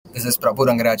This is Prabhu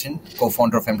Rangarajan,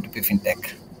 co-founder of M2P Fintech.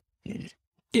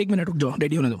 एक minute रुक जाओ,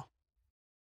 रेडी होने दो.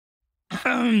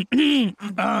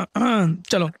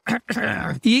 चलो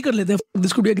ये कर लेते हैं.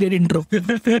 This could be a great intro.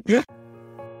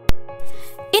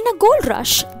 In a gold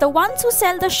rush, the ones who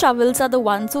sell the shovels are the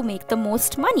ones who make the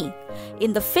most money.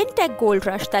 In the fintech gold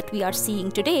rush that we are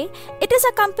seeing today, it is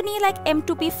a company like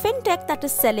M2P Fintech that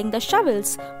is selling the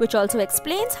shovels, which also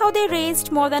explains how they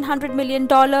raised more than $100 million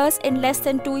in less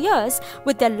than 2 years,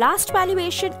 with their last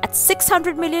valuation at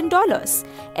 $600 million.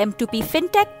 M2P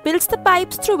Fintech builds the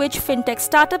pipes through which fintech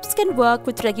startups can work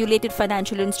with regulated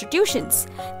financial institutions.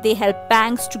 They help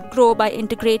banks to grow by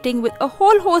integrating with a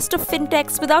whole host of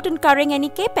fintechs without incurring any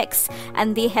capex,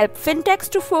 and they help fintechs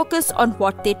to focus on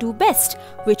what they do best,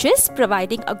 which is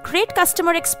providing a great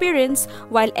customer experience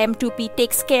while M2P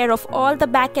takes care of all the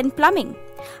back-end plumbing.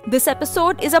 This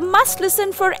episode is a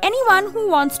must-listen for anyone who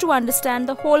wants to understand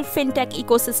the whole fintech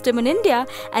ecosystem in India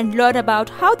and learn about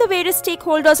how the various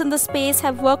stakeholders in the space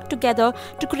have worked together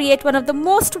to create one of the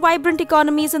most vibrant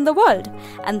economies in the world.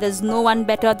 And there's no one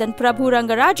better than Prabhu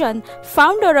Rangarajan,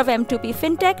 founder of M2P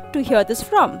Fintech, to hear this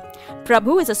from.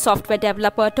 Prabhu is a software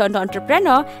developer turned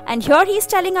entrepreneur, and here he's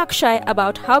telling Akshay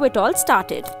about how it all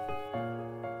started.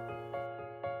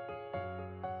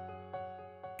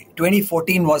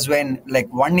 2014 was when, like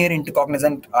 1 year into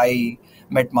Cognizant, I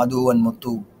met Madhu and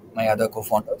Muthu, my other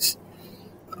co-founders.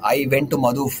 I went to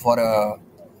Madhu for a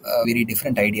very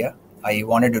different idea. I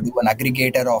wanted to do an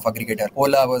aggregator of aggregator.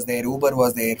 Ola was there, Uber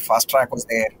was there, Fast Track was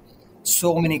there.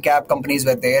 So many cab companies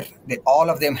were there. All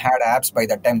of them had apps by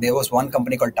that time. There was one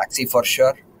company called Taxi for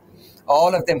sure.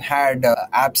 All of them had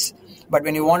apps. But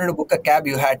when you wanted to book a cab,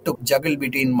 you had to juggle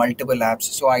between multiple apps.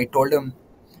 So I told him,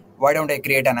 why don't I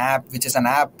create an app, which is an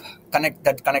app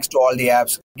that connects to all the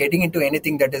apps. Getting into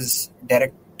anything that is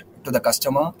direct to the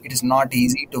customer, it is not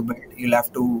easy to build. You'll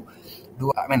have to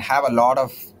have a lot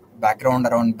of background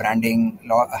around branding,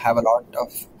 have a lot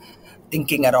of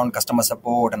thinking around customer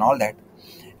support and all that.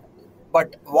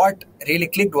 But what really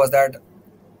clicked was that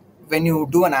when you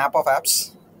do an app of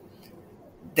apps,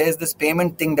 there's this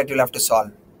payment thing that you'll have to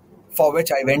solve, for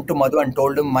which I went to Madhu and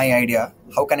told him my idea.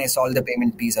 How can I solve the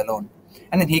payment piece alone?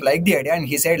 And then he liked the idea and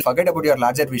he said, forget about your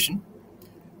larger vision.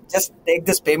 Just take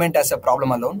this payment as a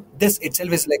problem alone. This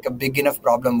itself is like a big enough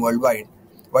problem worldwide.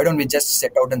 Why don't we just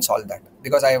set out and solve that?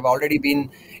 Because I have already been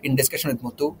in discussion with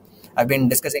Muthu. I've been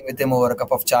discussing with him over a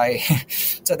cup of chai.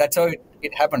 So that's how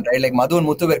it happened, right? Like Madhu and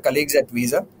Muthu were colleagues at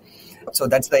Visa. So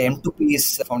that's the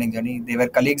M2P's founding journey. They were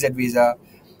colleagues at Visa.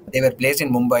 They were placed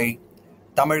in Mumbai.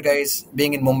 Tamil guys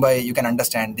being in Mumbai, you can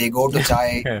understand. They go to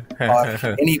chai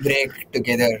or any break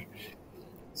together.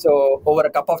 So over a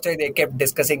cup of chai, they kept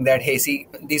discussing that, hey, see,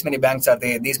 these many banks are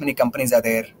there, these many companies are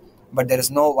there, but there is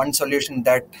no one solution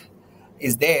that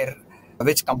is there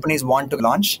which companies want to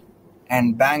launch,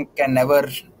 and banks can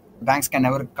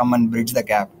never come and bridge the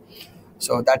gap.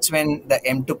 So that's when the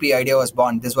M2P idea was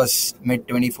born. This was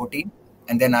mid-2014.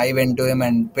 And then I went to him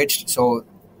and pitched. So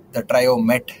the trio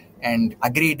met and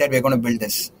agreed that we're going to build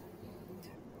this.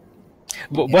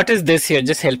 What is this here?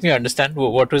 Just help me understand.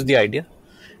 What was the idea?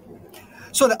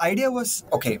 So the idea was,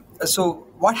 okay, so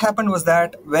what happened was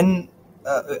that when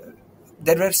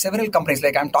there were several companies,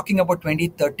 like I'm talking about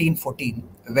 2013-14,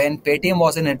 when Paytm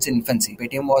was in its infancy.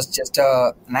 Paytm was just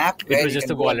an app. It was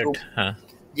just a wallet.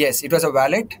 Yes, it was a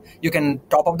wallet. You can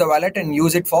top up the wallet and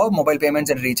use it for mobile payments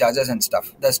and recharges and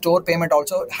stuff. The store payment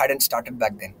also hadn't started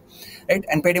back then, right?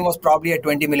 And Paytm was probably a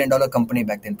 $20 million company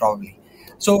back then, probably.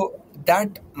 So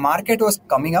that market was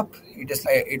coming up.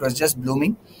 It was just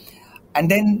blooming. And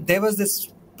then there was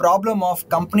this problem of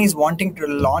companies wanting to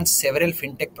launch several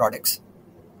fintech products,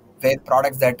 where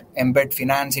products that embed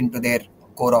finance into their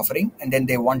core offering, and then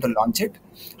they want to launch it.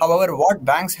 However, what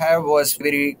banks have was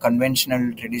very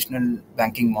conventional, traditional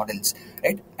banking models,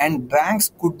 right? And banks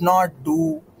could not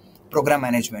do program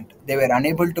management. They were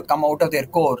unable to come out of their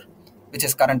core, which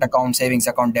is current account, savings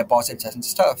account, deposits and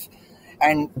stuff,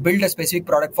 and build a specific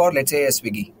product for, let's say, a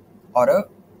Swiggy or a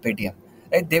Paytm.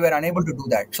 Right? They were unable to do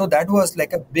that. So that was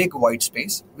like a big white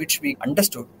space, which we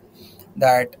understood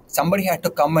that somebody had to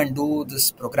come and do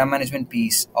this program management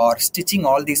piece or stitching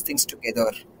all these things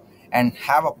together and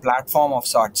have a platform of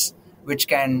sorts which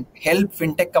can help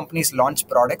fintech companies launch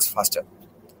products faster.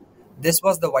 This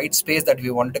was the white space that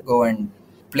we wanted to go and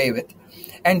play with.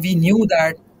 And we knew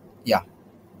that, yeah.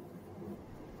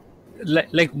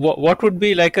 Like what would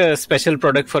be like a special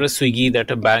product for a Swiggy that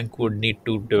a bank would need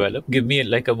to develop? Give me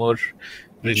like a more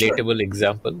relatable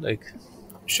example.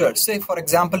 Sure. Say, for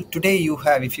example, today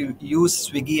if you use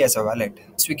Swiggy as a wallet,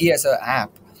 Swiggy as an app,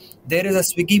 there is a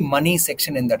Swiggy Money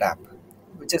section in that app,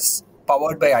 which is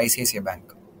powered by ICICI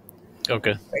Bank.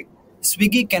 Okay. right?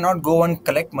 Swiggy cannot go and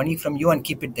collect money from you and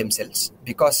keep it themselves,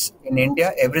 because in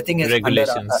India everything is under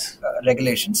Regulations.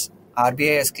 regulations.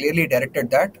 RBI has clearly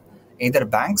directed that either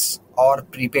banks or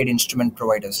prepaid instrument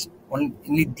providers,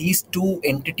 only these two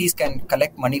entities can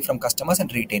collect money from customers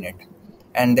and retain it,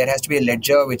 and there has to be a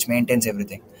ledger which maintains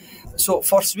everything. So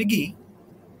for Swiggy,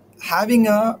 having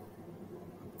a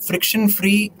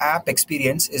friction-free app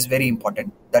experience is very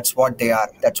important. That's what they are.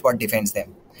 That's what defines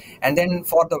them. And then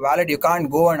for the wallet, you can't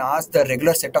go and ask the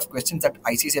regular set of questions that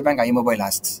ICICI Bank iMobile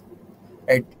asks.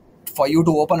 Right? For you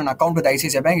to open an account with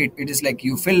ICICI Bank, it is like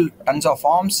you fill tons of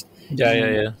forms. Yeah, You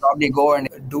yeah, yeah. probably go and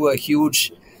do a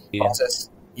huge Yeah. process.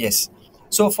 Yes.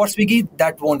 So for Swiggy,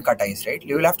 that won't cut ice, right?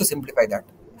 You will have to simplify that.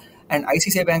 And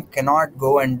ICICI Bank cannot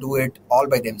go and do it all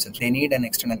by themselves. They need an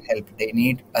external help. They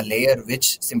need a layer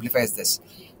which simplifies this.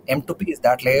 M2P is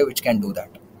that layer which can do that.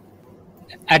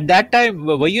 At that time,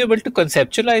 were you able to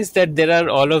conceptualize that there are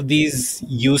all of these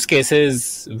use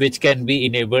cases which can be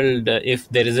enabled if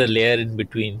there is a layer in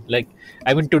between? Like,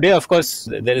 I mean, today, of course,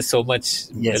 there is so much,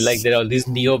 Yes. like, there are all these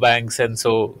neobanks, and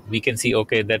so we can see,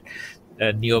 okay, that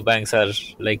neobanks are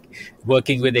like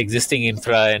working with existing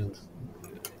infra and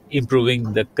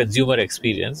improving the consumer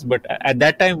experience. But at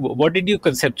that time, what did you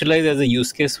conceptualize as a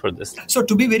use case for this? So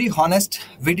to be very honest,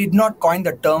 we did not coin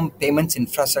the term payments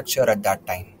infrastructure at that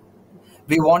time.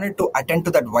 We wanted to attend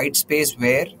to that white space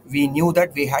where we knew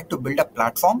that we had to build a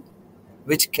platform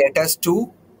which caters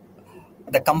to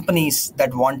the companies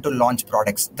that want to launch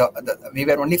products. We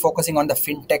were only focusing on the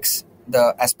fintechs,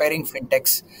 the aspiring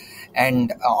fintechs.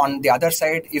 And on the other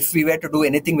side, if we were to do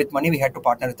anything with money, we had to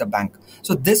partner with the bank.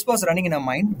 So this was running in our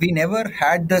mind. We never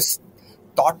had this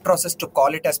thought process to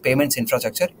call it as payments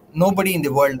infrastructure. Nobody in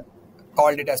the world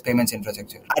called it as payments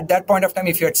infrastructure. At that point of time,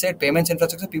 if you had said payments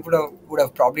infrastructure, people would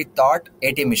have probably thought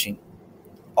ATM machine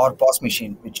or POS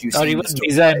machine, which you see Or in even the store,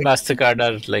 Visa and right? MasterCard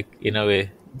are like, in a way,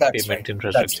 That's payment right.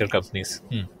 infrastructure That's right. companies.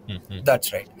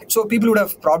 That's right. So people would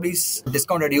have probably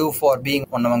discounted you for being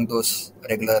one among those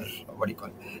regular,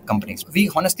 companies. We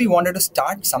honestly wanted to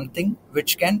start something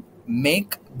which can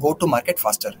make go-to-market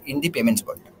faster in the payments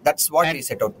world. That's what we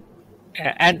set out.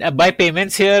 And by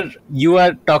payments here, you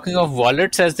are talking of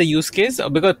wallets as the use case,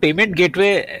 because payment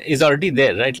gateway is already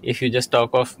there, right? If you just talk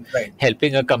of Right.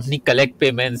 helping a company collect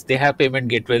payments, they have payment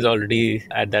gateways already.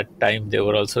 At that time, they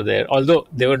were also there, although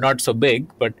they were not so big.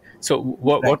 But so,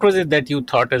 what was it that you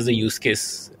thought as the use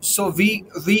case? So we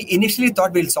initially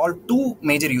thought we'll solve two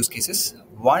major use cases.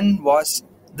 One was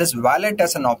this wallet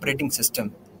as an operating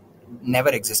system never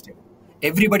existed.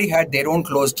 Everybody had their own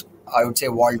closed, I would say,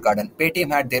 walled garden.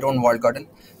 Paytm had their own walled garden.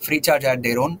 Freecharge had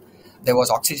their own. There was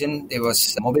Oxygen, there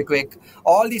was MobiKwik.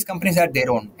 All these companies had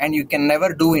their own, and you can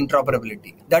never do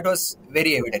interoperability. That was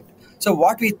very evident. So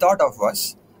what we thought of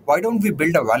was, why don't we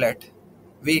build a wallet?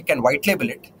 We can white label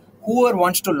it. Whoever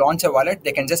wants to launch a wallet,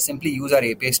 they can just simply use our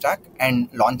API stack and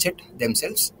launch it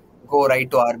themselves. Go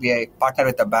right to RBI, partner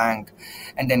with a bank,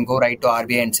 and then go right to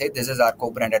RBI and say, this is our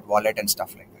co-branded wallet and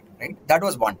stuff like that. Right? That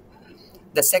was one.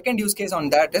 The second use case on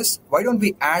that is, why don't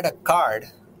we add a card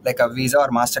like a Visa or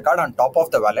MasterCard on top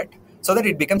of the wallet so that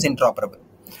it becomes interoperable?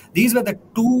 These were the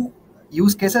two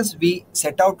use cases we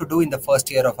set out to do in the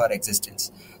first year of our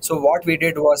existence. So what we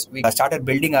did was we started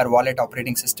building our wallet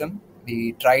operating system.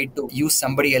 We tried to use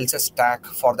somebody else's stack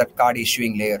for that card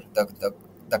issuing layer,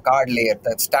 the card layer,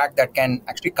 the stack that can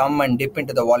actually come and dip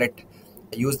into the wallet,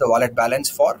 use the wallet balance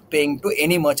for paying to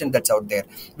any merchant that's out there.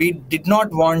 We did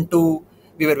not want to,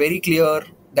 we were very clear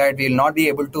that we will not be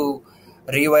able to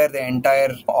rewire the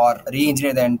entire or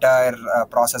re-engineer the entire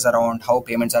process around how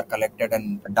payments are collected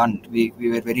and done. We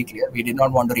were very clear. We did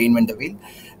not want to reinvent the wheel.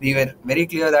 We were very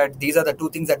clear that these are the two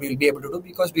things that we will be able to do,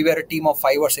 because we were a team of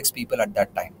 5 or 6 people at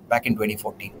that time, back in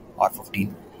 2014 or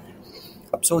 15.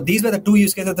 So these were the two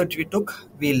use cases that we took.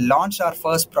 We launched our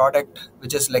first product,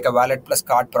 which is like a wallet plus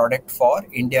card product for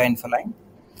India Infoline.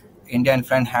 India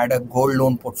Infoline had a gold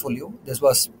loan portfolio. This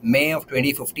was May of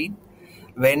 2015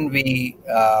 when we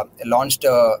launched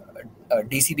a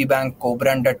DCB Bank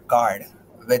co-branded card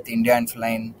with India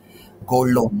Infoline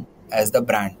gold loan as the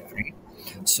brand. Right?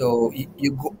 So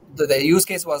the use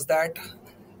case was that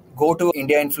go to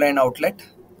India Infoline outlet,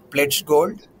 pledge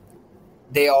gold.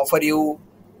 They offer you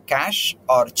cash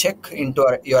or check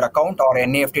into your account, or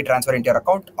NEFT transfer into your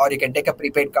account, or you can take a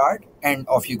prepaid card and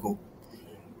off you go.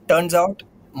 Turns out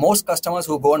most customers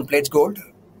who go and pledge gold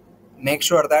make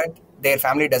sure that their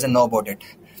family doesn't know about it.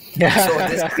 So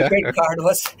this prepaid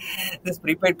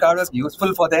card was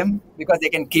useful for them because they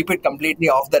can keep it completely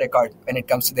off the record when it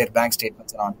comes to their bank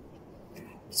statements and on.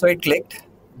 So it clicked.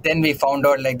 then we found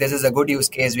out like this is a good use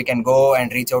case. We can go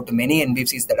and reach out to many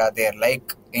NBFCs that are there,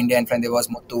 like India and friend. There was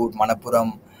Muthoot,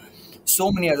 Manappuram,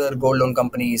 so many other gold loan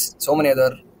companies, so many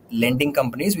other lending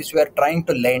companies which were trying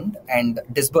to lend and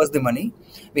disburse the money.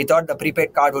 We thought the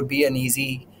prepaid card would be an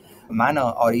easy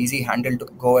manner or easy handle to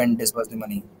go and disburse the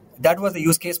money. That was the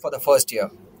use case for the first year.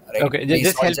 Right? Okay,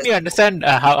 just help me understand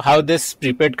how this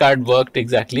prepaid card worked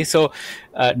exactly. So,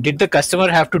 did the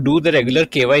customer have to do the regular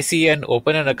KYC and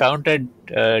open an account at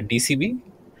DCB?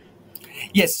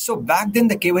 Yes. So back then,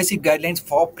 the KYC guidelines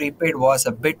for prepaid was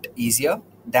a bit easier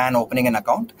than opening an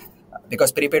account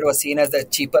because prepaid was seen as the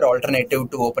cheaper alternative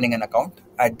to opening an account.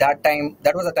 At that time,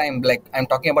 that was a time like I'm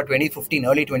talking about 2015,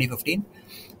 early 2015,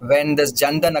 when this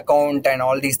Jandan account and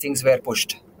all these things were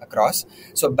pushed across.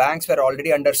 So banks were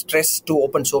already under stress to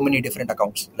open so many different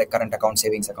accounts, like current accounts,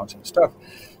 savings accounts and stuff.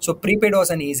 So prepaid was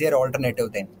an easier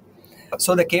alternative then.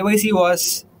 So the KYC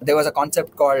was, there was a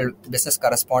concept called business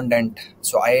correspondent.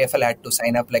 So IIFL had to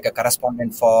sign up like a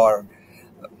correspondent for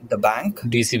the bank.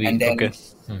 DCB, and then, okay.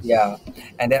 Yeah.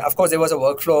 And then, of course, there was a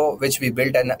workflow which we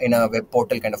built in a web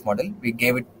portal kind of model. We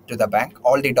gave it to the bank.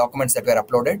 All the documents that were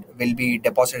uploaded will be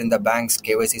deposited in the bank's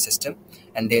KYC system,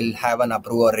 and they'll have an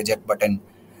approve or reject button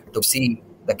to see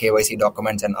the KYC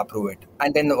documents and approve it.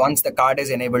 And then once the card is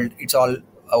enabled, it's all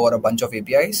over a bunch of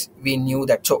APIs. We knew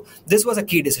that. So this was a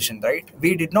key decision, right?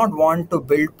 We did not want to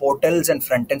build portals and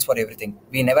front ends for everything.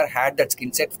 We never had that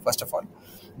skill set, first of all.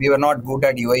 We were not good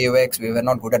at UI UX. We were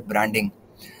not good at branding.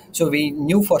 So we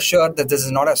knew for sure that this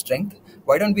is not our strength.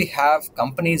 Why don't we have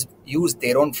companies use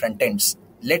their own front ends?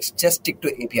 Let's just stick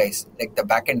to APIs, like the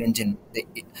backend engine. They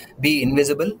be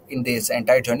invisible in this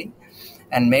entire journey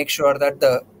and make sure that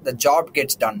the job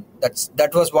gets done.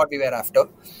 That was what we were after.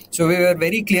 So we were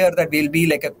very clear that we'll be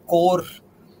like a core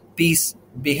piece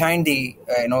behind the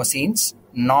scenes,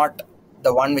 not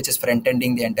the one which is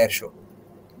front-ending the entire show.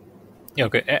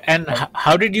 Okay, and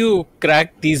how did you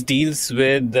crack these deals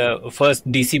with the first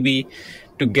DCB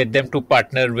to get them to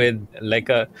partner with like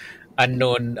a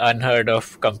unknown, unheard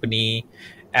of company,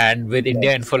 and with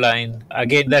India Infoline?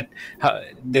 Again,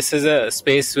 this is a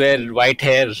space where white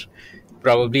hair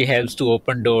probably helps to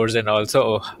open doors, and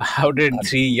also how did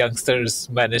three youngsters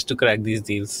manage to crack these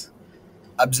deals?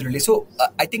 Absolutely. So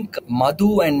I think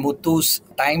Madhu and Muthu's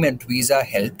time at Visa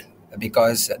helped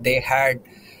because they had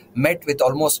met with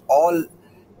almost all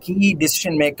key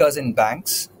decision makers in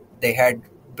banks. They had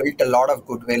built a lot of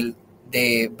goodwill.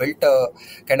 They built a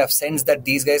kind of sense that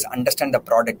these guys understand the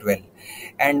product well.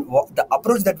 And the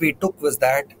approach that we took was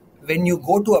that when you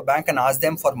go to a bank and ask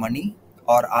them for money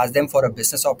or ask them for a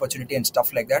business opportunity and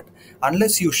stuff like that,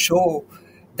 unless you show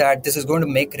that this is going to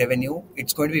make revenue,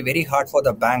 it's going to be very hard for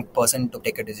the bank person to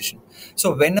take a decision.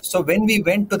 So when we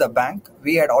went to the bank,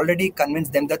 we had already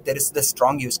convinced them that there is the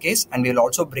strong use case and we'll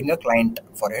also bring a client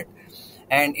for it.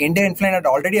 And India Infoline had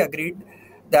already agreed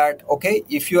that, okay,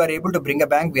 if you are able to bring a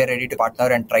bank, we are ready to partner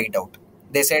and try it out.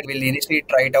 They said we'll initially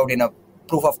try it out in a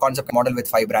proof of concept model with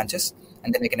 5 branches,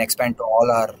 and then we can expand to all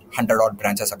our 100 odd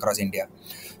branches across India.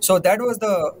 So that was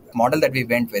the model that we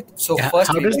went with. So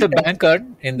first, how does the bank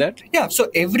earn in that? Yeah, so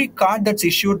every card that's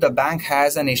issued, the bank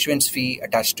has an issuance fee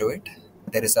attached to it.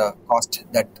 There is a cost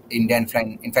that India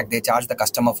Infoline, in fact, they charge the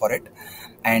customer for it,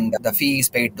 and the fee is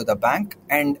paid to the bank.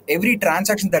 And every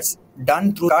transaction that's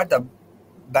done through card, the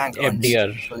bank earns.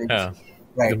 MDR, So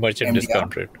right, the merchant MDR.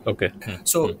 discount rate. Okay.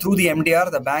 So through the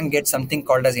MDR, the bank gets something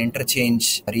called as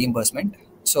interchange reimbursement.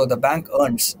 So the bank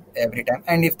earns every time.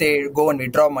 And if they go and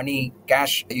withdraw money,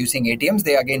 cash using ATMs,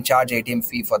 they again charge ATM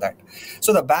fee for that.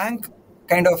 So the bank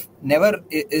kind of never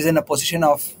is in a position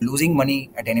of losing money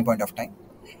at any point of time.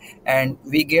 And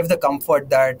we gave the comfort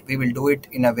that we will do it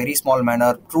in a very small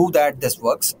manner, prove that this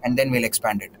works, and then we'll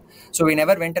expand it. So we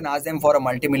never went and asked them for a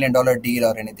multi-million-dollar deal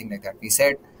or anything like that. We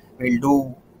said we'll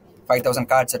do 5,000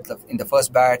 cards in the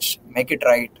first batch, make it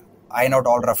right, iron out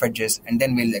all rough edges, and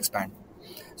then we'll expand.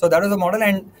 So that was the model,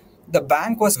 and the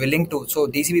bank was willing to. So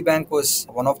DCB Bank was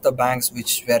one of the banks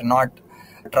which were not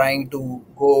trying to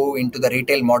go into the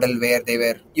retail model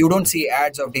where you don't see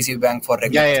ads of DCB Bank for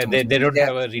regular customers. They don't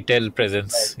have a retail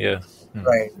presence. Right. Yeah.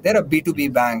 Right. They're a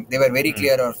B2B bank. They were very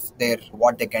clear of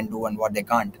what they can do and what they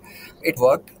can't. It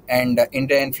worked, and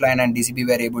India Infoline and DCB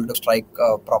were able to strike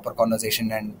a proper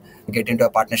conversation and get into a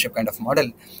partnership kind of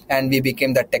model, and we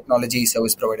became the technology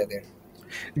service provider there.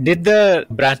 Did the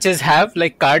branches have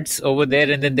like cards over there,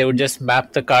 and then they would just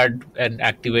map the card and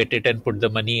activate it and put the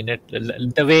money in it?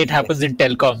 The way it happens in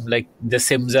telecom, like the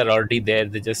SIMs are already there,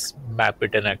 they just map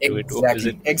it and activate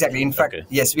it. Exactly. In fact,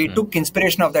 yes, we took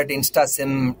inspiration of that Insta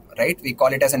SIM, right? We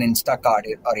call it as an Insta card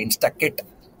or Insta kit.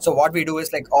 So what we do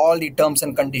is like all the terms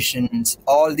and conditions,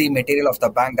 all the material of the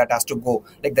bank that has to go,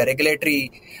 like the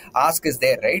regulatory ask is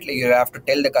there, right? Like you have to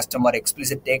tell the customer,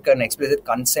 take an explicit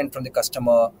consent from the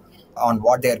customer on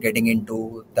what they are getting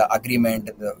into, the agreement,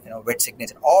 the wet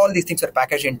signature. All these things were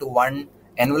packaged into one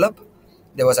envelope.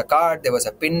 There was a card, there was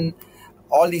a pin.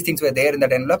 All these things were there in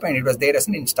that envelope, and it was there as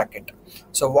an Insta-kit.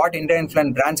 So what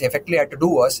India-Influent brands effectively had to do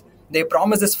was they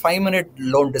promised this 5-minute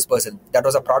loan dispersal. That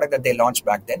was a product that they launched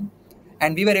back then.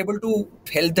 And we were able to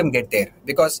help them get there,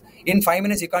 because in 5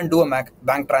 minutes, you can't do a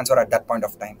bank transfer at that point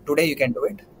of time. Today, you can do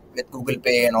it with Google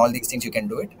Pay and all these things, you can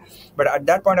do it. But at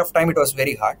that point of time, it was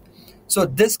very hard. So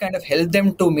this kind of helped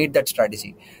them to meet that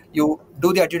strategy. You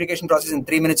do the adjudication process in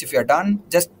 3 minutes. If you're done,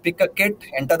 just pick a kit,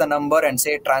 enter the number and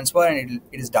say transfer, and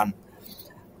it is done.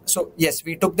 So yes,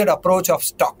 we took that approach of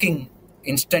stocking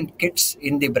instant kits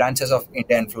in the branches of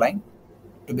India-Influent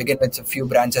to begin with a few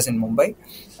branches in Mumbai,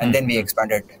 and then we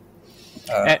expanded.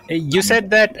 You said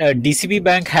that DCB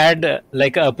Bank had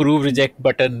like a approve reject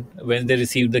button when they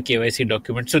received the KYC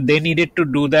document. So they needed to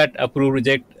do that approve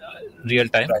reject real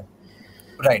time.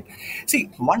 Right. See,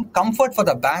 one comfort for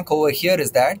the bank over here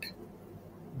is that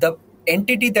the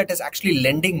entity that is actually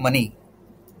lending money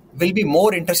will be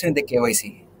more interested in the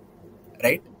KYC,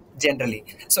 right? Generally.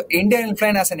 So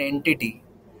India-Influent as an entity,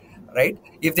 right?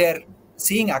 If they are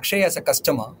seeing Akshay as a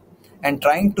customer and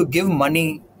trying to give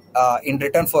money in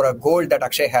return for a gold that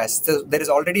Akshay has, so there is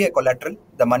already a collateral.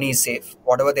 The money is safe.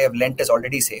 Whatever they have lent is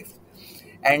already safe.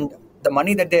 And the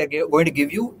money that they are going to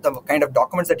give you, the kind of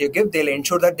documents that you give, they'll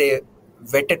ensure that they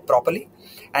vet it properly.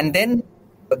 And then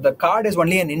the card is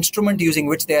only an instrument using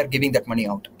which they are giving that money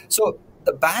out. So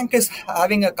the bank is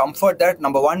having a comfort that,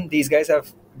 number one, these guys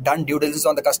have done due diligence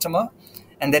on the customer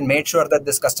and then made sure that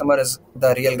this customer is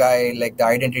the real guy, like the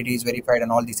identity is verified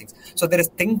and all these things. So there is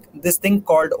this thing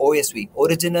called OSV,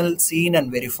 original, seen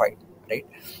and verified, right?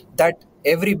 That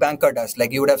every banker does.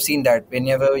 Like you would have seen that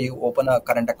whenever you open a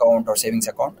current account or savings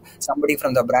account, somebody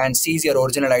from the branch sees your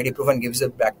original ID proof and gives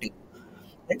it back to you.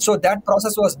 Right? So that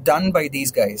process was done by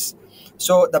these guys.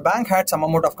 So the bank had some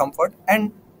amount of comfort,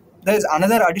 and there is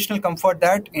another additional comfort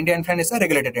that India-Influent is a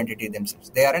regulated entity themselves.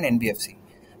 They are an NBFC,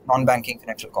 non-banking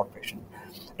financial corporation.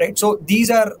 Right? So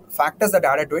these are factors that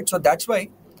added to it. So that's why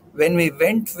when we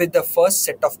went with the first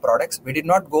set of products, we did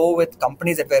not go with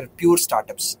companies that were pure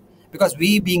startups. Because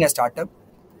we, being a startup,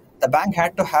 the bank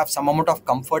had to have some amount of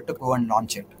comfort to go and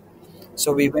launch it.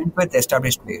 So we went with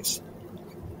established players.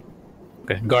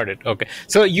 Okay, got it. Okay.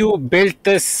 So you built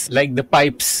this, like the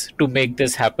pipes to make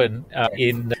this happen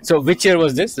so which year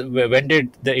was this? When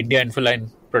did the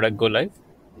India-Influent product go live?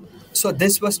 So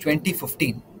this was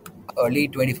 2015.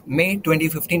 May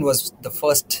 2015 was the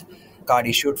first card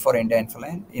issued for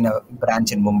India-Influent in a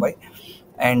branch in Mumbai.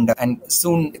 And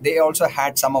soon they also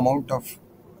had some amount of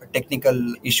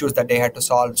technical issues that they had to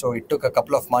solve. So it took a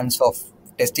couple of months of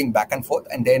testing back and forth.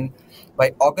 And then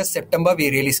by August, September,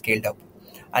 we really scaled up.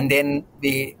 And then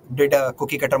we did a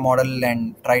cookie cutter model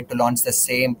and tried to launch the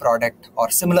same product or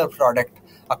similar product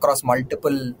across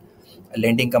multiple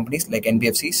lending companies like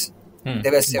NBFCs.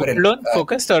 There were several. Gold loan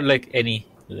focused or like any?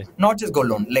 Not just gold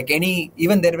loan, like any,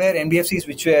 even there were NBFCs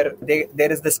which were,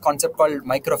 there is this concept called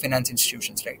microfinance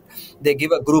institutions, right? They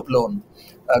give a group loan,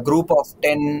 a group of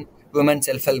 10 women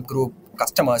self-help group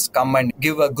customers come and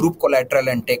give a group collateral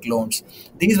and take loans.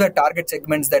 These were target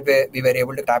segments that we were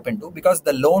able to tap into because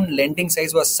the loan lending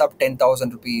size was sub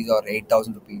 10,000 rupees or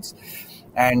 8,000 rupees.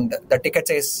 And the ticket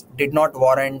size did not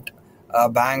warrant a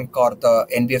bank or the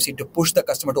NBFC to push the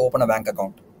customer to open a bank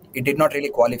account. It did not really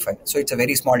qualify. So it's a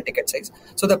very small ticket size.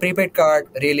 So the prepaid card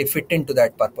really fit into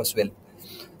that purpose well.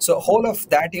 So whole of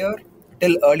that year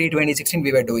till early 2016,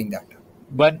 we were doing that.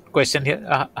 One question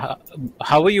here.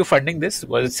 How were you funding this?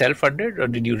 Was it self-funded or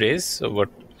did you raise or what?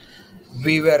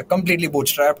 We were completely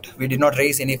bootstrapped. We did not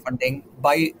raise any funding.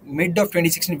 By mid of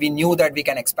 2016, we knew that we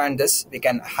can expand this. We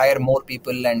can hire more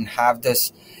people and have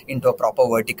this into a proper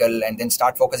vertical and then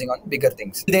start focusing on bigger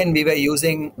things. Then we were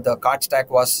using the card stack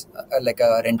was like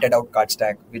a rented out card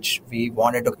stack, which we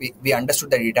wanted to, we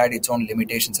understood that it had its own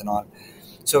limitations and all.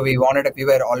 So we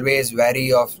were always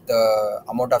wary of the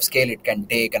amount of scale it can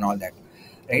take and all that.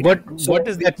 Right? What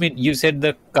does that mean? You said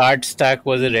the card stack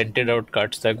was a rented out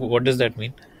card stack. What does that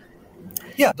mean?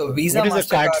 Yeah, the Visa What is a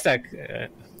card stack?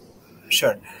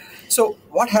 Sure. So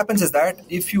what happens is that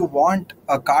if you want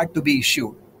a card to be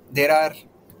issued, there are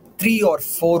 3 or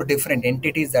 4 different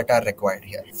entities that are required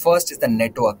here. First is the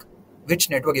network. Which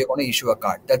network you're going to issue a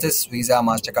card? That is Visa,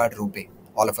 MasterCard, RuPay.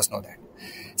 All of us know that.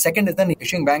 Second is the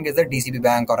issuing bank is the DCB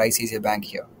Bank or ICICI Bank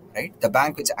here, right? The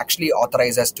bank which actually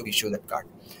authorizes us to issue that card.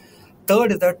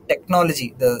 Third is the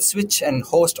technology, the switch and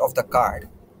host of the card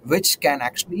which can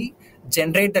actually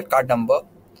generate that card number,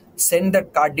 send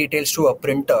that card details to a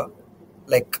printer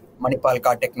like Manipal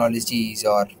Card Technologies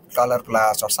or Color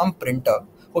Blast or some printer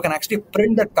who can actually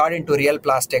print that card into real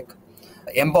plastic,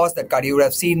 emboss that card. You would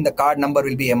have seen the card number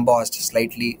will be embossed,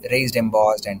 slightly raised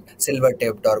embossed and silver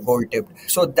tipped or gold tipped.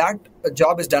 So that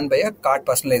job is done by a card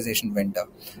personalization vendor,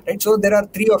 right? So there are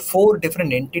 3 or 4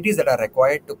 different entities that are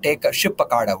required to ship a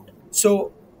card out.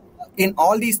 So in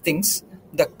all these things,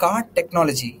 the card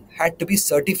technology had to be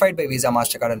certified by Visa,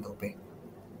 MasterCard and RuPay.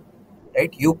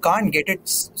 Right? You can't get it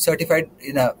certified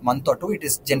in a month or 2. It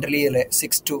is generally a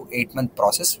 6 to 8 month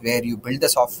process where you build the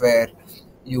software,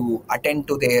 you attend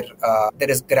to there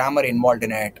is grammar involved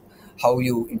in it, how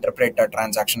you interpret a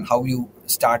transaction, how you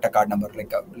start a card number,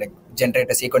 like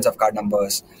generate a sequence of card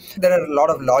numbers. There are a lot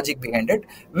of logic behind it,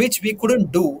 which we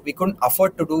couldn't do. We couldn't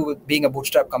afford to do with being a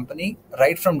bootstrap company.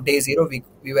 Right from day 0,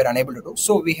 we were unable to do.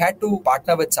 So we had to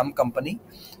partner with some company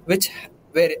which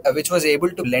was able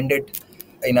to lend it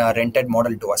in a rented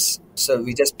model to us. So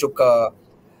we just took a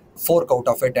fork out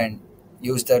of it and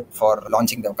used it for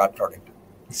launching the card product.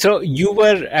 So you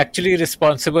were actually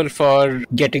responsible for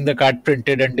getting the card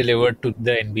printed and delivered to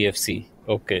the NBFC.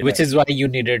 Okay. Right. Which is why you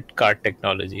needed card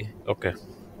technology. Okay.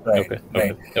 Right.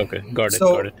 Okay. Got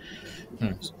it.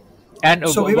 And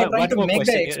so we were trying to make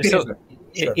the experience.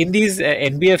 Sure. In these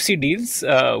NBFC deals,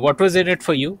 what was in it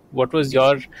for you? What was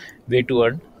your way to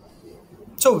earn?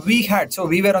 So we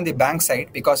were on the bank side,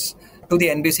 because to the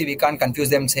NBC, we can't confuse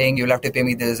them saying you'll have to pay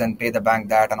me this and pay the bank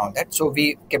that and all that. So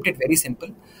we kept it very simple.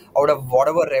 Out of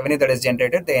whatever revenue that is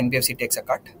generated, the NBFC takes a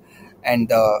cut and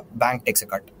the bank takes a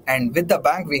cut. And with the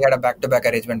bank, we had a back-to-back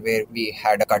arrangement where we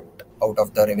had a cut out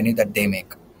of the revenue that they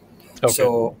make. Okay.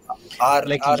 So our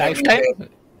lifetime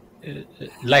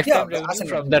revenue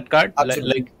from that card?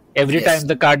 Like every time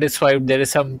the card is swiped, there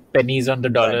is some pennies on the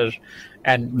dollar. Right.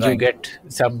 And you get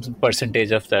some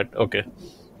percentage of that. Okay.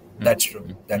 That's true.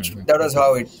 That was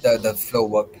how the flow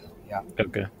worked. Yeah.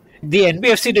 Okay. The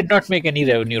NBFC did not make any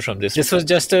revenue from this. This was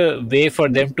just a way for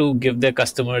them to give their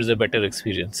customers a better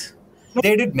experience.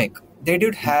 They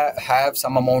did have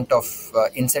some amount of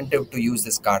incentive to use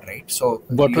this card, right? So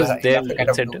what was their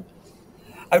incentive?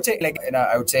 I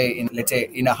would say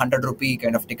in 100 rupee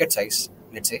kind of ticket size,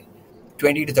 let's say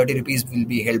 20 to 30 rupees will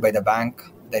be held by the bank.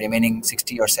 The remaining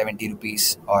 60 or 70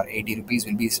 rupees or 80 rupees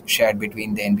will be shared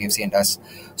between the NBFC and us.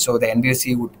 So the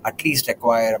NBFC would at least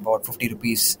require about 50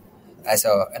 rupees as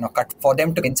a cut for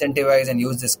them to incentivize and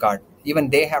use this card. Even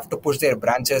they have to push their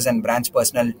branches and branch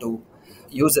personnel to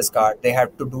use this card. They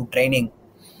have to do training.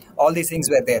 All these things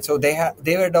were there. So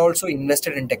they were also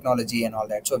invested in technology and all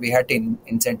that. So we had to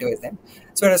incentivize them.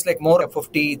 So it was like more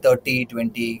 50, 30,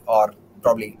 20 or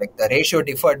probably like the ratio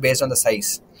differed based on the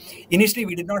size. Initially,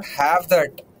 we did not have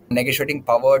that negotiating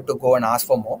power to go and ask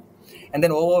for more. And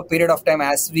then over a period of time,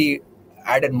 as we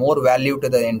added more value to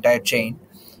the entire chain,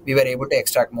 we were able to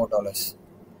extract more dollars.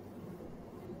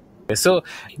 So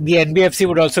the NBFC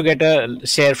would also get a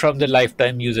share from the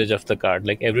lifetime usage of the card.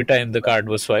 Like every time the card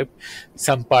was swiped,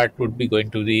 some part would be going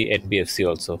to the NBFC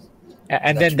also.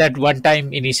 And then that one-time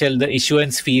the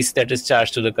issuance fees that is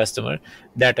charged to the customer,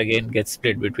 that again gets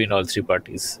split between all 3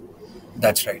 parties.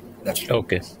 That's right.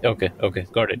 Okay.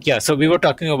 Got it. Yeah. So we were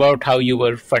talking about how you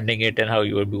were funding it and how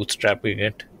you were bootstrapping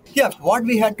it. Yeah. What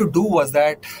we had to do was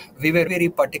that we were very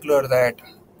particular that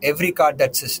every card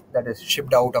that is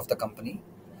shipped out of the company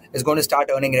is going to start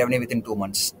earning revenue within 2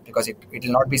 months, because it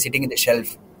will not be sitting in the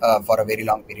shelf for a very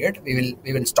long period. We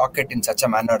will stock it in such a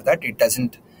manner that it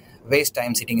doesn't waste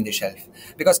time sitting in the shelf,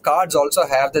 because cards also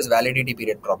have this validity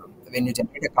period problem. When you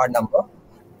generate a card number,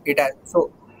 it has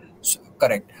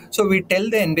correct. So we tell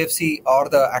the NBFC or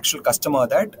the actual customer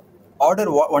that order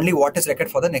only what is required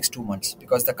for the next 2 months,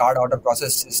 because the card order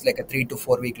process is like a 3 to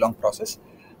 4 week long process.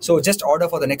 So just order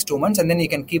for the next 2 months and then you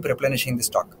can keep replenishing the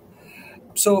stock.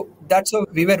 So that's how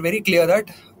we were very clear that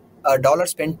a dollar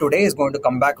spent today is going to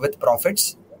come back with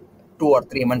profits 2 or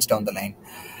 3 months down the line.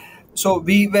 So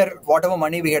whatever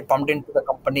money we had pumped into the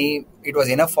company, it was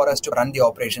enough for us to run the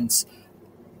operations.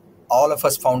 All of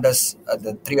us founders,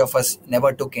 the 3 of us,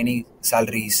 never took any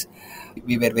salaries.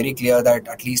 We were very clear that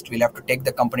at least we'll have to take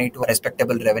the company to a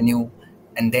respectable revenue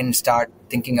and then start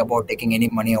thinking about taking any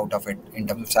money out of it in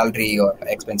terms of salary or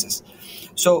expenses.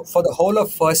 So for the whole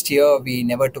of first year, we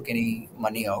never took any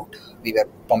money out. We were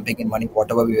pumping in money,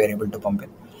 whatever we were able to pump in.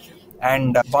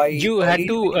 And you had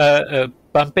to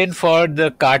pump in for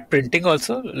the card printing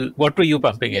also? What were you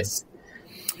pumping in?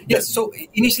 Yes. So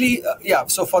initially,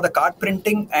 so for the card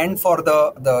printing and for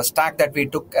the stack that we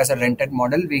took as a rented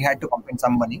model, we had to pump in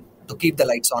some money to keep the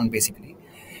lights on basically.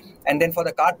 And then for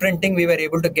the card printing, we were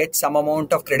able to get some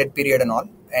amount of credit period and all,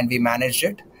 and we managed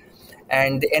it.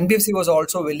 and the NBFC was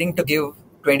also willing to give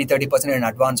 20-30% in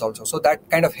advance also, so that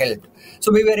kind of helped.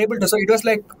 So we were able to, so it was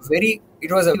like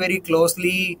it was a very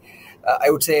closely, I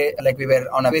would say, like we were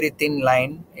on a very thin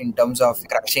line in terms of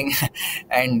crashing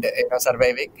and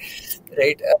surviving,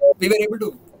 right? We were able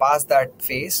to pass that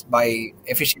phase by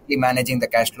efficiently managing the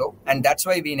cash flow, and that's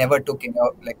why we never took,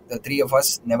 like the three of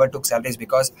us never took salaries,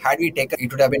 because had we taken,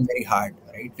 it would have been very hard,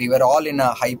 right? We were all in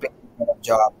a high paying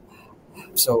job,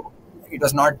 so it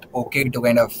was not okay to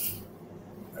kind of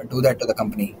do that to the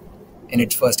company in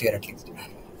its first year at least.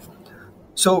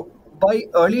 So by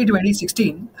early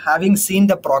 2016, having seen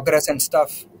the progress and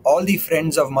stuff, all the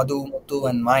friends of Madhu, Muthu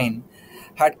and mine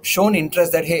had shown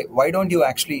interest that, hey, why don't you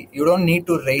actually, you don't need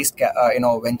to raise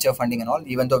venture funding and all,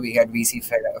 even though we had VC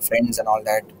friends and all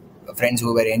that, friends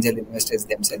who were angel investors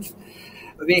themselves.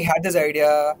 We had this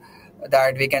idea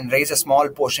that we can raise a small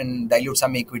portion, dilute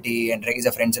some equity and raise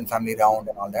a friends and family round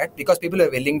and all that, because people are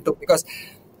willing to, because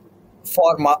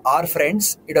for our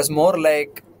friends, it was more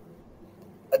like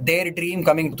their dream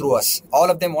coming through us. All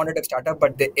of them wanted a startup,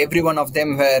 but every one of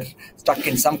them were stuck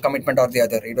in some commitment or the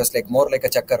other. It was like more like a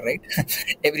chakkar, right?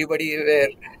 Everybody were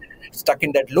stuck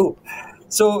in that loop.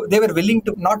 So they were willing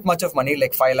to, not much of money,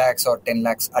 like 5 lakhs or 10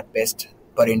 lakhs at best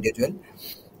per individual.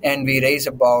 And we raised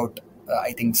about,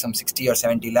 I think, some 60 or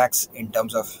 70 lakhs in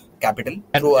terms of capital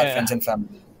through our friends and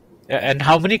family. And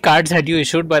how many cards had you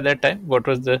issued by that time? What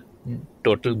was the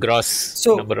total gross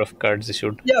number of cards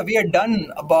issued? Yeah, we had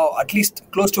done about at least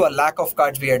close to 1 lakh of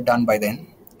cards we had done by then.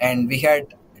 And we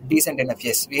had decent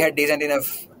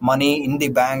enough money in the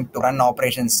bank to run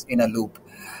operations in a loop.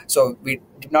 So we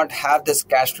did not have this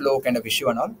cash flow kind of issue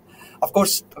and all. Of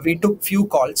course, we took few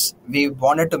calls. We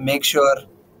wanted to make sure,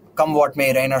 come what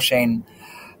may, rain or shine,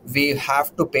 we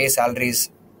have to pay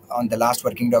salaries on the last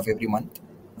working day of every month.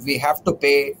 We have to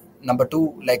pay, number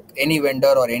two, like any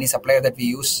vendor or any supplier that we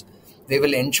use, we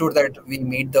will ensure that we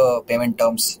meet the payment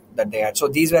terms that they had. So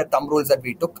these were thumb rules that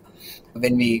we took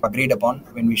when we agreed upon,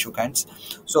 when we shook hands.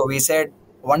 So we said,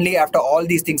 only after all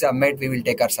these things are met, we will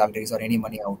take our salaries or any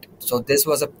money out. So this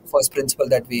was a first principle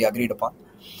that we agreed upon.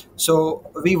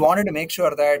 So we wanted to make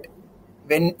sure that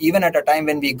even at a time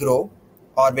when we grow,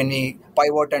 or when we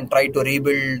pivot and try to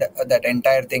rebuild that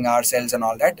entire thing ourselves and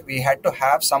all that, we had to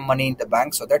have some money in the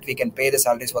bank so that we can pay the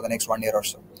salaries for the next 1 year or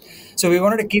so. So we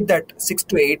wanted to keep that 6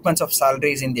 to 8 months of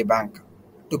salaries in the bank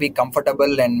to be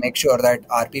comfortable and make sure that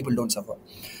our people don't suffer.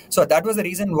 So that was the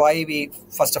reason why we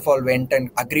first of all went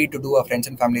and agreed to do a friends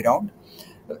and family round.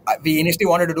 We initially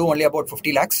wanted to do only about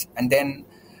 50 lakhs, and then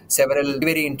several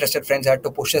very interested friends had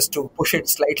to push us to push it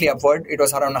slightly upward. It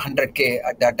was around 100K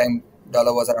at that time.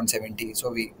 Dollar was around 70, so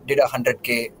we did a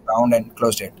 100K round and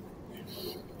closed it.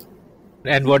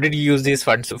 And what did you use these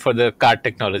funds for? The card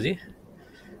technology?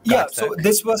 So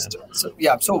this was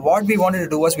so what we wanted to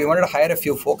do was we wanted to hire a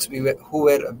few folks who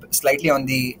were slightly on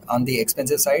the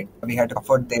expensive side. We had to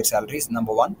afford their salaries,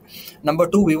 number one. Number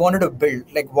two, we wanted to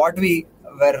build, like, what we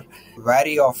were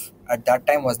wary of at that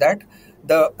time was that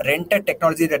the rented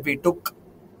technology that we took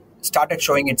started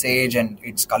showing its age and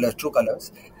its colors, true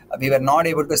colors. We were not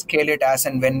able to scale it as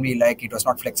and when we like. It was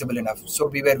not flexible enough. So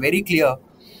we were very clear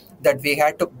that we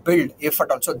had to build, if at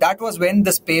all. So that was when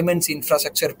this payments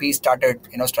infrastructure piece started,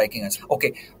 striking us.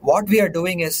 Okay, what we are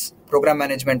doing is program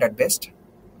management at best.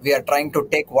 We are trying to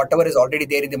take whatever is already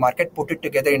there in the market, put it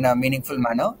together in a meaningful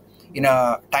manner, in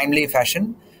a timely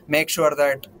fashion, make sure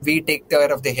that we take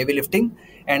care of the heavy lifting,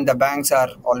 and the banks are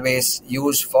always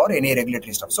used for any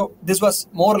regulatory stuff. So this was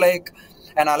more like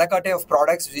an a la carte of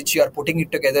products which you are putting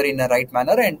it together in a right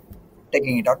manner and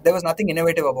taking it out. There was nothing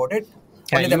innovative about it.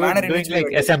 Only the manner in which like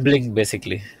assembling,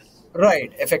 basically.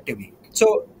 Right, effectively.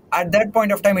 So at that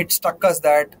point of time, it struck us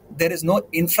that there is no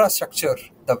infrastructure.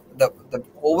 The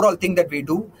overall thing that we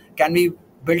do can be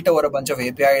built over a bunch of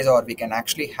APIs, or we can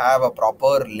actually have a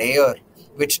proper layer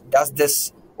which does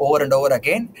this over and over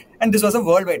again. And this was a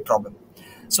worldwide problem.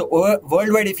 So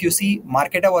worldwide, if you see,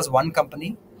 Marketa was one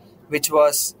company which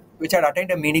had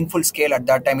attained a meaningful scale at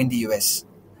that time in the US.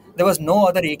 There was no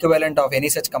other equivalent of any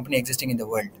such company existing in the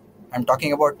world. I'm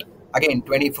talking about, again,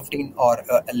 2015 or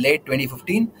late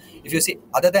 2015. If you see,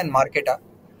 other than Marketa,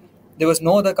 there was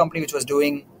no other company which was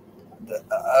doing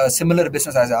a similar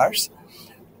business as ours.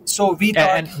 So we thought...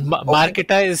 And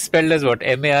Marketa is spelled as what?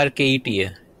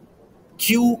 Marketa?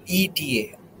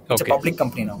 QETA. It's a public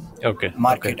company now. Okay.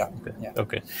 Marketa.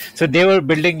 Okay. So they were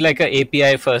building like a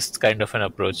API first kind of an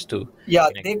approach to... Yeah,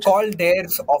 they called their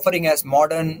offering as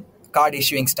modern card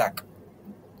issuing stack.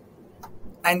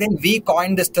 And then we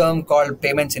coined this term called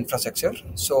payments infrastructure.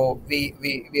 So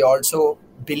we also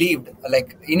believed,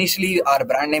 like, initially our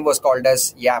brand name was called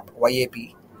as YAP, YAP.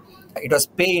 It was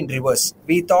pay in reverse.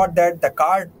 We thought that the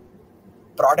card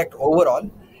product overall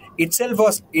itself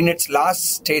was in its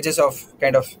last stages of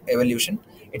kind of evolution.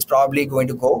 It's probably going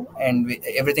to go and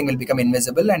everything will become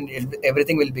invisible and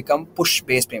everything will become push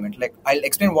based payment. Like, I'll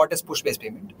explain what is push based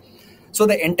payment. So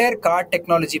the entire card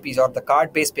technology piece or the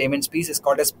card based payments piece is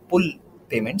called as pull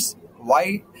payments.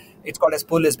 Why it's called as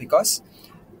pull is because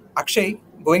Akshay,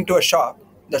 going to a shop,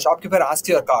 the shopkeeper asks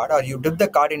your card or you dip the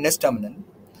card in his terminal,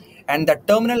 and the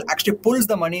terminal actually pulls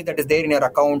the money that is there in your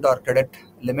account or credit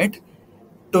limit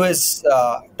to his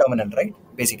terminal, right?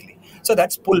 Basically. So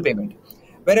that's pull payment.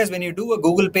 Whereas when you do a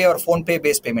Google Pay or Phone Pay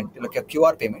based payment, like a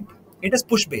QR payment, it is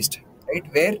push based, right?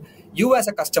 Where you as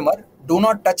a customer do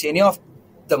not touch any of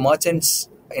the merchant's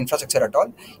infrastructure at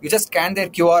all. You just scan their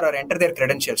QR or enter their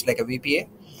credentials like a VPA,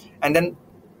 and then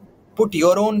put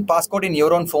your own passcode in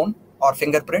your own phone or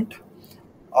fingerprint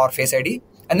or Face ID,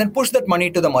 and then push that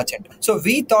money to the merchant. So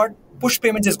we thought push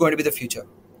payments is going to be the future.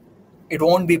 It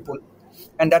won't be pull.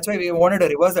 And that's why we wanted to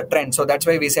reverse the trend. So that's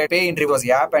why we said pay in reverse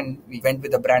Yap, and we went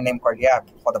with a brand name called Yap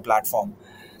for the platform.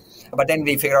 But then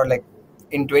we figured out, like,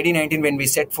 in 2019, when we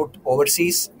set foot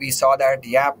overseas, we saw that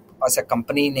Yap as a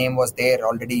company name was there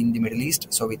already in the Middle East.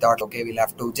 So we thought, okay, we'll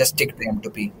have to just stick to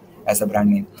M2P as a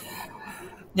brand name.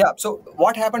 Yeah. So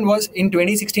what happened was in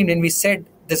 2016, when we said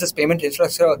this is payment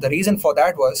infrastructure, the reason for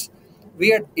that was we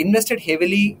had invested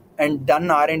heavily and done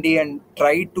R&D and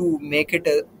tried to make it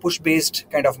a push-based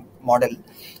kind of model.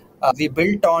 We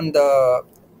built on the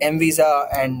M-Visa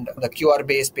and the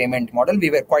QR-based payment model.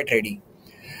 We were quite ready.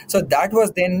 So that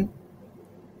was then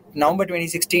November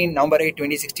 2016, November 8,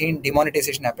 2016,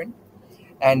 demonetization happened.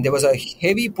 And there was a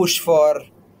heavy push for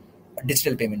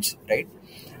digital payments, right?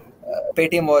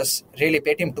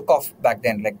 Paytm took off back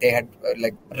then. Like, they had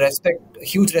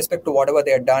huge respect to whatever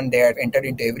they had done. They had entered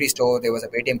into every store. There was a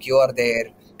Paytm QR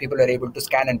there. People were able to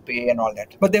scan and pay and all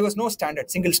that. But there was no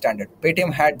single standard.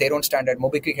 Paytm had their own standard.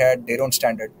 MobiKwik had their own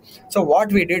standard. So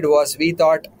what we did was we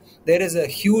thought there is a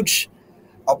huge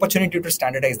opportunity to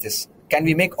standardize this. Can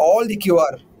we make all the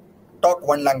QR talk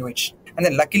one language? And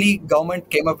then luckily government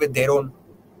came up with their own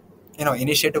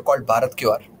initiative called Bharat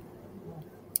QR.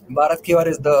 Bharat QR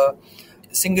is the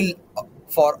single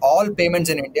for all payments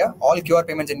in India, all QR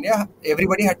payments in India.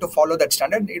 Everybody had to follow that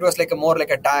standard. It was like more like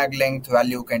a tag, length,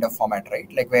 value kind of format,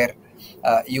 right? Like where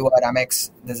you are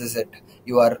Amex, this is it.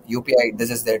 You are UPI,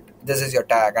 this is it. This is your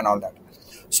tag and all that.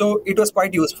 So it was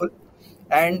quite useful.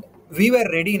 And we were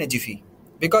ready in a jiffy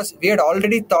because we had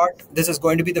already thought this is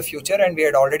going to be the future and we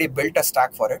had already built a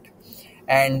stack for it.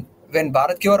 And when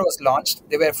Bharat QR was launched,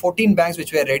 there were 14 banks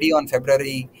which were ready on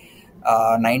February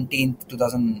 19th,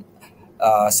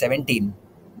 2017.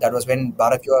 That was when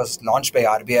Bharat QR was launched by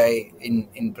RBI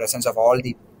in presence of all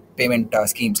the payment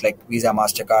schemes like Visa,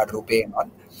 MasterCard, RuPay and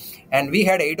all. And we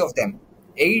had 8 of them.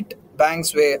 8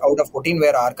 banks were out of 14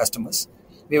 were our customers.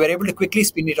 We were able to quickly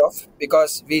spin it off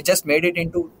because we just made it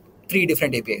into 3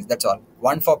 different APIs. That's all.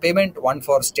 One for payment, one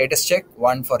for status check,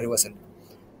 one for reversal.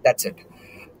 That's it.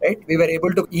 Right? We were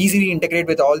able to easily integrate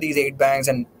with all these 8 banks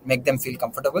and make them feel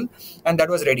comfortable. And that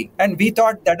was ready. And we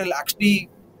thought that will actually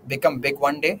become big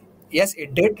one day. Yes,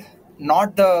 it did.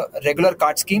 Not the regular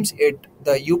card schemes. The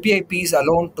UPI piece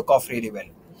alone took off really well.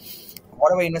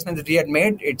 Whatever investments that we had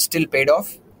made, it still paid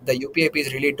off. The UPI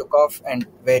piece really took off and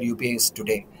where UPI is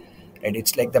today. Right?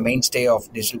 It's like the mainstay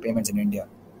of digital payments in India.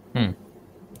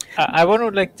 I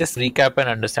want to just recap and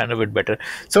understand a bit better.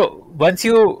 So once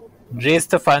you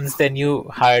raised the funds, then you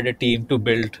hired a team to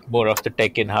build more of the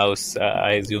tech in-house.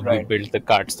 I assume you built the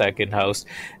card stack in-house.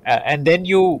 And then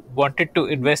you wanted to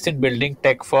invest in building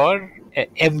tech for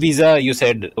M-Visa, you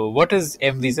said. What is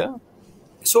M-Visa?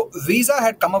 So Visa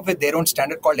had come up with their own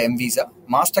standard called M-Visa.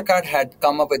 MasterCard had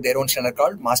come up with their own standard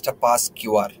called MasterPass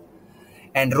QR.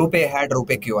 And RuPay had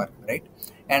RuPay QR, right?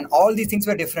 And all these things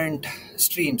were different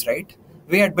streams, right?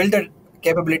 We had built a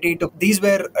capability these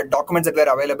were documents that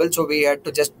were available, so we had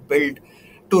to just build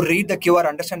to read the QR,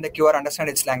 understand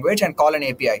its language and call an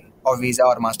API of Visa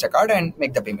or MasterCard and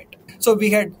make the payment. So we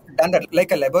had done that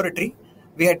like a laboratory.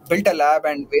 We had built a lab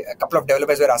and a couple of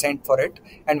developers were assigned for it,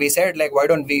 and we said, like, why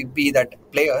don't we be that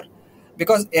player?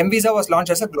 Because M-Visa was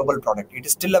launched as a global product. It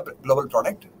is still a global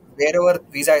product. Wherever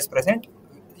Visa is present,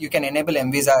 you can enable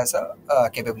M-Visa as a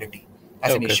capability.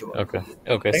 As an issue. Okay.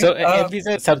 Right? So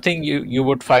M-Visa is something you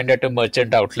would find at a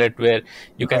merchant outlet where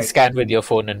you can scan with your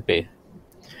phone and pay.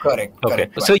 Correct. Okay.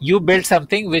 Correct. So you built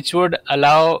something which would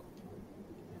allow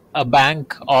a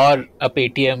bank or a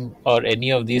Paytm or any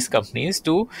of these companies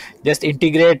to just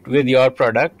integrate with your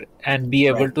product and be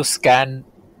able to scan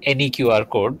any QR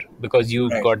code, because you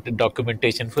got the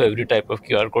documentation for every type of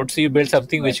QR code. So you built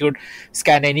something which would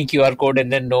scan any QR code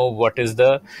and then know what is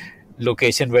the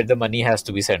location where the money has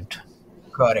to be sent.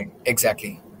 Correct.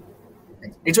 Exactly.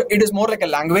 It is more like a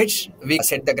language. We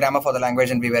set the grammar for the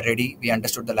language and we were ready. We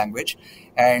understood the language.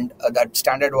 And that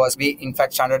standard was, we in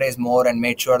fact standardized more and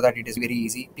made sure that it is very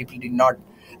easy. People did not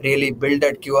really build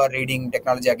that QR reading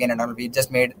technology again and all. We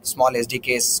just made small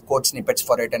SDKs, code snippets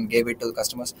for it and gave it to the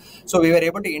customers. So we were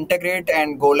able to integrate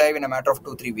and go live in a matter of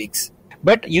 2-3 weeks.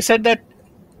 But you said that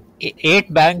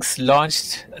 8 banks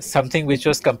launched something which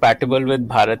was compatible with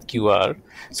Bharat QR.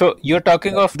 So you're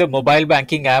talking of the mobile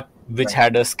banking app which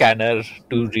had a scanner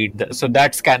to read the. So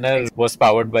that scanner was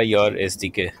powered by your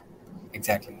SDK.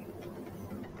 Exactly.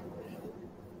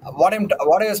 What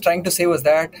I was trying to say was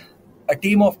that a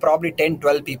team of probably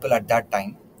 10-12 people at that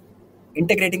time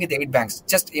integrating with 8 banks.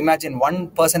 Just imagine one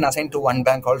person assigned to one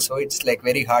bank also, it's like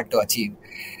very hard to achieve.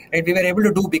 Right? We were able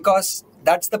to do, because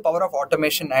that's the power of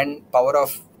automation and power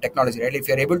of technology, right? If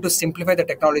you're able to simplify the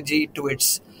technology to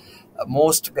its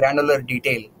most granular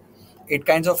detail, it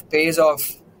kind of pays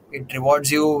off. It rewards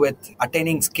you with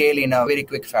attaining scale in a very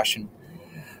quick fashion,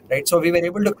 right? So we were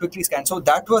able to quickly scan. So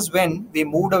that was when we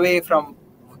moved away from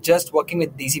just working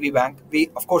with DCB Bank. We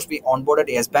onboarded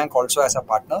Yes Bank also as a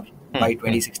partner by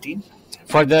 2016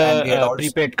 for the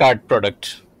prepaid card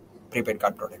product.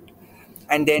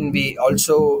 And then we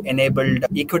also enabled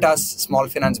Equitas Small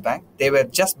Finance Bank. They were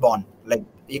just born. Like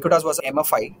Equitas was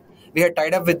MFI. We had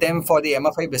tied up with them for the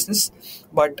MFI business,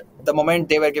 but the moment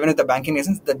they were given us the banking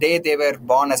license, the day they were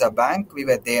born as a bank, we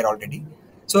were there already.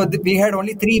 So we had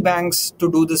only 3 banks to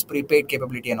do this prepaid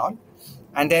capability and all.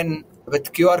 And then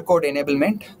with QR code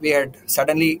enablement, we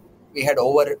had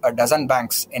over a dozen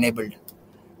banks enabled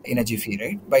in a jiffy,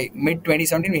 right? By mid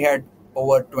 2017, we had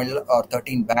over 12 or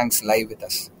 13 banks live with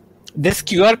us. This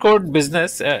QR code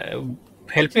business,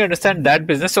 help me understand that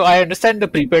business. So I understand the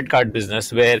prepaid card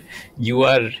business where you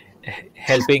are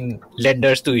helping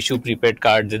lenders to issue prepaid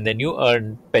cards and then you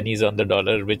earn pennies on the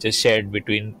dollar, which is shared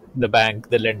between the bank,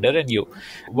 the lender, and you.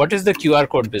 What is the QR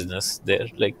code business there?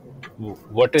 Like,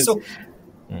 what is...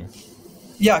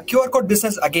 Yeah, QR code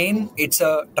business, again, it's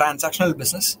a transactional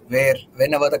business where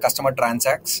whenever the customer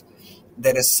transacts,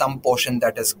 there is some portion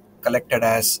that is collected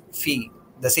as fee.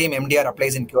 The same MDR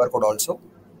applies in QR code also.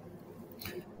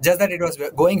 Just that it was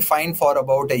going fine for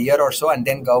about a year or so, and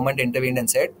then government intervened and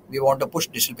said, we want to push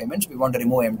digital payments, we want to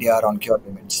remove MDR on QR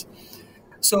payments.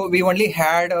 So we only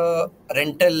had a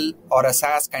rental or a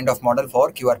SaaS kind of model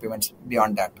for QR payments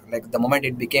beyond that. Like the moment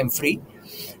it became free,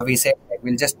 we said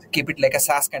we'll just keep it like a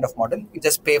SaaS kind of model. You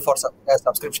just pay for a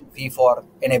subscription fee for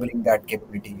enabling that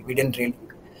capability. We didn't really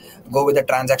go with a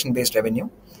transaction-based revenue.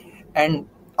 And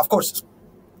of course,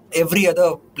 every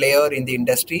other player in the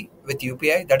industry with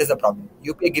UPI, that is the problem.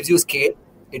 UPI gives you scale,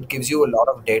 it gives you a lot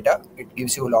of data, it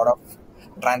gives you a lot of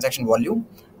transaction volume.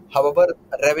 However,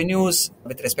 revenues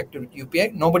with respect to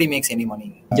UPI, nobody makes any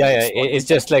money. It's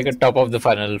just like a top of the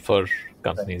funnel for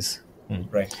companies.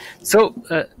 Right. So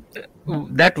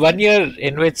that 1 year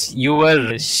in which you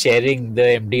were sharing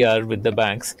the MDR with the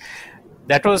banks,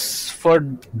 that was for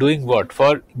doing what?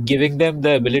 For giving them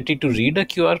the ability to read a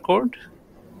QR code?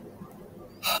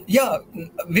 Yeah,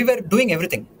 we were doing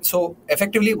everything. So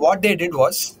effectively what they did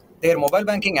was their mobile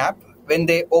banking app, when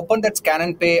they open that scan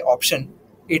and pay option,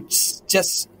 it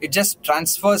just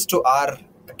transfers to our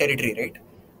territory, right?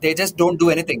 They just don't do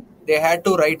anything. They had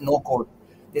to write no code.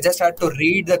 They just had to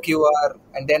read the QR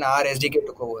and then our SDK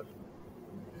took over.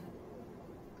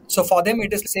 So for them,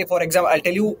 it is, say, for example,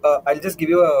 I'll just give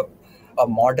you a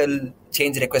model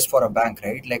change request for a bank,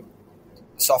 right? Like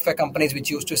software companies which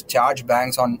used to charge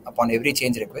banks upon every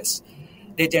change request,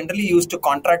 they generally used to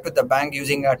contract with the bank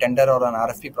using a tender or an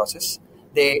RFP process.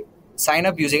 They sign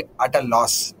up using at a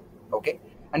loss, okay?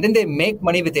 And then they make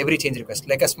money with every change request.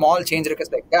 Like a small change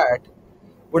request like that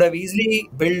would have easily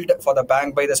billed for the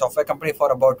bank by the software company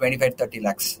for about 25-30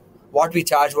 lakhs. What we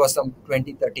charged was some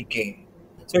 20-30K.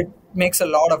 So it makes a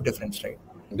lot of difference, right?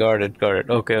 Got it.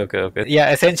 Okay.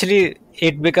 Yeah, essentially,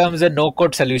 it becomes a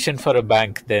no-code solution for a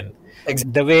bank then.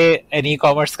 Exactly. The way an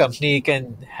e-commerce company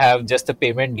can have just a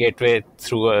payment gateway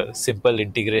through a simple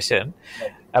integration,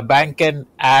 Right. A bank can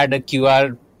add a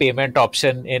QR payment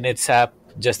option in its app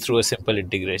just through a simple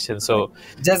integration. So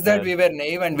just that we were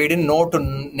naive and we didn't know to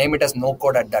name it as no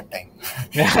code at that time.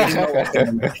 We didn't know what to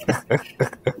name it.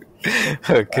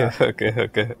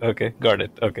 Okay, got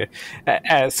it. Okay.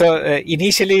 So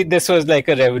initially this was like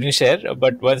a revenue share,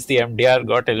 but once the MDR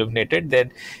got eliminated,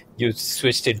 then you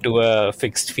switched into a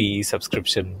fixed fee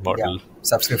subscription model. Yeah,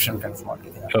 subscription kind of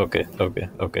model. Yeah. Okay.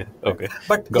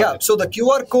 But Got yeah, it. so the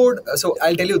QR code, so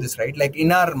I'll tell you this, right? Like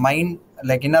in our mind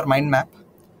map,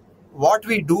 what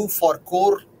we do for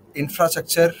core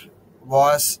infrastructure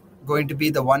was going to be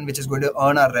the one which is going to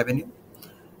earn our revenue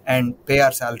and pay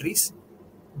our salaries.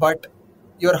 But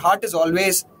your heart is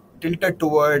always tilted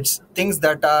towards things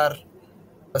that are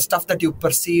stuff that you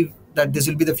perceive that this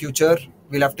will be the future.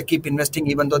 We'll have to keep investing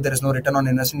even though there is no return on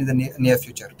investment in the near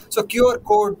future. So QR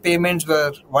code payments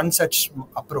were one such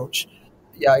approach.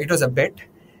 Yeah, it was a bet.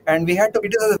 And we had to,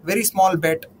 it was a very small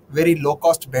bet, very low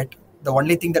cost bet. The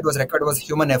only thing that was required was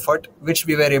human effort, which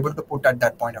we were able to put at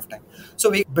that point of time. So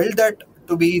we built that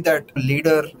to be that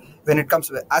leader when it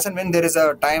comes, as and when there is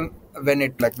a time when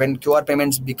it, like when QR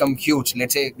payments become huge,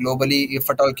 let's say globally, if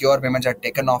at all QR payments had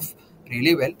taken off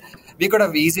really well, we could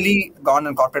have easily gone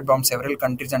and corporate bombed several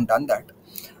countries and done that.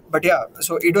 But yeah,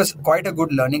 so it was quite a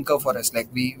good learning curve for us. Like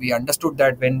we understood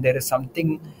that when there is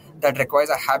something that requires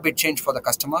a habit change for the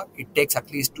customer, it takes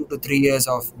at least 2 to 3 years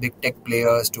of big tech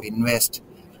players to invest,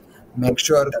 make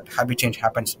sure that habit change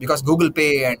happens. Because Google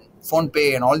Pay and Phone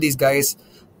Pay and all these guys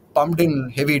pumped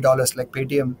in heavy dollars like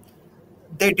Paytm.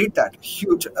 They did that.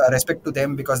 Huge respect to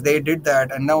them because they did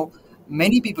that. And now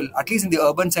many people, at least in the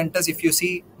urban centers, if you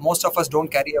see, most of us don't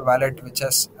carry a wallet which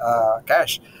has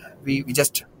cash. We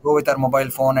just go with our mobile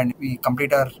phone and we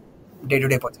complete our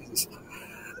day-to-day purchases.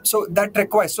 So that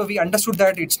requires, so we understood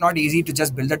that it's not easy to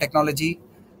just build the technology.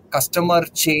 Customer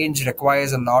change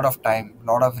requires a lot of time, a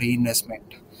lot of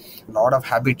reinvestment, a lot of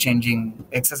habit changing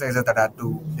exercises that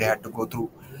they had to go through.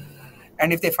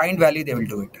 And if they find value, they will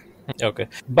do it. Okay.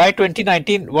 By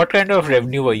 2019, what kind of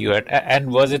revenue were you at?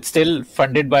 And was it still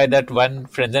funded by that one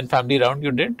friends and family round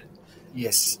you did?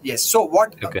 Yes. So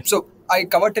what? Okay. So I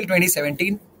covered till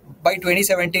 2017. By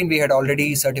 2017, we had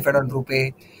already certified on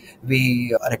RuPay.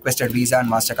 We requested Visa and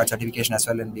MasterCard certification as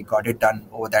well, and we got it done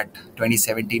over that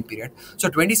 2017 period. So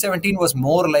 2017 was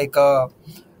more like a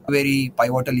very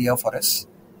pivotal year for us.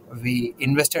 We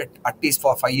invested at least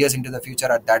for 5 years into the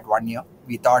future at that 1 year.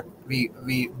 We thought we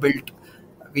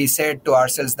said to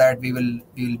ourselves that we will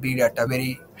be at a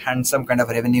very handsome kind of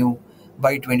revenue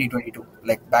by 2022.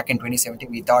 Like back in 2017,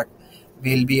 we thought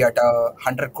we'll be at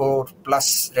 100 crore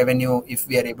plus revenue if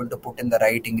we are able to put in the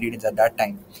right ingredients at that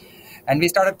time. And we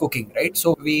started cooking, right?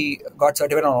 So we got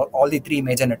certified on all the 3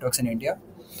 major networks in India.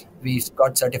 We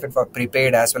got certified for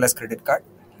prepaid as well as credit card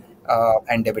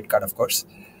and debit card, of course.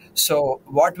 So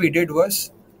what we did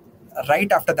was,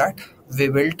 right after that, we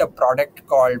built a product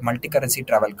called multi-currency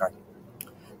travel card.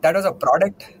 That was a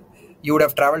product. You would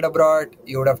have traveled abroad,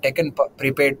 you would have taken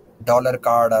prepaid dollar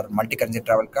card or multi-currency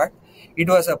travel card. It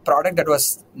was a product that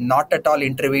was not at all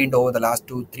intervened over the last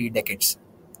 2-3 decades.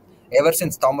 Ever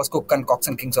since Thomas Cook and Cox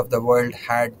and Kings of the world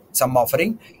had some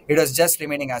offering, it was just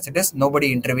remaining as it is.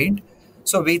 Nobody intervened.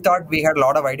 So we thought we had a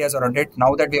lot of ideas around it.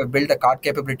 Now that we have built the card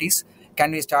capabilities,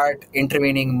 can we start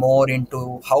intervening more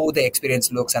into how the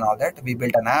experience looks and all that? We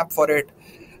built an app for it.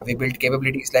 We built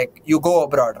capabilities like you go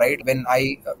abroad, right? When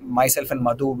myself and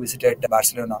Madhu visited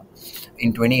Barcelona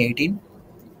in 2018,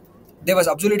 there was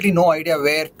absolutely no idea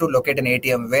where to locate an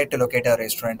ATM, where to locate a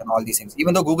restaurant and all these things.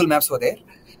 Even though Google Maps were there,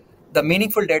 the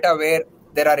meaningful data where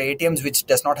there are ATMs which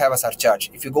does not have a surcharge.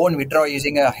 If you go and withdraw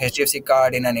using a HDFC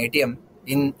card in an ATM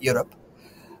in Europe,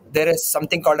 there is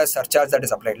something called a surcharge that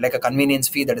is applied, like a convenience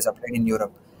fee that is applied in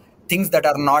Europe. Things that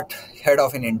are not heard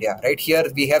of in India, right? Here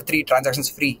we have 3 transactions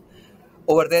free.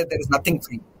 Over there is nothing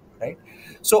free, right?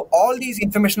 So all these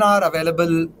information are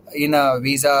available in a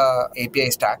Visa API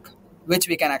stack, which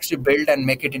we can actually build and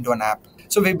make it into an app.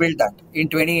 So we built that. In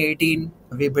 2018,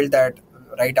 we built that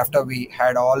right after we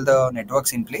had all the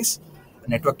networks in place,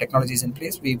 network technologies in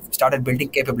place. We started building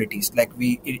capabilities. Like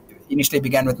we initially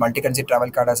began with multi-currency travel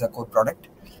card as a core product.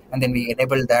 And then we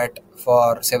enabled that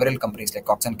for several companies like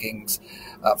Cox and Kings,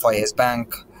 for Yes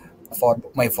Bank, for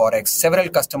Book My Forex. Several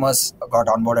customers got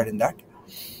onboarded in that.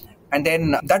 And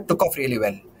then that took off really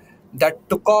well. That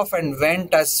took off and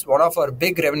went as one of our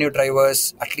big revenue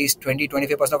drivers. At least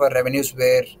 20-25% of our revenues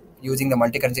were using the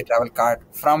multi-currency travel card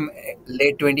from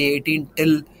late 2018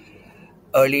 till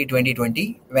early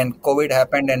 2020 when COVID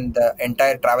happened and the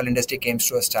entire travel industry came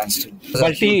to a standstill.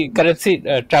 Multi-currency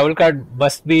travel card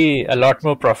must be a lot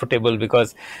more profitable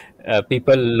because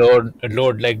people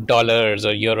load like dollars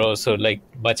or euros, so like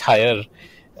much higher.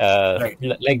 Right.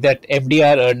 Like that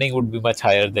MDR earning would be much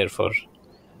higher therefore.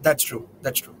 That's true.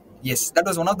 Yes, that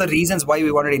was one of the reasons why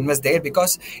we wanted to invest there,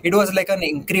 because it was like an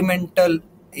incremental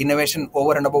innovation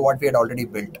over and above what we had already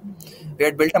built. We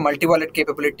had built a multi-wallet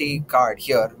capability card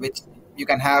here, which you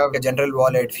can have a general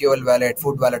wallet, fuel wallet,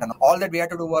 food wallet, and all that we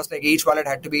had to do was like each wallet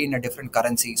had to be in a different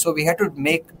currency. So we had to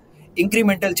make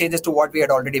incremental changes to what we had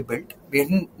already built.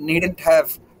 We needn't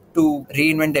have to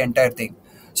reinvent the entire thing.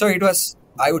 So it was,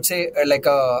 I would say, like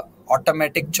a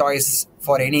automatic choice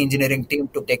for any engineering team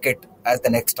to take it as the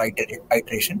next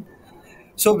iteration.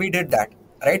 So we did that.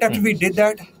 Right after we did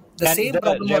that, the And same the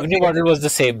problem was revenue again. model was the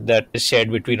same that is shared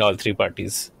between all three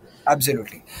parties.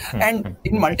 Absolutely. And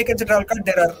in multi-currency travel card,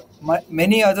 there are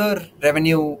many other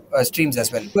revenue streams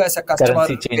as well. You as a customer,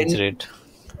 Currency change when rate.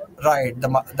 right,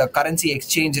 the currency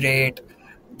exchange rate,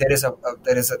 there is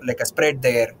like a spread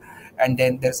there, and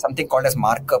then there's something called as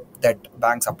markup that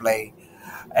banks apply,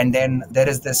 and then there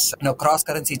is this cross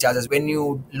currency charges when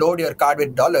you load your card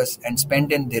with dollars and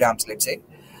spend in dirhams, let's say.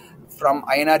 From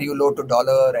INR you load to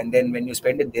dollar, and then when you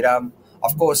spend in dirham,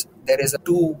 of course there is a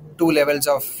two levels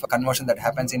of conversion that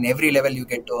happens. In every level you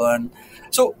get to earn.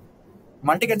 So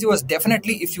multi-currency was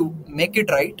definitely, if you make it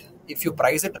right, if you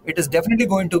price it, it is definitely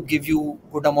going to give you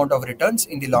good amount of returns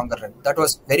in the longer run. That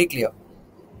was very clear,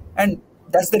 and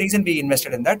that's the reason we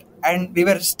invested in that. And we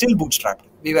were still bootstrapped.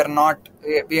 We were not,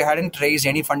 we hadn't raised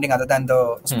any funding other than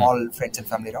the small friends and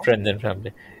family round. Friends and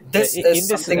family. This In is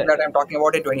this, something that I'm talking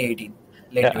about in 2018.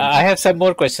 Late I 2018. have some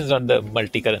more questions on the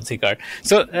multi-currency card.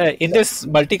 So, in this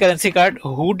multi-currency card,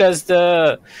 who does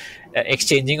the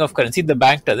exchanging of currency? The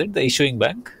bank does it, the issuing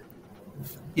bank?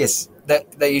 Yes, the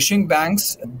issuing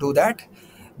banks do that.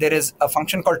 There is a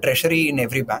function called treasury in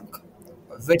every bank,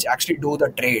 which actually do the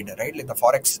trade, right? Like the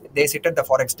forex, they sit at the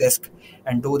forex desk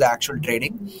and do the actual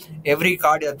trading. Every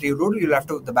card that you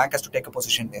do, the bank has to take a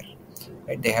position there,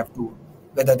 right? They have to,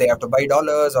 whether they have to buy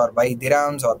dollars or buy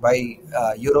dirhams or buy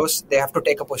euros, they have to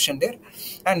take a position there.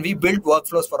 And we built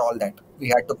workflows for all that. We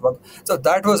had to work. So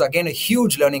that was again a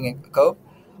huge learning curve.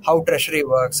 How treasury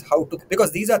works,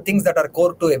 because these are things that are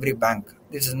core to every bank.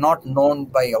 This is not known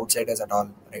by outsiders at all,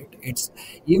 right? It's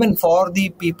even for the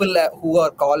people who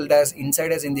are called as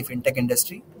insiders in the fintech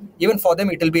industry, even for them,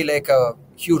 it will be like a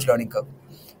huge learning curve.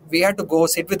 We had to go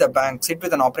sit with a bank, sit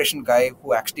with an operation guy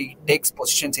who actually takes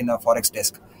positions in a forex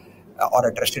desk or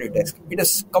a treasury desk. It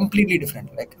is completely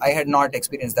different. Like I had not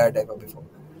experienced that ever before.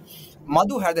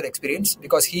 Madhu had that experience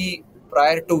because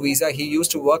prior to Visa, he used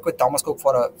to work with Thomas Cook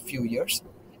for a few years.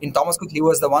 In Thomas Cook, he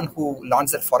was the one who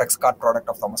launched that forex card product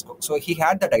of Thomas Cook. So he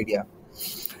had that idea.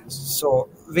 So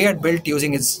we had built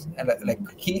using his,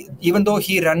 even though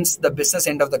he runs the business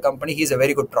end of the company, he's a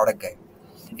very good product guy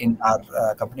in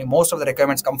our company. Most of the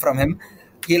requirements come from him.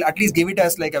 He'll at least give it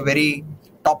as like a very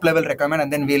top level requirement,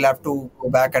 and then we'll have to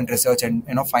go back and research and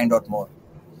find out more.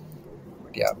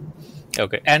 But yeah.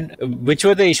 Okay. And which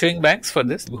were the issuing banks for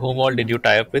this? Whom all did you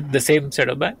tie up with? The same set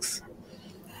of banks?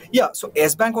 Yeah. So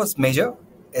S Bank was major.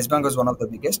 S Bank was one of the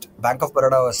biggest. Bank of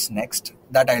Baroda was next.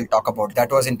 That I'll talk about. That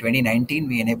was in 2019.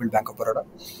 We enabled Bank of Baroda.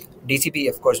 DCB,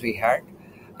 of course, we had.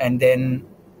 And then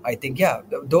I think,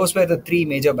 those were the three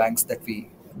major banks that we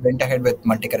went ahead with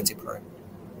multi-currency product.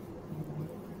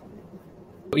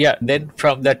 Yeah, then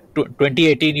from that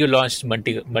 2018 you launched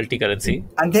multi-currency.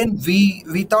 And then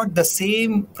we thought the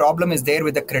same problem is there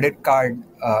with the credit card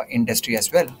industry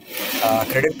as well.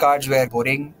 Credit cards were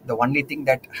boring. The only thing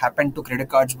that happened to credit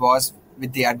cards was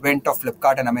with the advent of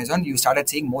Flipkart and Amazon, you started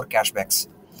seeing more cashbacks.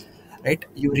 Right?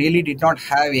 You really did not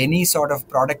have any sort of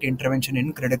product intervention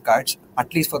in credit cards,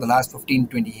 at least for the last 15,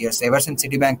 20 years. Ever since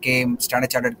Citibank came,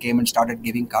 Standard Chartered came and started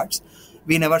giving cards,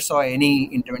 we never saw any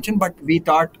intervention. But we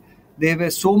thought there were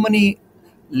so many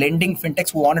lending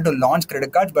fintechs who wanted to launch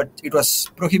credit cards, but it was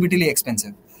prohibitively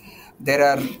expensive. There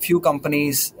are few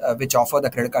companies which offer the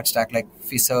credit card stack, like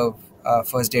Fiserv,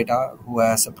 First Data, who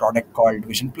has a product called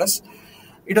Vision Plus.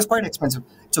 It was quite expensive.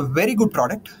 It's a very good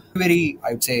product. I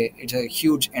would say it's a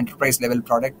huge enterprise level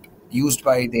product used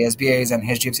by the SBIs and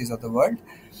HDFCs of the world.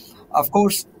 Of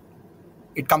course,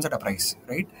 it comes at a price,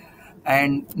 right?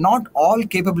 And not all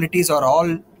capabilities or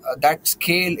all that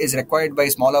scale is required by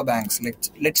smaller banks.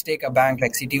 Let's take a bank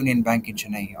like City Union Bank in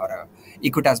Chennai, or a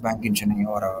Equitas Bank in Chennai,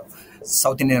 or a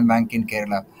South Indian Bank in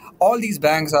Kerala. All these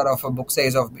banks are of a book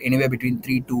size of anywhere between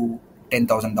 $3 to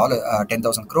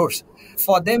 $10,000 crores.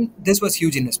 For them, this was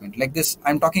huge investment. Like this,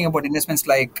 I'm talking about investments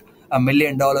like $1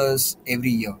 million every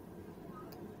year.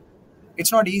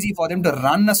 It's not easy for them to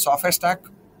run a software stack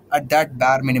at that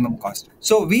bare minimum cost.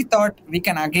 So we thought we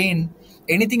can, again,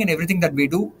 anything and everything that we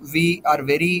do, we are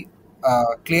very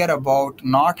clear about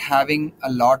not having a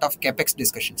lot of capex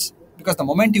discussions. Because the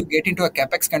moment you get into a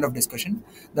capex kind of discussion,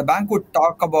 the bank would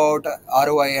talk about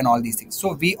ROI and all these things.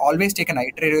 So we always take an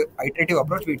iterative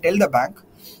approach. We tell the bank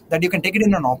that you can take it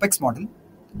in an OPEX model,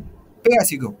 pay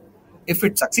as you go. If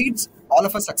it succeeds, all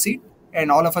of us succeed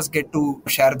and all of us get to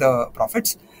share the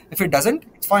profits. If it doesn't,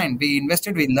 it's fine. We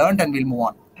invested, we learned, and we'll move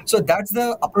on. So that's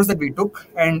the approach that we took,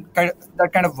 and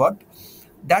that kind of worked.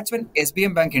 That's when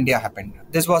SBM Bank India happened.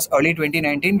 This was early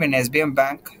 2019 when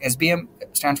SBM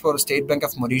stands for State Bank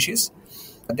of Mauritius.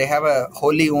 They have a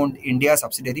wholly owned India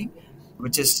subsidiary,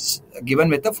 which is given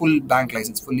with a full bank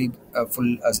license, full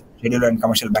scheduled and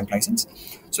commercial bank license.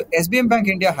 So SBM Bank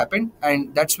India happened,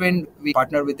 and that's when we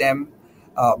partnered with them.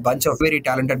 A bunch of very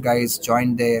talented guys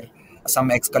joined there,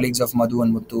 some ex-colleagues of Madhu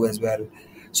and Muthu as well.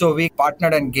 So we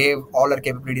partnered and gave all our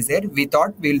capabilities there. We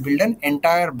thought we'll build an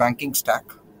entire banking stack,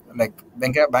 like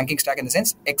banking stack in the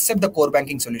sense, except the core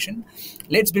banking solution.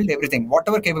 Let's build everything,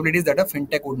 whatever capabilities that a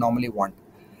fintech would normally want.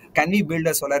 Can we build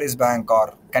a Solaris bank,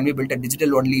 or can we build a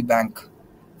digital only bank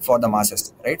for the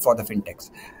masses, right? For the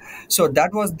fintechs. So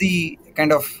that was the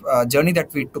kind of journey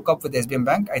that we took up with SBM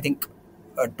Bank. I think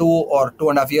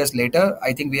 2.5 years later,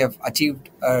 I think we have achieved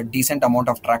a decent amount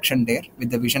of traction there with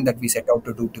the vision that we set out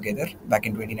to do together back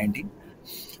in 2019.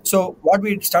 So what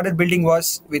we started building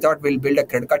was, we thought we'll build a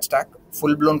credit card stack,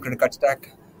 full-blown credit card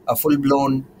stack, a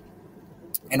full-blown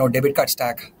debit card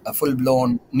stack, a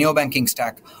full-blown neo-banking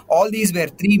stack. All these were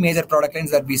three major product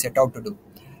lines that we set out to do.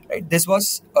 Right? This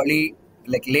was late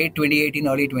 2018,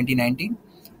 early 2019.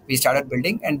 We started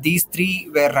building, and these three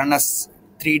were run as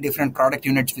three different product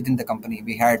units within the company.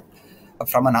 We had,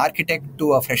 from an architect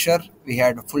to a fresher, we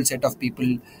had a full set of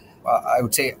people. I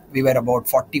would say we were about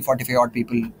 45 odd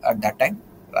people at that time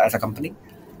as a company.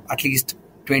 At least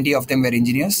 20 of them were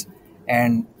engineers.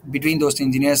 And between those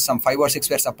engineers, some 5 or 6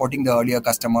 were supporting the earlier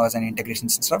customers and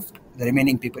integrations and stuff. The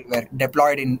remaining people were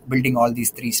deployed in building all these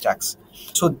three stacks.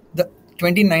 So the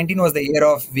 2019 was the year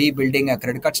of we building a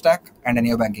credit card stack and a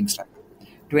neo-banking stack.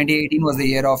 2018 was the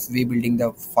year of we building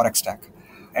the Forex stack.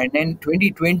 And then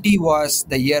 2020 was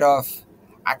the year of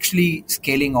actually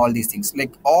scaling all these things.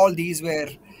 Like, all these were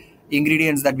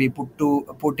ingredients that we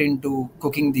put into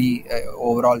cooking the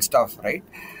overall stuff, right?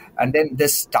 And then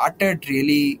this started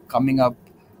really coming up,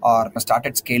 or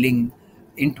started scaling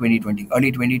in 2020,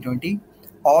 early 2020.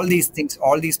 All these things,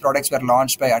 all these products were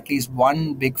launched by at least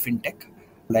one big fintech.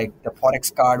 Like the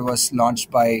Forex card was launched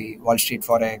by Wall Street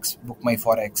Forex, Book My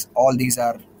Forex. All these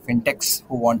are fintechs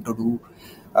who want to do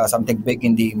something big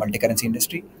in the multi-currency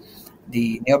industry.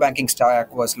 The neo-banking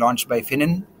stack was launched by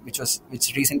Finin, which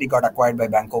recently got acquired by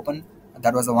Bank Open.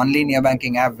 That was the only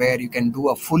neo-banking app where you can do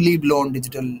a fully blown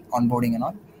digital onboarding and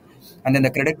all. And then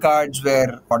the credit cards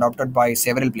were adopted by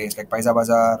several players like Paisa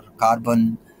Bazaar,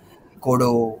 Carbon,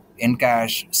 Kodo,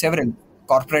 Encash, several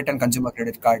corporate and consumer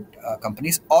credit card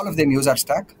companies. All of them use our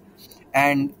stack.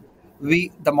 And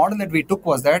the model that we took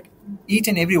was that each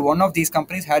and every one of these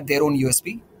companies had their own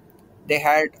USP. They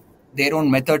had their own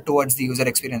method towards the user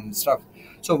experience and stuff.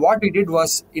 So what we did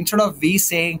was, instead of we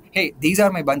saying, hey, these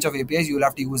are my bunch of APIs, you'll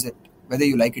have to use it, whether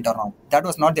you like it or not. That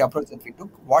was not the approach that we took.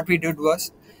 What we did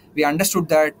was, we understood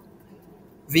that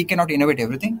we cannot innovate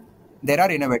everything. There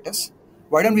are innovators.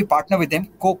 Why don't we partner with them,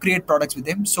 co-create products with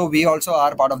them, so we also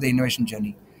are part of the innovation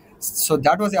journey. So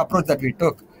that was the approach that we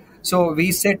took. So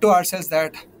we said to ourselves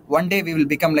that one day we will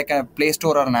become like a Play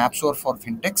Store or an App Store for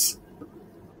fintechs,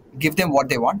 give them what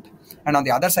they want. And on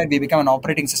the other side, we become an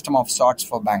operating system of sorts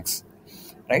for banks,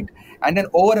 right? And then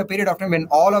over a period of time, when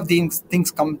all of these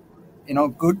things come,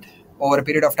 good, over a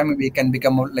period of time, we can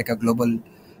become like a global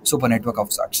super network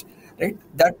of sorts, right?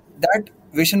 That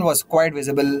vision was quite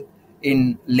visible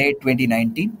in late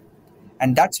 2019.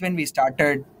 And that's when we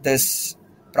started this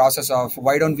process of,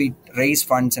 why don't we raise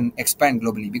funds and expand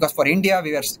globally? Because for India,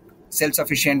 we were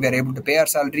self-sufficient. We are able to pay our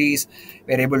salaries.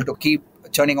 We are able to keep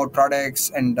churning out products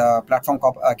and platform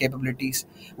capabilities.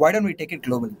 Why don't we take it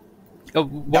global?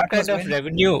 What kind of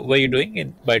revenue were you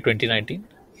doing by 2019?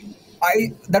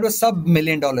 That was sub $1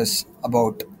 million,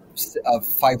 about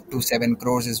 5 to 7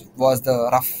 crores was the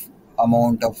rough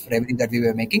amount of revenue that we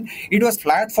were making. It was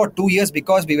flat for 2 years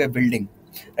because we were building,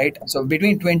 right? So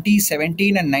between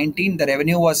 2017 and 19, the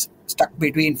revenue was stuck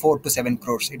between 4 to 7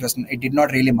 crores. It did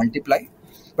not really multiply.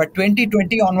 But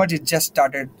 2020 onwards, it just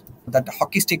started. That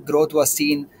hockey stick growth was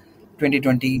seen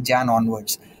 2020 Jan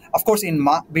onwards. Of course,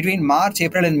 between March,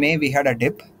 April, and May, we had a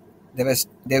dip. There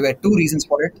were two reasons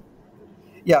for it.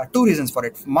 Yeah, two reasons for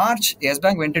it. March, Yes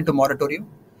Bank went into moratorium.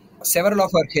 Several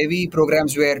of our heavy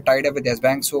programs were tied up with Yes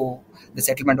Bank, so the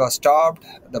settlement was stopped.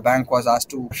 The bank was asked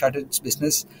to shut its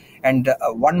business, and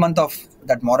 1 month of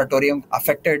that moratorium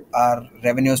affected our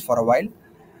revenues for a while.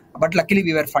 But luckily,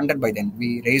 we were funded by then.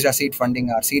 We raised our seed funding.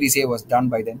 Our Series A was done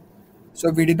by then. So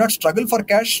we did not struggle for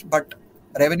cash, but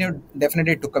revenue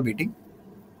definitely took a beating.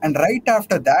 And right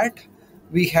after that,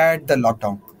 we had the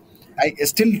lockdown. I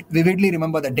still vividly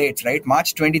remember the dates, right?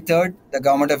 March 23rd, the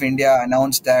government of India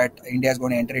announced that India is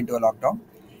going to enter into a lockdown.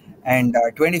 And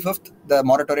 25th, the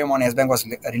moratorium on Yes Bank was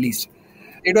released.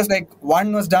 It was like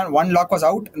one was done, one lock was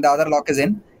out, and the other lock is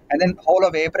in. And then whole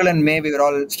of April and May, we were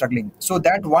all struggling. So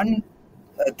that one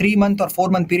 3 month or 4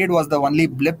 month period was the only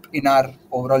blip in our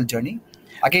overall journey.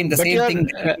 Again, the But same your thing.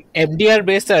 MDR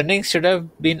based earnings should have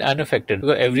been unaffected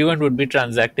because everyone would be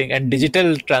transacting and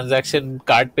digital transaction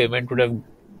card payment would have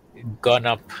gone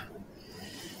up.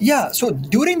 Yeah, so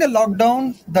during the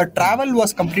lockdown, the travel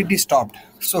was completely stopped.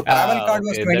 So travel card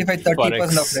was Okay, that 25-30% of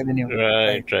forex. revenue,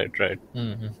 Right, right? right, right.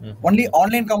 Mm-hmm. Only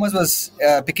online commerce was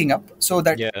picking up. So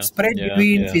that Yeah, spread yeah,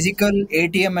 between yeah. physical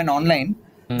ATM and online,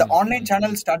 the online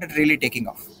channel started really taking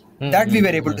off. That we were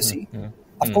able to see.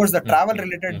 Of course, the travel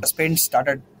related spends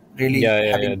started really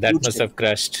Yeah. having That huge must dip. have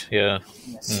crashed. Yeah.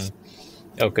 Yes.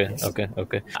 Okay, Yes. okay,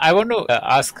 okay. I want to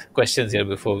ask questions here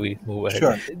before we move ahead.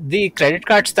 Sure. The credit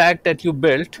card stack that you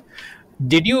built,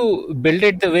 did you build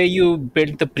it the way you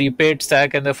built the prepaid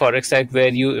stack and the forex stack, where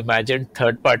you imagined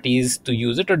third parties to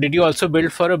use it, or did you also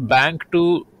build for a bank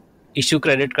to issue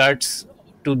credit cards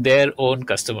to their own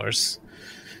customers?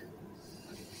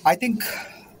 I think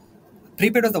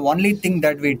prepaid was the only thing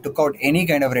that we took out any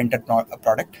kind of rented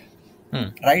product.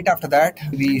 Right after that,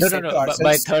 we said to No. By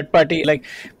ourselves, third party, like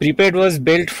prepaid was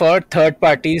built for third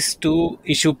parties to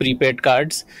issue prepaid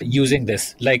cards using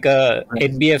this. Like a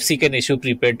NBFC can issue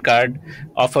prepaid card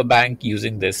of a bank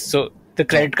using this. So the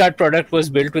credit card product was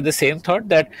built with the same thought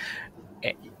that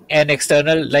an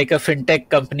external, like a fintech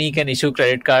company, can issue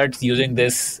credit cards using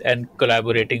this and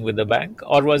collaborating with the bank,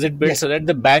 or was it built yes, so that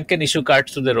the bank can issue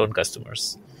cards to their own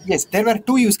customers? yes, there were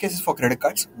two use cases for credit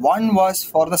cards. One was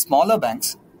for the smaller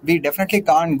banks. We definitely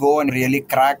can't go and really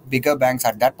crack bigger banks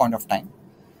at that point of time.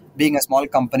 Being a small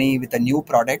company with a new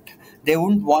product, they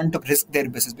wouldn't want to risk their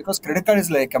business because credit card is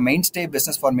like a mainstay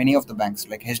business for many of the banks.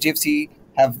 Like HDFC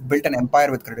have built an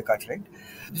empire with credit cards, right?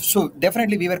 So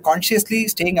definitely we were consciously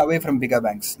staying away from bigger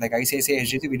banks like ICICI,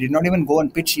 HDFC. We did not even go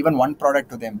and pitch even one product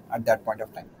to them at that point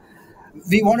of time.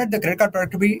 We wanted the credit card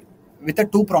product to be with a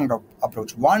two-pronged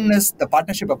approach. One is the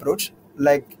partnership approach,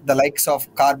 like the likes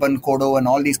of Carbon, Kodo, and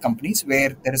all these companies,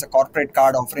 where there is a corporate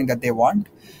card offering that they want.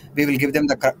 We will give them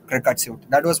the credit card suite.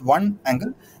 That was one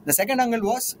angle. The second angle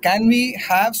was, can we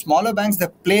have smaller banks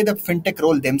that play the fintech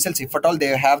role themselves, if at all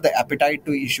they have the appetite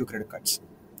to issue credit cards?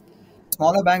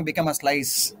 Smaller bank become a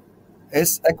slice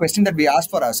is a question that we ask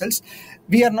for ourselves.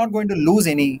 We are not going to lose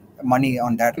any money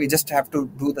on that. We just have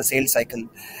to do the sales cycle.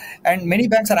 And many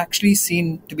banks are actually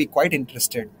seen to be quite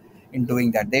interested in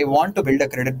doing that. They want to build a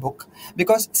credit book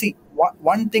because, see,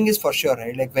 one thing is for sure,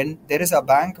 right? Like when there is a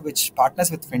bank which partners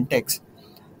with fintechs,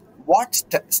 what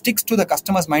sticks to the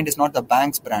customer's mind is not the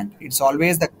bank's brand. It's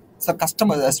always the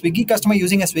customer, a Swiggy customer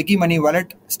using a Swiggy money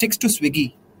wallet sticks to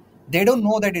Swiggy. They don't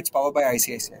know that it's powered by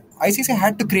ICICI. ICICI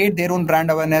had to create their own brand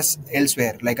awareness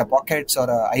elsewhere, like a Pockets or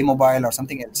a iMobile or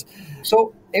something else.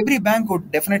 So every bank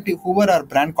would definitely, whoever are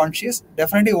brand conscious,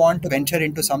 definitely want to venture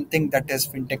into something that is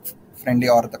fintech friendly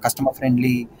or the customer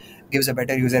friendly, gives a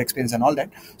better user experience and all that.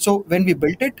 So when we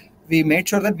built it, we made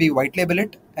sure that we white label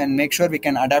it and make sure we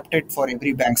can adapt it for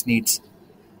every bank's needs.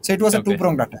 So it was a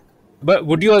two-pronged attack. But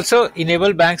would you also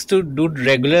enable banks to do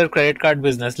regular credit card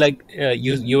business? Like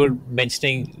you were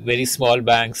mentioning very small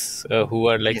banks who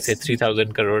are like, say,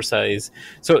 3,000 crore size.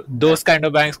 So those kind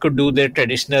of banks could do their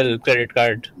traditional credit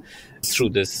card through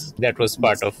this. That was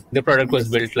part of the product was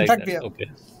built like that.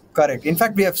 Okay. Correct. In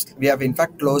fact, we have in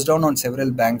fact closed down on several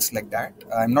banks like that.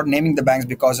 I'm not naming the banks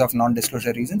because of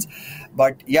non-disclosure reasons,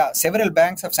 but yeah, several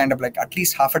banks have signed up. Like at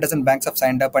least half a dozen banks have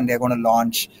signed up, and they're going to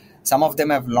launch. Some of them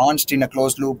have launched in a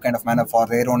closed loop kind of manner for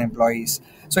their own employees.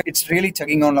 So it's really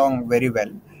chugging along very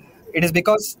well. It is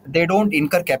because they don't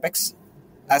incur capex.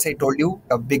 As I told you,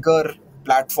 a bigger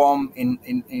platform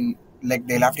in like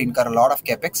they'll have to incur a lot of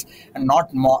capex, and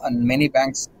not more. And many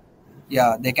banks,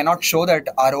 yeah, they cannot show that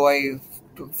ROI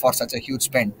for such a huge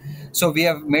spend. So we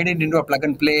have made it into a plug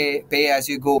and play, pay as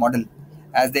you go model.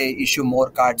 As they issue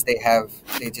more cards, they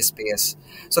just pay us.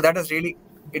 So that is really,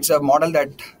 it's a model that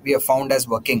we have found as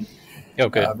working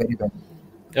very well.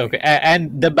 Okay,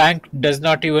 and the bank does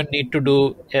not even need to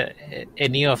do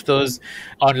any of those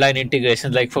online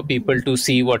integrations, like for people to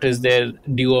see what is their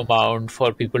due amount,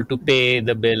 for people to pay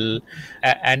the bill,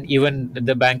 and even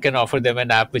the bank can offer them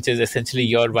an app which is essentially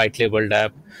your white labeled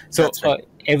app. So right.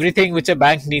 Everything which a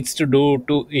bank needs to do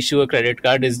to issue a credit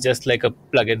card is just like a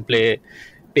plug and play,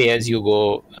 pay as you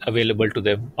go, available to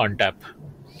them on tap.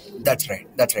 That's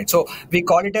right. So we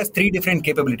call it as three different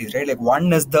capabilities, right? Like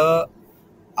one is the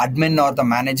admin or the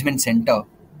management center,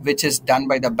 which is done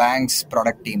by the bank's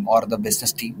product team or the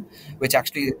business team, which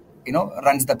actually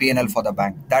runs the P&L for the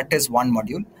bank. That is one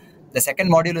module. The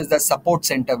second module is the support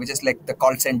center, which is like the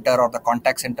call center or the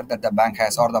contact center that the bank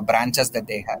has, or the branches that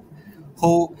they have,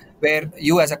 where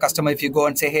you as a customer, if you go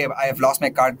and say, hey, I have lost my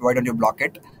card, why don't you block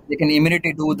it? They can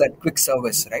immediately do that quick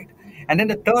service, right? And then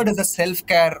the third is a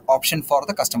self-care option for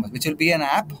the customers, which will be an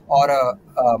app or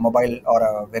a mobile or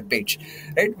a web page,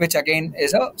 right? Which again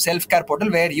is a self-care portal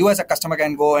where you as a customer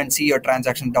can go and see your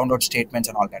transaction, download statements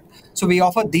and all that. So we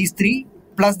offer these three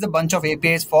plus the bunch of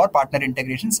APIs for partner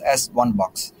integrations as one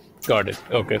box. Got it.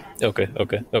 Okay.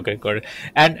 Got it.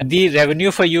 And the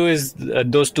revenue for you is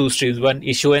those two streams: one,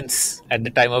 issuance at the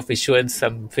time of issuance,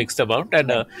 some fixed amount,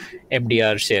 and a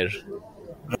MDR share.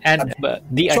 And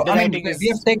the So I mean, underwriting we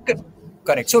have is taken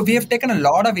correct. So we have taken a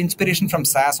lot of inspiration from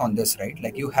SaaS on this, right?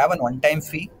 Like you have a one-time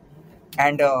fee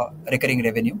and a recurring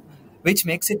revenue, which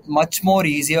makes it much more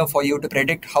easier for you to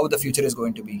predict how the future is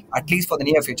going to be, at least for the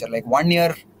near future. Like 1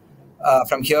 year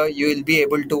from here, you will be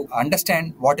able to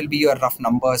understand what will be your rough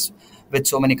numbers with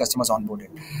so many customers onboarded.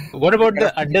 What about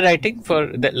the underwriting for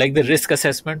the risk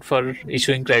assessment for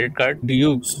issuing credit card? Do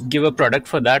you give a product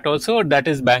for that also, or that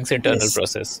is bank's internal Yes.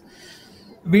 process?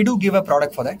 We do give a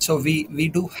product for that. So we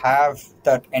do have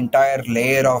that entire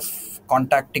layer of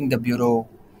contacting the bureau,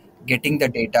 getting the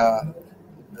data.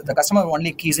 The customer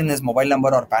only keys in his mobile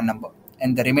number or PAN number,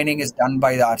 and the remaining is done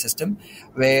by our system,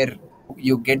 where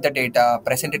you get the data,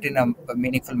 present it in a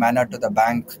meaningful manner to the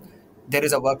bank. There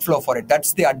is a workflow for it.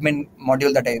 That's the admin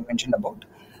module that I mentioned about.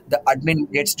 The admin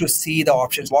gets to see the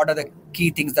options. What are the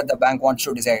key things that the bank wants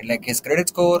to decide, like his credit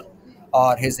score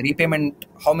or his repayment,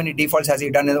 how many defaults has he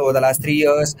done over the last 3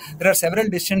 years. There are several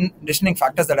decisioning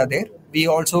factors that are there. We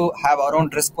also have our own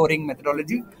risk scoring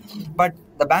methodology, but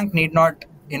the bank need not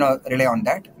rely on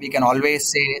that. We can always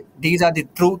say these are the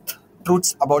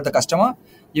truths about the customer.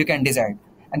 You can decide,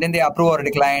 and then they approve or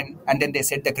decline, and then they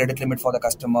set the credit limit for the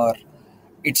customer.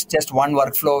 It's just one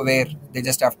workflow where they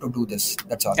just have to do this.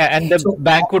 That's all. And the So,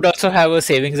 bank would also have a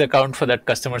savings account for that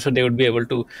customer, so they would be able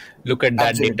to look at that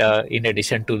Absolutely. data in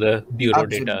addition to the bureau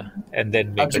Absolutely. data and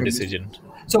then make Absolutely. a decision.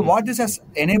 So what this has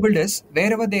enabled is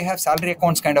wherever they have salary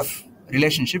accounts kind of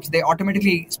relationships, they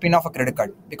automatically spin off a credit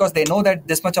card because they know that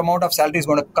this much amount of salary is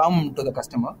going to come to the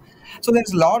customer. So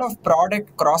there's a lot of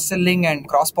product cross-selling and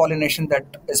cross-pollination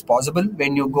that is possible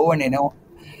when you go and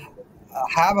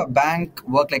have a bank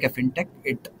work like a fintech.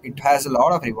 It has a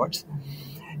lot of rewards.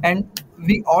 And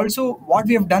what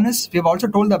we have done is we've also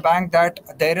told the bank that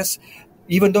there is,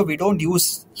 even though we don't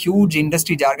use huge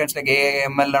industry jargons like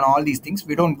AML and all these things,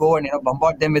 we don't go and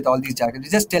bombard them with all these jargons.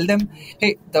 We just tell them,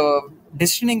 hey, the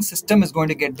decisioning system is going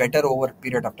to get better over a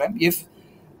period of time. If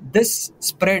this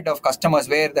spread of customers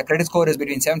where the credit score is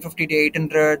between 750 to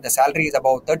 800, the salary is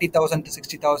about 30,000 to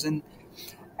 60,000,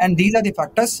 and these are the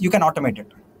factors, you can automate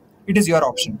it. It is your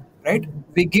option, right?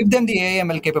 We give them the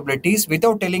AML capabilities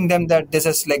without telling them that this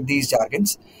is like these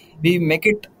jargons. We make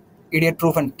it idiot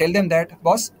proof and tell them that,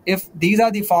 boss, if these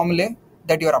are the formulae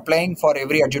that you're applying for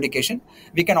every adjudication,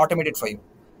 we can automate it for you.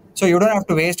 So you don't have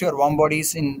to waste your warm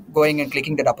bodies in going and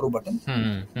clicking that approve button.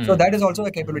 So that is also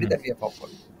a capability that we have offered.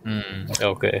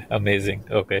 Okay, amazing.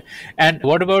 Okay, and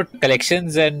what about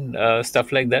collections and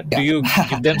stuff like that? Do you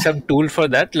give them some tool for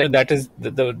that? Like that is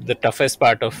the toughest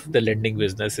part of the lending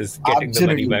business is getting the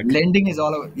money back. Lending is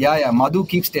all about, Madhu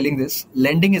keeps telling this.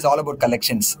 Lending is all about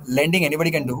collections. Lending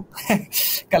anybody can do.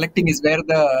 Collecting is where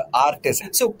the art is.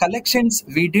 So collections,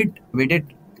 we did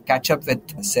catch up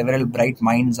with several bright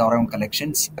minds around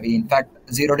collections. We in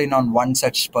fact zeroed in on one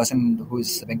such person who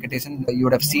is Venkatesan. You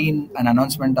would have seen an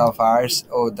announcement of ours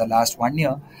over the last 1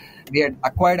 year. We had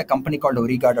acquired a company called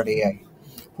Origa.ai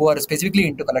who are specifically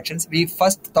into collections. We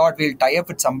first thought we'll tie up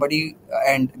with somebody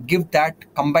and give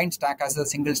that combined stack as a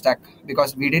single stack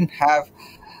because we didn't have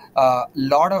a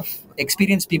lot of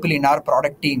experienced people in our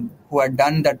product team who had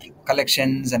done that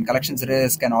collections and collections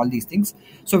risk and all these things.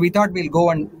 So we thought we'll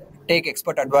go and take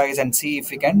expert advice and see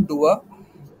if we can do a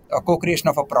co-creation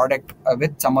of a product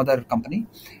with some other company.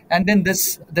 And then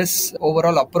this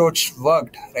overall approach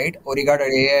worked, right?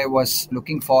 Origa.ai was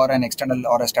looking for an external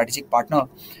or a strategic partner,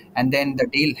 and then the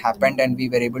deal happened and we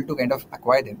were able to kind of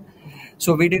acquire them.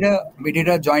 So we did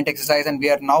a joint exercise, and we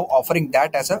are now offering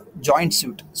that as a joint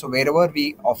suite. So wherever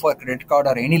we offer credit card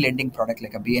or any lending product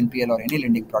like a BNPL or any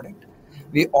lending product,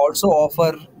 we also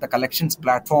offer the collections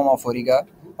platform of Origa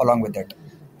along with that.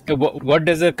 What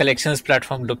does a collections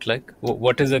platform look like?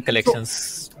 What is a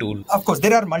collections tool? Of course,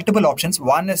 there are multiple options.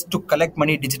 One is to collect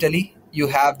money digitally. You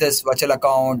have this virtual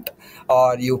account,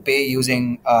 or you pay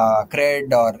using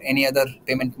cred or any other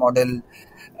payment model.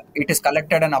 It is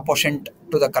collected and apportioned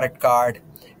to the correct card.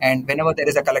 And whenever there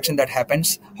is a collection that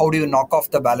happens, how do you knock off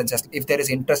the balances? If there is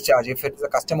interest charge, if it's a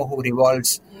customer who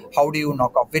revolves, how do you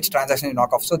knock off? Which transaction you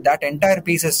knock off? So that entire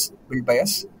piece is built by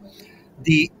us.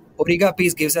 The Origa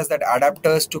piece gives us that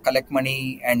adapters to collect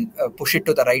money and push it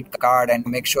to the right card and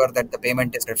make sure that the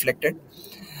payment is reflected.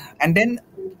 And then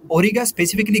Origa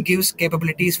specifically gives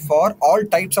capabilities for all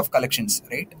types of collections,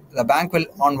 right? The bank will,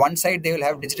 on one side, they will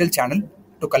have digital channel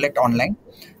to collect online.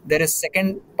 There is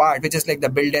second part, which is like the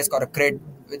bill desk or a cred,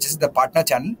 which is the partner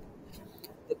channel.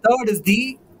 The third is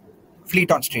the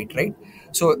fleet on street, right?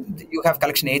 So you have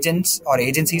collection agents or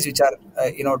agencies which are,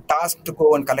 tasked to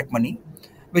go and collect money,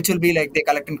 which will be like they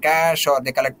collect in cash or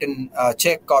they collect in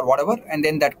check or whatever, and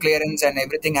then that clearance and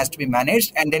everything has to be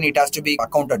managed, and then it has to be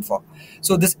accounted for.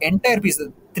 So this entire piece,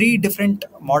 the three different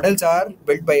models are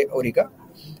built by Origa,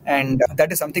 and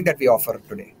that is something that we offer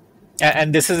today.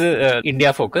 And this is a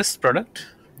India focused product?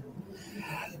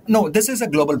 No, this is a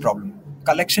global problem.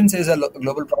 Collections is a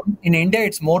global problem. In India,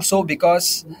 it's more so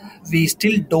because we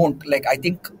still don't, like, I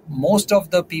think most of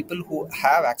the people who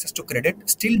have access to credit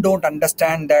still don't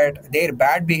understand that their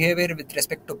bad behavior with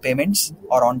respect to payments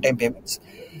or on-time payments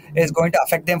is going to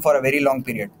affect them for a very long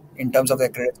period in terms of their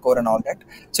credit score and all that.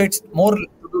 So it's more to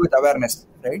do with awareness,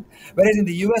 right? Whereas in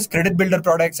the US, credit builder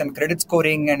products and credit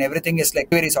scoring and everything is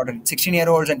like very sorted.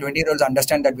 16-year-olds and 20-year-olds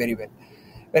understand that very well.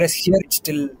 Whereas here it's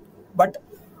still, but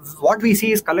what we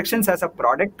see is collections as a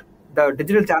product. The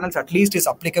digital channels at least is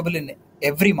applicable in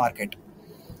every market.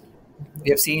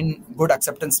 We have seen good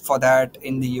acceptance for that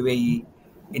in the UAE,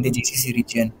 in the GCC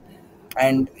region,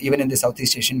 and even in the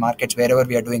Southeast Asian markets, wherever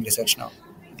we are doing research now.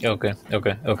 Okay.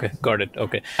 Got it.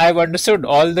 Okay. I've understood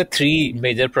all the three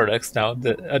major products now.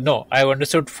 No, I've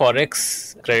understood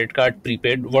Forex, credit card,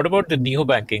 prepaid. What about the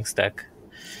neo-banking stack?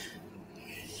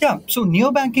 Yeah, so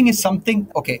neobanking is something,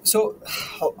 okay, so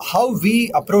how we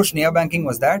approached neobanking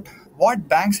was that what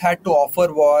banks had to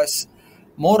offer was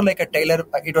more like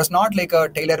it was not like a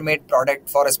tailor-made product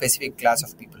for a specific class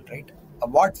of people, right?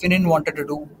 What Finin wanted to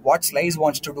do, what Slice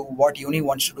wants to do, what Uni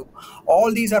wants to do,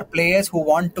 all these are players who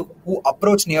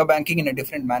approach neobanking in a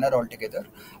different manner altogether.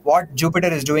 What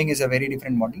Jupiter is doing is a very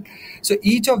different model. So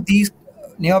each of these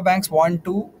neobanks want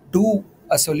to do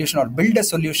a solution or build a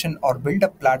solution or build a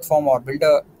platform or build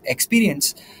a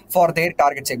experience for their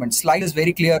target segment. Slice is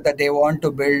very clear that they want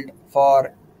to build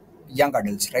for young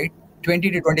adults, right?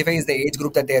 20 to 25 is the age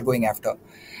group that they are going after.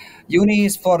 Uni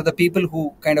is for the people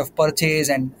who kind of purchase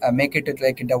and make it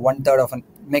like into 1/3 of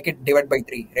make it divide by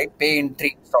 3, right? Pay in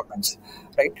 3 installments,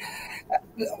 right?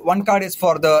 One card is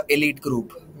for the elite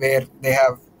group where they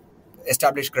have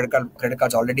established credit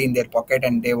cards already in their pocket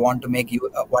and they want to make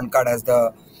one card as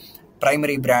the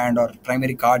primary brand or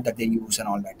primary card that they use and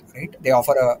all that, right? They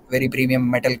offer a very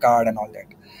premium metal card and all that.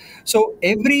 So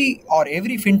every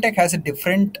fintech has a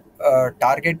different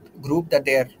target group that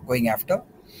they are going after.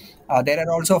 There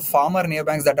are also farmer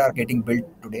neobanks that are getting built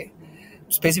today,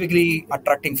 specifically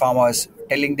attracting farmers,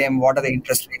 telling them what are the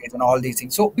interest rates and all these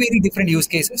things. So very different use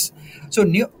cases. So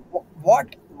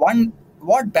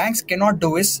what banks cannot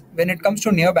do is when it comes to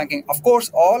neobanking, of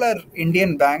course, all our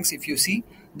Indian banks, if you see,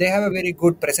 they have a very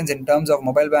good presence in terms of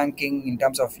mobile banking, in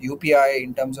terms of UPI,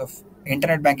 in terms of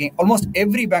internet banking. Almost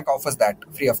every bank offers that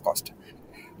free of cost,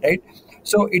 right?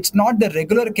 So it's not the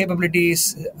regular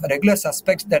capabilities, regular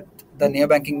suspects that the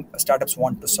neobanking startups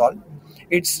want to solve.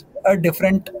 It's a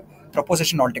different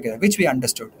proposition altogether, which we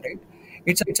understood, right?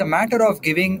 It's a matter of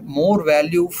giving more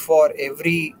value for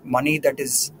every money that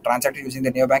is transacted using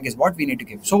the neobank is what we need to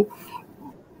give. So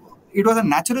it was a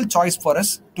natural choice for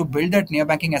us to build that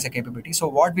neobanking as a capability. So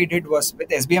what we did was with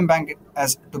SBM Bank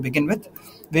as to begin with,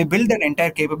 we built that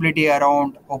entire capability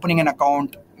around opening an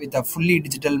account with a fully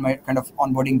digital kind of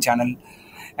onboarding channel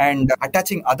and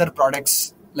attaching other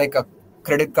products like a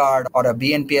credit card or a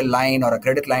BNPL line or a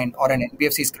credit line or an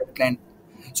NBFC's credit line.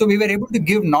 So we were able to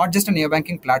give not just a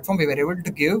neobanking platform, we were able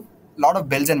to give a lot of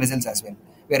bells and whistles as well.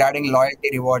 We're adding loyalty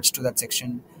rewards to that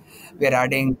section. We're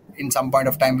adding, in some point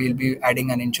of time, we'll be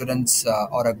adding an insurance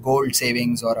or a gold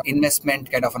savings or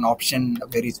investment kind of an option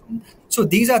very soon. So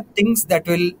these are things that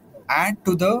will add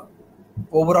to the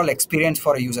overall experience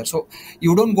for a user. So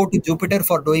you don't go to Jupiter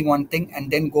for doing one thing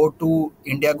and then go to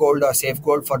India Gold or Safe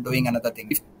Gold for doing another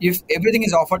thing. If everything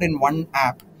is offered in one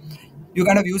app, you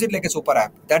kind of use it like a super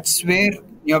app. That's where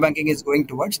neobanking is going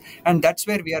towards, and that's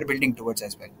where we are building towards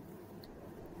as well.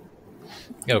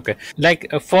 Okay. Like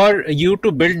for you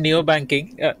to build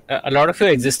neobanking, a lot of your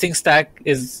existing stack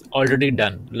is already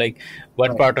done. Like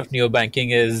one part of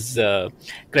neobanking is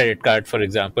credit card, for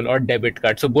example, or debit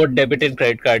card. So both debit and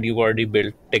credit card, you've already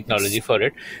built technology for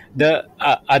it. The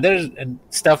other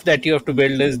stuff that you have to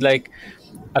build is like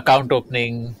account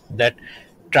opening, that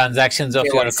transactions of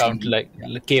your account, like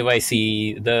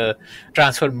KYC, the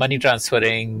money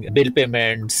transferring, bill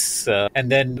payments,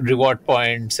 and then reward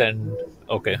points and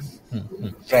okay.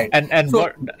 Right. And so,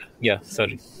 what? Yeah.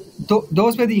 Sorry.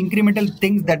 Those were the incremental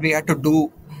things that we had to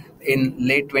do in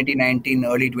late 2019,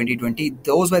 early 2020,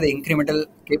 those were the incremental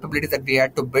capabilities that we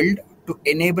had to build to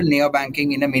enable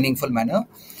neobanking in a meaningful manner.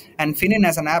 And Finin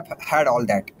as an app had all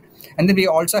that. And then we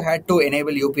also had to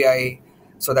enable UPI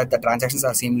so that the transactions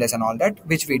are seamless and all that,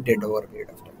 which we did over a period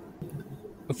of time.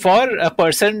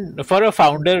 For a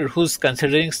founder who's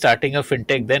considering starting a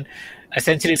fintech, then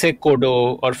essentially say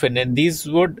Kodo or Finin, these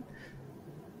would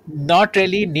not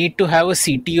really need to have a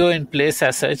CTO in place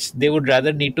as such. They would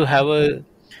rather need to have a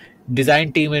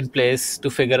design team in place to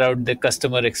figure out the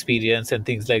customer experience and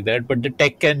things like that. But the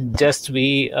tech can just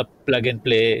be a plug and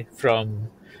play from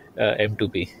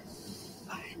M2P.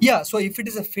 Yeah, so if it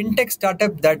is a fintech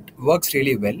startup, that works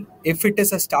really well. If it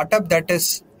is a startup that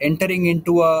is entering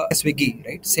into a Swiggy,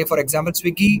 right? Say, for example,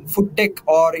 Swiggy, food tech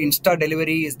or Insta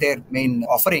delivery is their main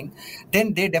offering,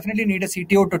 then they definitely need a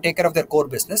CTO to take care of their core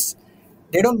business.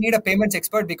 They don't need a payments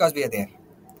expert because we are there.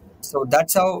 So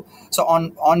that's how. So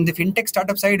on the fintech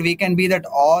startup side, we can be that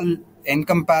all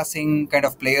encompassing kind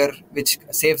of player, which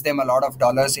saves them a lot of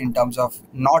dollars in terms of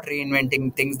not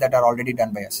reinventing things that are already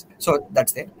done by us. So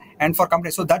that's there. And for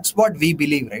companies, so that's what we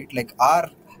believe, right? Like our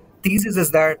thesis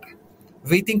is that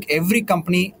we think every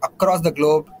company across the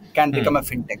globe can become a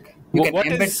fintech. You can What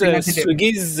embed is finance into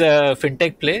everything. Swiggy's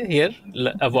fintech play here?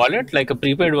 A wallet, like a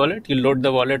prepaid wallet? You load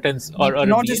the wallet or a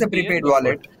Not just a BNPL prepaid or what?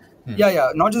 wallet. Yeah,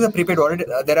 not just a prepaid wallet.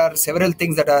 There are several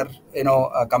things that are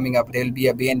coming up. There will be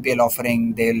a BNPL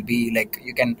offering. There will be like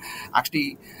you can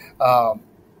actually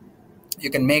you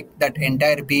can make that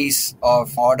entire piece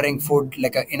of ordering food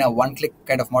like in a one-click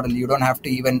kind of model. You don't have to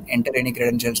even enter any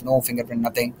credentials, no fingerprint,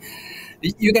 nothing.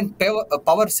 You can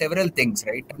power several things,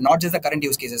 right? Not just the current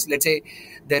use cases. Let's say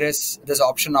there is this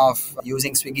option of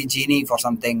using Swiggy Genie for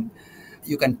something.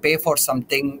 You can pay for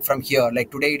something from here. Like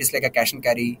today, it is like a cash and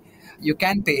carry. You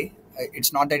can pay.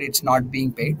 It's not that it's not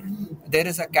being paid. There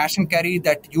is a cash and carry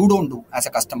that you don't do as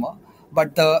a customer,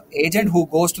 but the agent who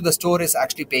goes to the store is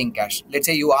actually paying cash. Let's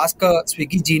say you ask a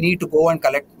Swiggy Genie to go and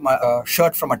collect my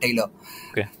shirt from a tailor.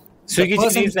 Okay.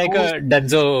 Swiggy Genie is like a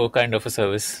Dunzo kind of a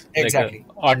service. Exactly.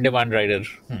 Like a on-demand rider.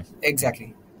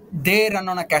 Exactly. They run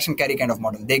on a cash and carry kind of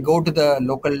model. They go to the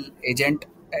local agent,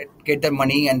 get the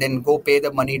money, and then go pay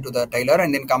the money to the tailor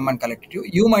and then come and collect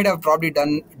it. You might have probably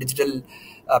done digital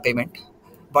payment,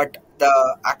 but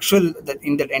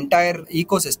in the entire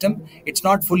ecosystem, it's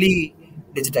not fully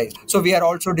digitized. So we are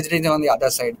also digitizing on the other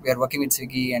side. We are working with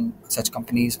Swiggy and such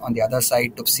companies on the other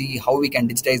side to see how we can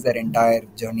digitize their entire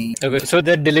journey. Okay, so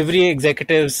the delivery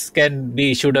executives can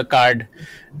be issued a card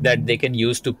that they can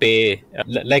use to pay,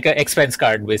 like an expense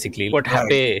card, basically. What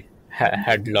Happy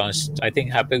had launched. I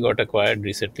think Happy got acquired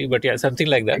recently, but yeah, something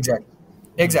like that.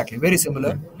 Exactly. Very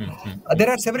similar. There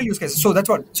are several use cases. So that's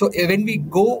what. So when we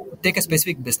go take a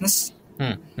specific business,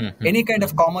 any kind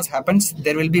of commerce happens,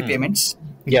 there will be payments.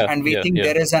 And we think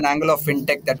there is an angle of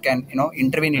fintech that can,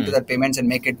 intervene into that payments and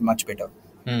make it much better.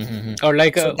 Or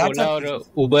like Ola or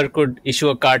Uber could issue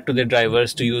a card to the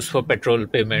drivers to use for petrol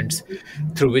payments,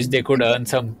 through which they could earn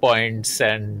some points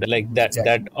and like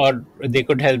that. Or they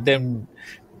could help them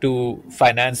to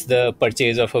finance the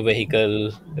purchase of a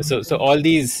vehicle. So all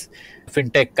these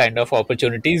fintech kind of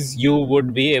opportunities, you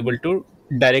would be able to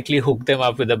directly hook them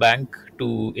up with a bank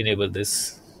to enable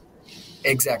this.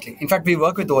 Exactly. In fact, we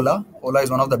work with Ola. Ola is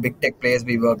one of the big tech players.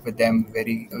 We work with them.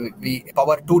 We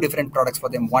power two different products for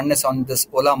them. One is on this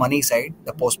Ola Money side,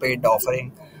 the postpaid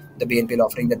offering, the BNPL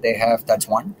offering that they have. That's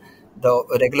one. The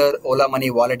regular Ola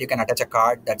Money wallet, you can attach a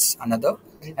card. That's another.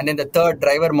 And then the third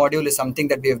driver module is something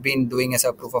that we have been doing as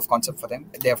a proof of concept for them.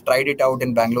 They have tried it out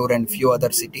in Bangalore and few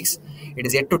other cities. It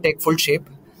is yet to take full shape.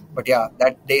 But yeah,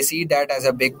 that they see that as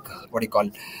a big,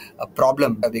 a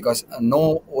problem, because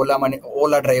no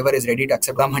Ola driver is ready to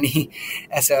accept Ola money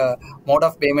as a mode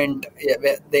of payment.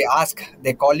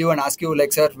 They call you and ask you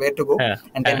like, sir, where to go?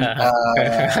 And then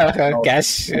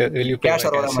cash, will you pay cash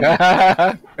or Ola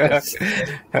money? Yes.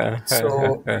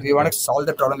 So we want to solve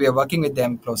the problem. We are working with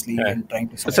them closely and trying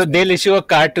to solve. So they'll issue a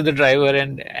card to the driver,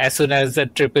 and as soon as the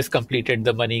trip is completed,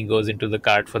 the money goes into the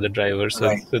card for the driver.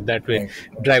 So that way,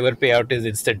 driver payout is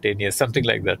instantaneous, something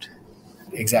like that.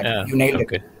 Exactly. You nailed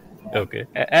it. Okay.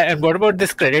 And what about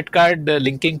this credit card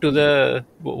linking to the?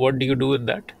 What do you do in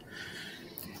that?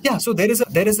 Yeah. So there is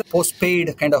a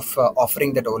postpaid kind of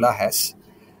offering that Ola has.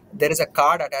 There is a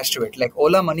card attached to it. Like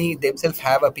Ola Money themselves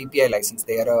have a PPI license.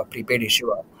 They are a prepaid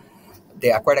issuer.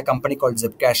 They acquired a company called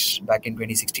Zipcash back in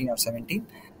 2016 or 17.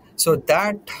 So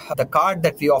the card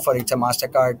that we offer, it's a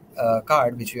MasterCard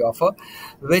card which we offer,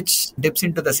 which dips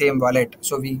into the same wallet.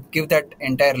 So we give that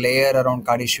entire layer around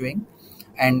card issuing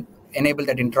and enable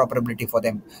that interoperability for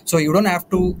them. So you don't have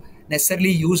to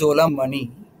necessarily use Ola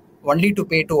Money only to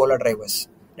pay to Ola drivers.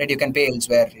 right? You can pay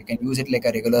elsewhere. You can use it like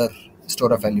a regular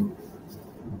store of value.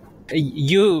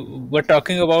 You were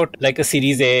talking about like a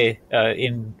Series A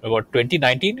in about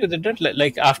 2019. You did that?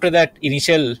 Like after that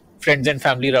initial friends and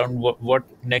family round, what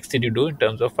next did you do in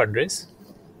terms of fundraise?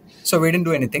 So we didn't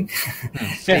do anything.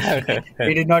 we, Hmm.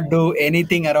 we did not do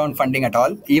anything around funding at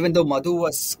all. Even though Madhu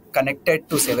was connected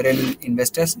to several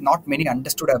investors, not many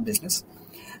understood our business.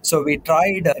 So we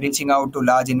tried reaching out to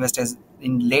large investors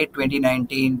in late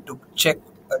 2019 to check,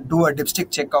 do a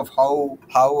dipstick check of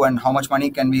how and how much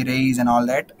money can we raise and all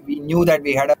that. We knew that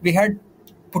we had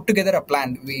put together a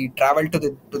plan. We traveled to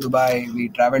Dubai, we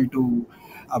traveled to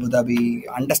Abu Dhabi,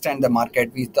 understand the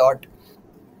market. We thought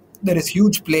there is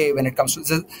huge play when it comes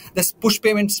to this push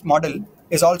payments model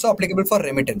is also applicable for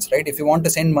remittance, right? If you want to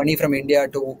send money from India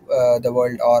to the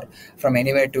world or from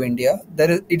anywhere to India,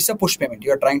 it's a push payment.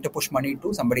 You are trying to push money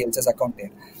to somebody else's account there.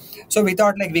 So we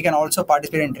thought like we can also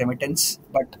participate in remittance,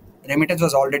 but remittance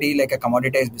was already like a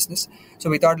commoditized business. So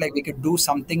we thought like we could do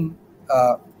something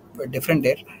different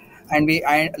there, and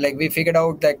we figured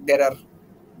out that there are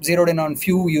zeroed in on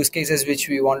few use cases which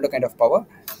we wanted to kind of power.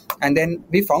 And then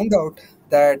we found out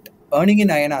that earning in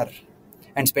INR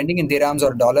and spending in dirhams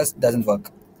or dollars doesn't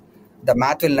work. The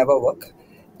math will never work.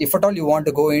 If at all you want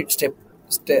to go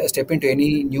step into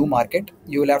any new market,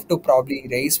 you will have to probably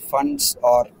raise funds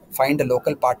or find a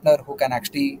local partner who can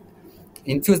actually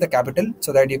infuse the capital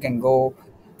so that you can go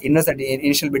invest the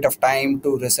initial bit of time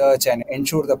to research and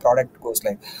ensure the product goes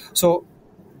live. So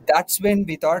that's when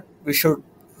we thought we should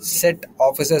set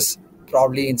offices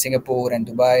probably in Singapore and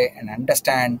Dubai and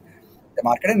understand the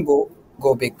market and go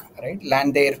big, right?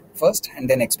 Land there first and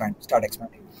then start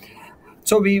expanding.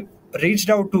 So we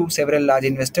reached out to several large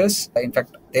investors. In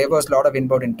fact, there was a lot of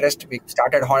inbound interest. We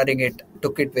started honoring it,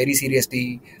 took it very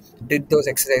seriously, did those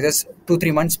exercises.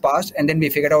 2-3 months passed, and then we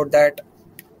figured out that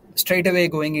straight away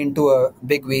going into a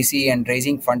big VC and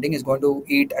raising funding is going to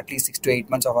eat at least 6 to 8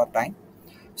 months of our time.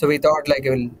 So we thought like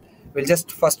we'll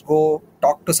just first go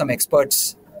talk to some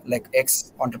experts like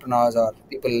ex entrepreneurs or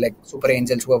people like super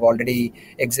angels who have already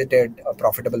exited a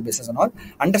profitable business and all,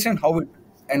 understand how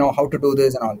to do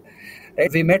this and all.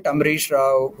 Right? We met Amrish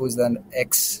Rao, who's the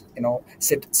ex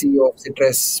CEO of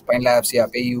Citrus, Pine Labs,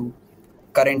 PayU,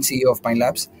 current CEO of Pine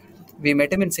Labs. We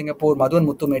met him in Singapore. Madhu and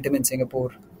Muthu met him in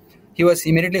Singapore. He was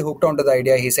immediately hooked onto the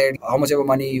idea. He said, how much ever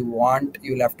money you want,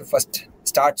 you'll have to first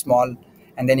start small,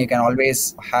 and then you can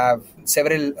always have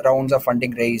several rounds of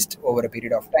funding raised over a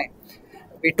period of time.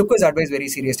 We took his advice very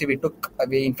seriously.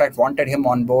 We in fact wanted him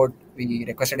on board. We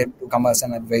requested him to come as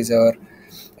an advisor.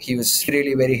 He was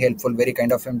really very helpful, very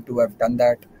kind of him to have done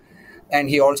that. And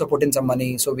he also put in some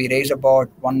money. So we raised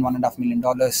about $1.5 million.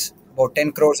 About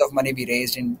 10 crores of money we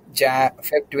raised in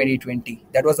Feb 2020.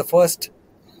 That was the first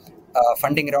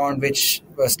funding round, which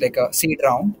was like a seed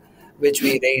round, which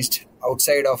we raised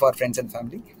outside of our friends and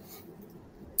family.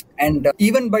 And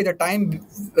even by the time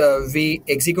we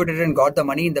executed and got the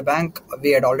money in the bank, we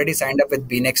had already signed up with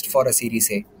BNext for a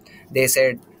Series A. They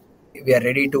said, we are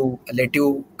ready to let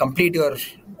you complete your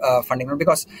funding round,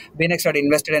 because BNext had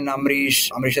invested in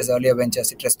Amrish's earlier venture,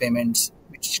 Citrus Payments,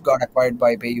 which got acquired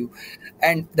by PayU.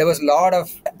 And there was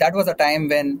that was a time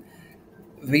when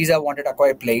Visa wanted to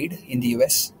acquire Plaid in the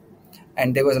US.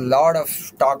 And there was a lot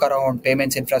of talk around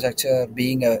payments infrastructure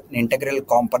being an integral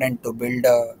component to build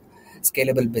a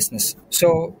scalable business.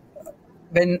 So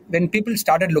when people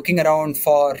started looking around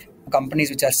for companies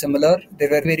which are similar, there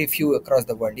were very few across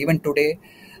the world. Even today,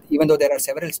 even though there are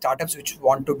several startups which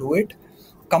want to do it,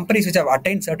 companies which have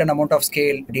attained certain amount of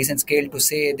scale, decent scale, to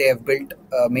say they have built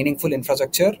meaningful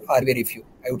infrastructure are very few.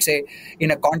 I would say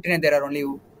in a continent there are only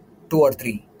 2 or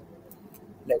 3.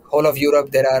 Like whole of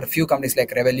Europe, there are few companies like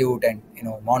Revolut and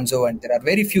Monzo, and there are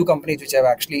very few companies which have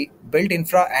actually built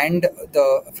infra and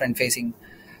the front-facing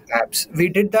apps. We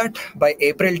did that by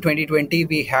April 2020.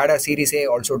 We had a Series A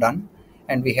also done,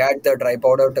 and we had the dry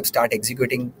powder to start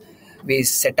executing. We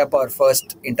set up our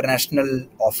first international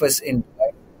office in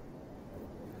Dubai.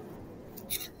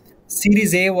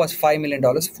 Series A was $5 million,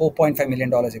 $4.5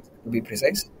 million to be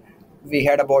precise. We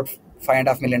had about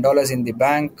 $5.5 million in the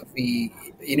bank. We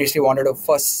initially wanted to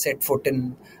first set foot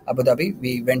in Abu Dhabi.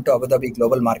 We went to Abu Dhabi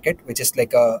Global Market, which is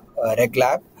like a reg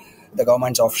lab, the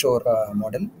government's offshore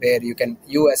model, where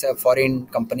you as a foreign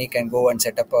company can go and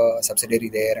set up a subsidiary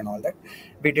there and all that.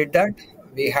 We did that.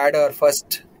 We had our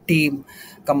first team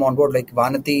come on board, like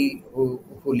Vanati, who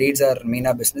leads our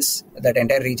MENA business, that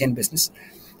entire region business.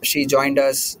 She joined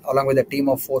us along with a team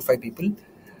of 4 or 5 people.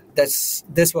 This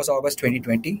was August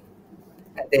 2020.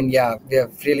 And then, we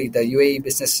have really the UAE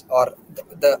business, or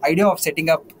the idea of setting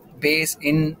up base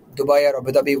in Dubai or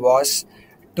Abu Dhabi was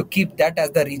to keep that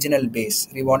as the regional base.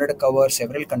 We wanted to cover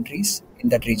several countries in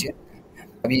that region.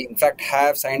 We, in fact,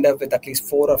 have signed up with at least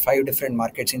 4 or 5 different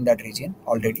markets in that region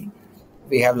already.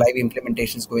 We have live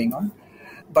implementations going on.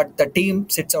 But the team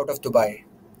sits out of Dubai.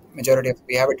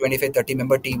 We have a 25-30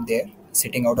 member team there,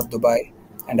 sitting out of Dubai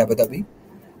and Abu Dhabi,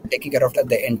 taking care of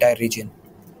the entire region.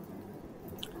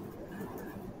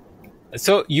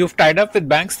 So you've tied up with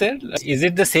banks there. Is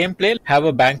it the same play? Have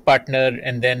a bank partner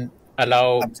and then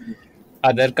allow Absolutely.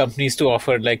 other companies to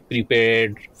offer like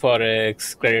prepaid,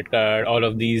 forex, credit card, all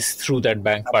of these through that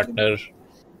bank Absolutely. partner.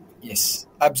 Yes,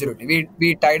 absolutely.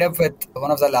 We tied up with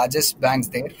one of the largest banks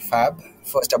there, FAB,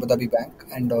 First Abu Dhabi Bank,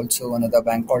 and also another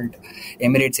bank called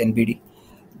Emirates NBD.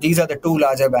 These are the two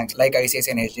larger banks like ICICI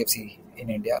and HDFC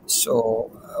in India.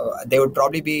 So they would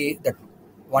probably be the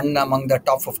one among the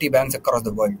top 50 banks across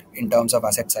the world in terms of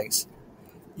asset size.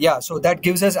 Yeah, so that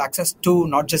gives us access to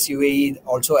not just UAE,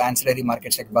 also ancillary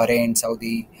markets like Bahrain,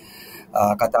 Saudi,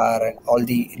 Qatar, and all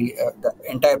the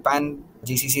entire pan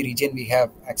GCC region we have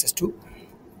access to.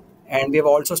 And we have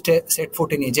also set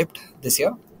foot in Egypt this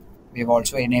year. We have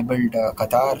also enabled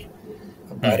Qatar,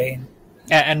 Bahrain.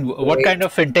 And what Kuwait. kind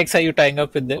of fintechs are you tying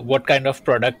up with them? What kind of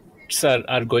products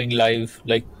are going live?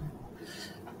 Like,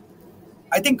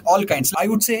 I think all kinds. I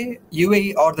would say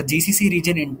UAE or the GCC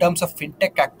region in terms of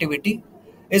fintech activity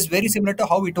is very similar to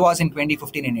how it was in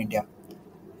 2015 in India.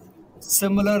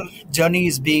 Similar journey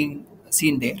is being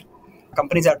seen there.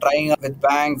 Companies are trying with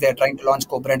banks, they're trying to launch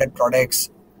co-branded products,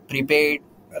 prepaid,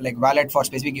 like wallet for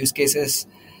specific use cases,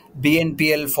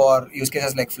 BNPL for use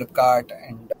cases like Flipkart.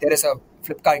 And there is a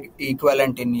Flipkart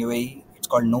equivalent in UAE, it's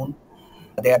called Noon.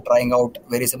 They are trying out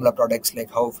very similar products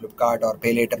like how Flipkart or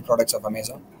Pay Later products of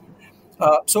Amazon.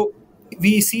 So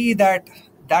we see that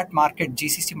market,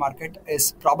 GCC market,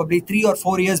 is probably 3 or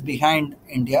 4 years behind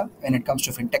India when it comes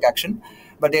to fintech action,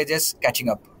 but they're just catching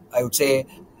up. I would say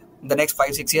in the next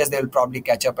 5-6 years they'll probably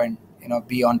catch up and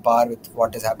be on par with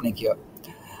what is happening here.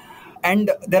 And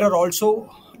there are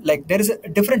also there is a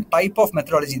different type of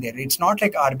methodology there. It's not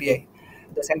like RBI.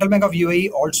 The Central Bank of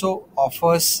UAE also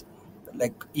offers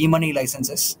like e-money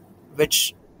licenses,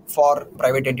 which for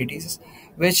private entities,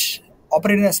 which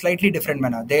operate in a slightly different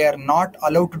manner. They are not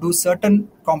allowed to do certain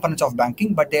components of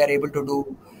banking, but they are able to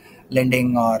do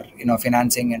lending or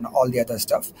financing and all the other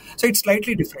stuff. So it's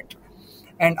slightly different.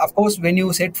 And of course, when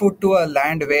you set foot to a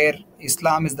land where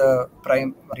Islam is the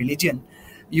prime religion,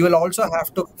 you will also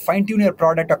have to fine-tune your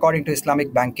product according to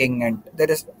Islamic banking. And there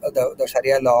is the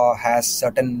Sharia law has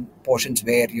certain portions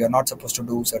where you are not supposed to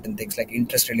do certain things like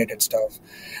interest-related stuff.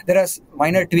 There are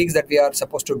minor tweaks that we are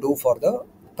supposed to do for the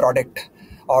product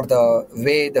or the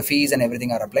way the fees and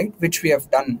everything are applied, which we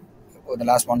have done over the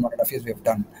last 1.5 years we have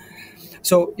done.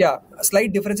 So yeah,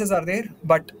 slight differences are there,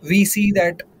 but we see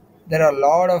that there are a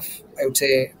lot of, I would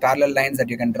say, parallel lines that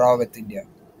you can draw with India.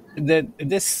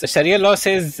 This Sharia law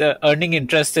says earning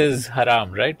interest is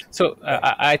haram, right? So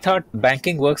I thought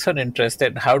banking works on interest.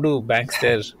 And how do banks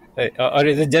there, or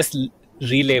is it just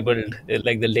relabeled,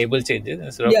 like the label changes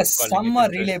instead of Yes, calling some it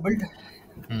are interest?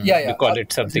 relabeled. You call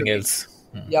it something Absolutely. else.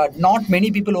 Yeah, not many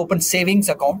people open savings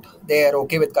account. They are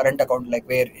okay with current account, like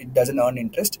where it doesn't earn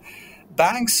interest.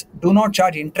 Banks do not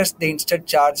charge interest; they instead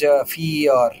charge a fee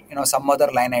or some other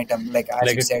line item, like as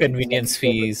Like you a said, convenience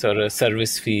fees or a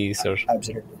service fees or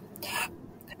absolutely.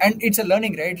 And it's a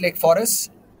learning, right? Like for us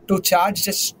to charge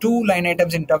just 2 line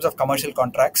items in terms of commercial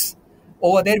contracts.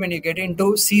 Over there, when you get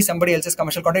into see somebody else's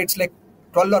commercial contract, it's like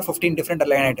 12 or 15 different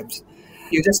line items.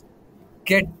 You just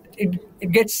get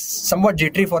it gets somewhat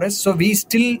jittery for us. So we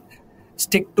still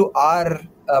stick to our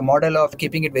model of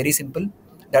keeping it very simple.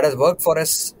 That has worked for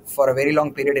us for a very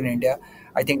long period in India.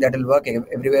 I think that will work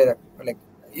everywhere. Like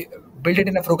build it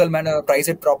in a frugal manner, price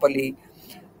it properly.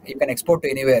 You can export to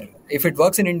anywhere. If it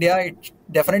works in India, it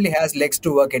definitely has legs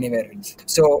to work anywhere else.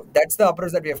 So that's the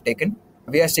approach that we have taken.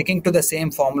 We are sticking to the same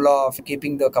formula of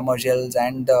keeping the commercials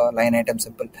and the line item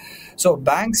simple. So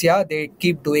banks, yeah, they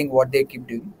keep doing what they keep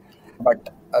doing. But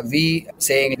we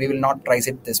saying we will not price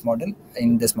it this model.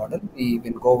 In this model, we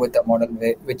will go with a model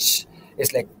which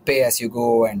is like pay as you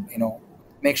go and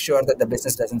make sure that the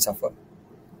business doesn't suffer.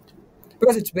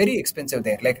 Because it's very expensive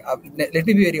there. Like, let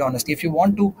me be very honest. If you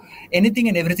want to, anything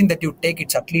and everything that you take,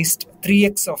 it's at least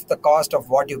 3x of the cost of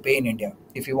what you pay in India.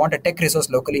 If you want a tech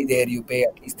resource locally there, you pay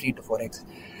at least 3 to 4x.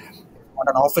 If you want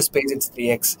an office space, it's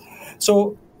 3x.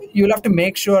 So you'll have to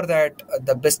make sure that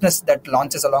the business that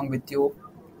launches along with you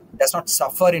does not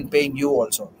suffer in paying you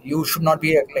also. You should not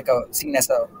be seen as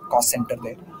a cost center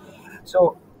there.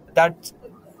 So that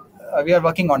we are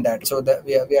working on that. So that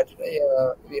we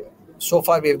are so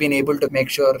far we have been able to make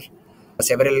sure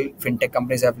Several fintech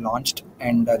companies have launched,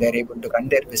 and they're able to run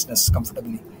their business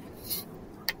comfortably.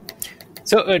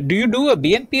 So, do you do a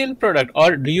BNPL product,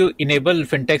 or do you enable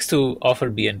fintechs to offer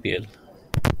BNPL?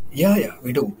 Yeah,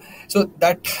 we do. So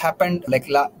that happened like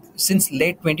since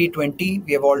late 2020.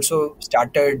 We have also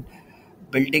started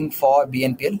building for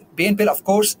BNPL. BNPL, of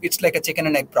course, it's like a chicken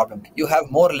and egg problem. You have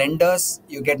more lenders,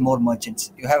 you get more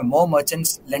merchants. You have more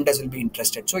merchants, lenders will be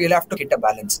interested. So you'll have to hit a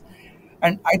balance.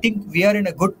 And I think we are in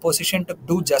a good position to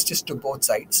do justice to both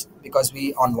sides, because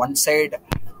we, on one side,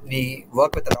 we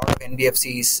work with a lot of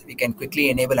NBFCs. We can quickly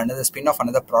enable another spin off,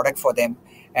 another product for them,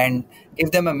 and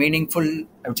give them a meaningful,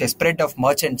 I would say, spread of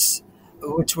merchants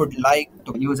which would like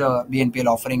to use a BNPL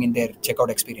offering in their checkout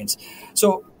experience.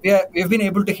 So we've been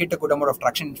able to hit a good amount of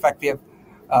traction. In fact, we have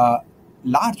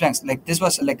large banks, like this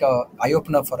was like a eye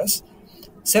opener for us.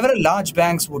 Several large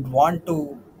banks would want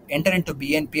to enter into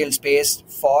BNPL space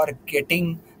for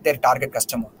getting their target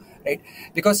customer, right?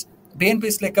 Because BNPL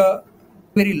is like a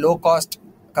very low cost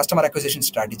customer acquisition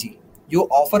strategy. You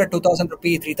offer a 2,000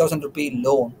 rupee, 3,000 rupee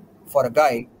loan for a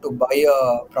guy to buy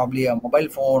probably a mobile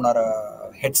phone or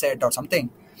a headset or something,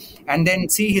 and then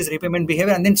see his repayment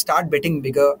behavior and then start betting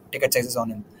bigger ticket sizes on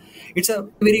him. It's a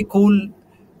very cool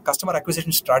customer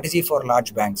acquisition strategy for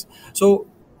large banks. So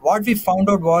what we found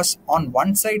out was, on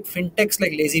one side, fintechs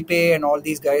like LazyPay and all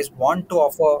these guys want to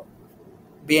offer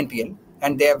BNPL,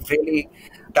 and they have really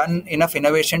done enough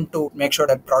innovation to make sure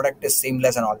that product is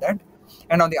seamless and all that.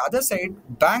 And on the other side,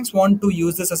 banks want to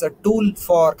use this as a tool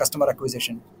for customer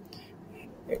acquisition.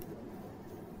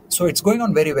 So it's going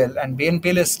on very well, and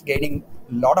BNPL is gaining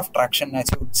a lot of traction. As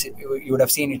you would have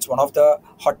seen, it's one of the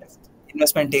hottest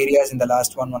investment areas in the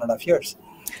last 1.5 years.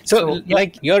 So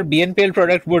like your BNPL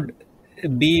product would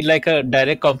be like a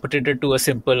direct competitor to a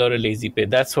Simple or a LazyPay.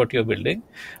 That's what you're building,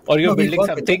 or you're building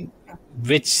something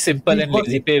which Simple and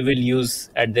LazyPay will use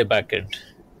at their backend.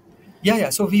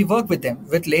 Yeah. So we work with them.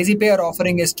 With LazyPay, our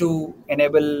offering is to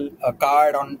enable a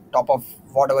card on top of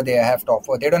whatever they have to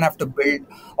offer. They don't have to build,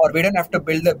 or we don't have to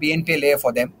build the BNPL layer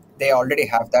for them. They already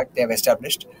have that. They have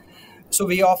established. So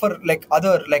we offer like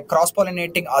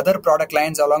cross-pollinating other product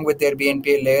lines along with their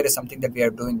BNPL layer is something that we are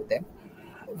doing with them.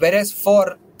 Whereas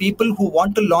for people who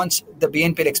want to launch the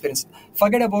BNPL experience,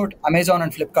 forget about Amazon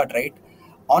and Flipkart, right?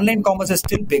 Online commerce is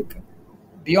still big.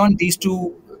 Beyond these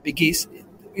two biggies,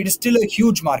 it is still a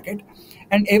huge market,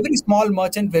 and every small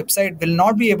merchant website will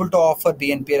not be able to offer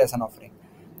BNPL as an offering.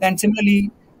 And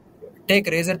similarly, take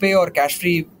Razorpay or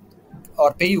Cashfree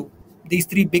or PayU, these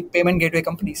three big payment gateway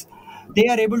companies. They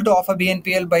are able to offer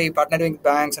BNPL by partnering with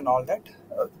banks and all that.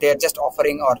 They are just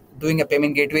offering or doing a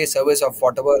payment gateway service of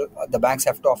whatever the banks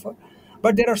have to offer.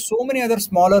 But there are so many other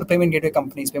smaller payment gateway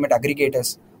companies, payment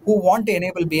aggregators, who want to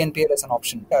enable BNPL as an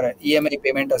option, or EMI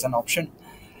payment as an option.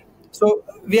 So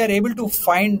we are able to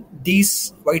find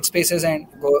these white spaces and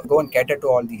go and cater to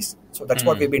all these. So that's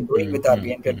what we've been doing with our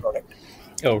BNPL product.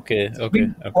 Okay.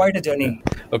 Quite a journey.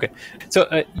 Okay.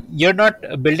 So you're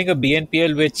not building a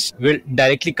BNPL which will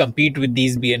directly compete with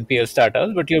these BNPL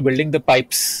startups, but you're building the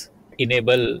pipes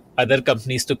enable other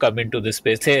companies to come into this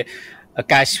space. Say a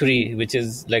Cashfree, which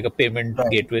is like a payment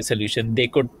gateway solution, they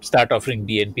could start offering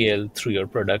BNPL through your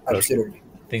product. Absolutely.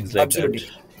 Or things like Absolutely.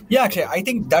 that. Yeah, actually, I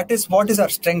think that is what is our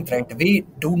strength, right? We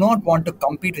do not want to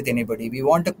compete with anybody. We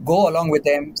want to go along with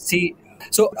them. See,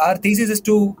 so our thesis is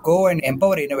to go and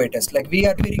empower innovators. Like, we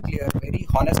are very clear, very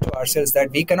honest to ourselves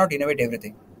that we cannot innovate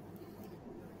everything.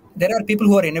 There are people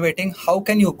who are innovating. How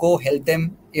can you go help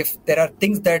them if there are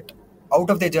things that out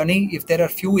of their journey, if there are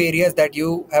few areas that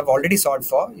you have already solved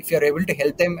for, if you're able to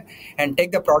help them and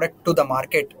take the product to the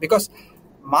market, because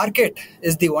market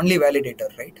is the only validator,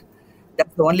 right?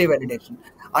 That's the only validation.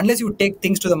 Unless you take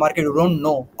things to the market, you don't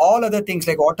know. All other things,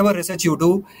 like whatever research you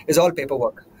do, is all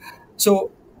paperwork.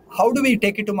 So how do we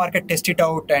take it to market, test it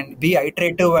out, and be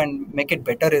iterative and make it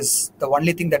better is the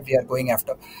only thing that we are going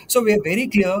after. So we are very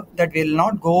clear that we will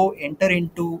not go enter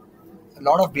into a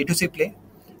lot of B2C play.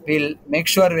 We'll make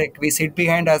sure we sit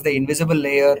behind as the invisible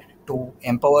layer to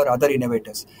empower other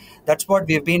innovators. That's what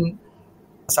we've been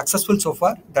successful so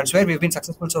far. That's where we've been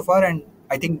successful so far, and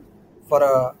I think for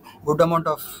a good amount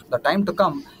of the time to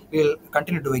come, we'll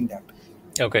continue doing that.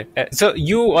 Okay. So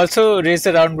you also raised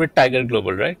a round with Tiger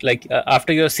Global, right? Like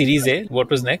after your Series A, what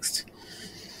was next?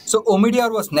 So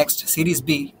Omidyar was next. Series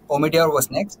B, Omidyar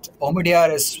was next.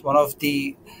 Omidyar is one of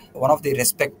the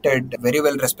respected, very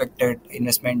well respected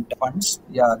investment funds.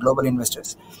 Yeah, global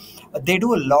investors. They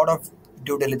do a lot of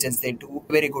due diligence. They do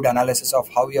very good analysis of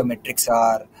how your metrics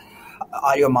are.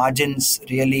 Are your margins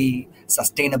really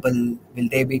sustainable? Will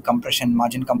they be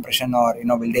margin compression, or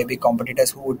will they be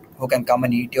competitors who can come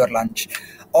and eat your lunch?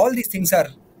 All these things are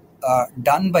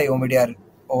done by Omidyar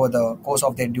over the course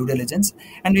of their due diligence,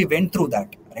 and we went through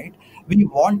that, right? We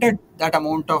wanted that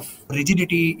amount of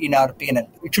rigidity in our P&L.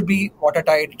 It should be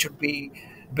watertight. It should be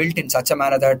built in such a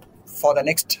manner that for the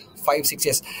next 5-6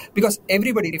 years, because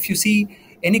everybody, if you see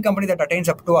any company that attains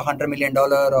up to $100 million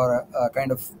or a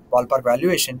kind of ballpark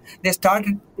valuation, they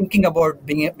started thinking about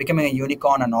becoming a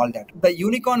unicorn and all that. The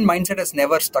unicorn mindset has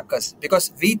never struck us,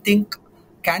 because we think,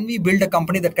 can we build a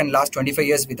company that can last 25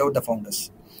 years without the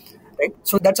founders? Right?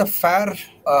 So that's a fair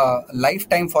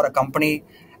lifetime for a company.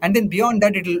 And then beyond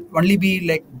that, it'll only be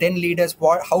like then leaders,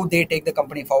 how they take the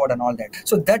company forward and all that.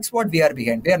 So that's what we are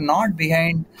behind. We are not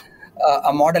behind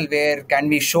a model where can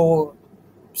we show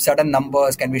certain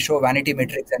numbers, can we show vanity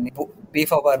metrics and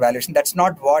beef up our valuation. That's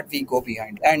not what we go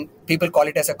behind. And people call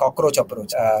it as a cockroach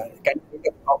approach. Can we make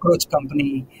a cockroach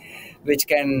company which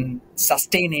can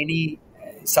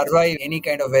survive any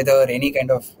kind of weather, any kind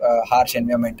of harsh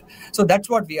environment? So that's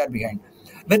what we are behind.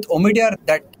 With Omidyar,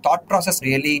 that thought process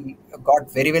really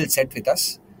got very well set with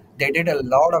us.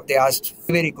 They asked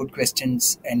very good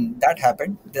questions, and that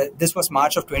happened. This was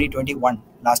March of 2021,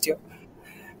 last year.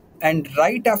 And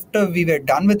right after we were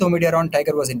done with Omidyar,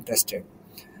 Tiger was interested.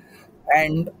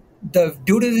 And the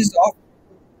due diligence of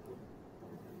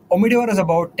Omidyar was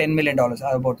about $10 million,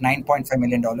 about $9.5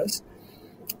 million.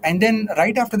 And then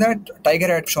right after that, Tiger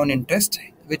had shown interest,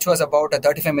 which was about a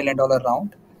 $35 million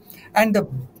round. And the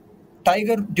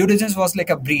Tiger due diligence was like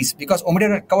a breeze, because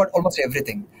Omidyar had covered almost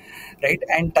everything, right?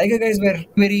 And Tiger guys were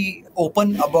very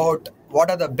open about what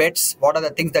are the bets, what are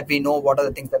the things that we know, what are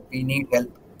the things that we need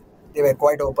help. They were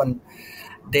quite open.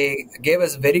 They gave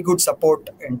us very good support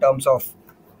in terms of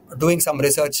doing some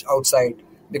research outside,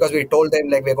 because we told them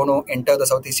like we're going to enter the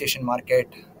Southeast Asian market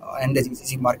and the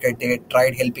GCC market. They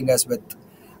tried helping us with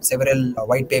several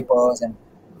white papers and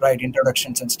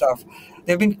introductions and stuff.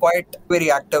 They've been quite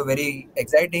very active, very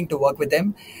exciting to work with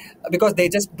them, because they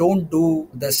just don't do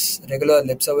this regular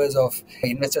lip service of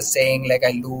investors saying like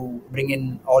I'll bring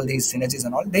in all these synergies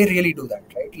and all. They really do that,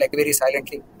 right? Like very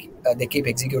silently, they keep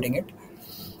executing it.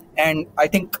 And I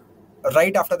think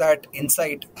right after that,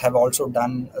 Insight have also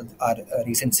done our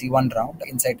recent C1 round.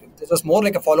 Insight, this was more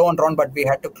like a follow-on round, but we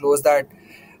had to close that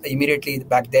immediately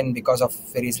back then because of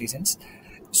various reasons.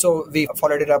 So we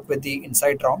followed it up with the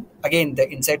Insight round. Again, the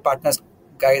Insight partners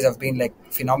guys have been like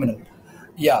phenomenal.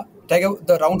 Yeah, Tiger,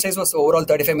 the round size was overall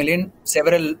 35 million.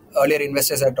 Several earlier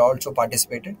investors had also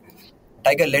participated.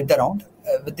 Tiger led the round.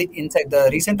 With the Insight, the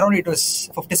recent round, it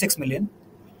was 56 million.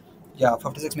 Yeah,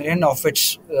 56 million, of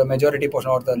which the majority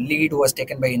portion or the lead was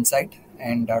taken by Insight,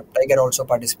 and Tiger also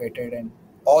participated, and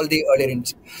all the earlier.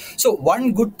 So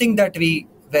one good thing that we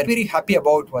were very happy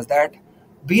about was that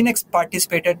BNPL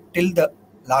participated till the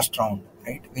last round,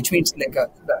 right? Which means like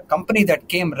the company that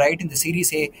came right in the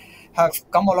Series A have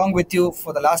come along with you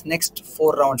for the next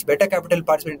 4 rounds. Better Capital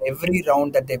participated in every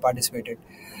round that they participated,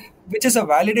 which is a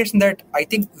validation that I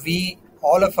think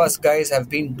all of us guys have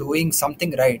been doing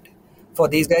something right for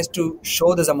these guys to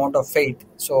show this amount of faith.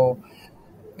 So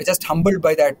we're just humbled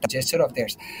by that gesture of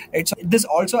theirs. Right? So this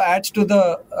also adds to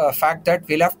the fact that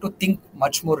we'll have to think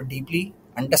much more deeply,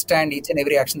 understand each and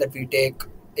every action that we take,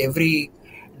 every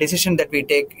decision that we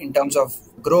take in terms of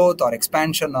growth or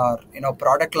expansion or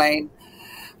product line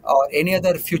or any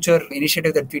other future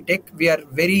initiative that we take. We are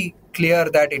very clear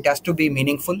that it has to be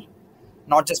meaningful,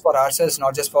 not just for ourselves,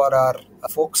 not just for our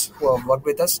folks who have worked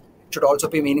with us. It should also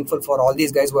be meaningful for all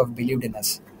these guys who have believed in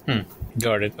us.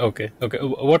 Got it. Okay.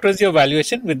 What was your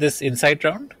valuation with this Insight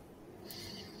round?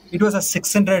 It was a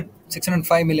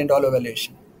 $605 million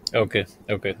valuation. Okay.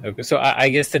 So I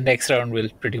guess the next round will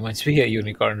pretty much be a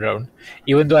unicorn round,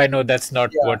 even though I know that's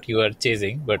not what you are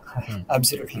chasing. But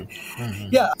absolutely,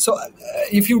 yeah. So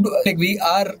if you do,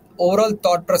 our overall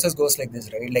thought process goes like this,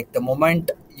 right? Like the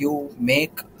moment you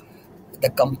make the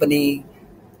company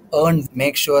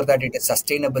make sure that it is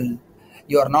sustainable,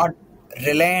 you are not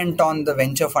reliant on the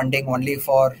venture funding only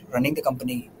for running the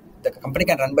company. The company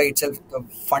can run by itself. The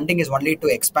funding is only to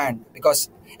expand, because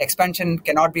expansion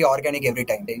cannot be organic every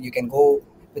time. You can go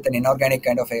with an inorganic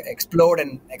kind of explode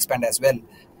and expand as well.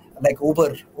 Like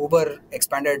Uber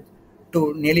expanded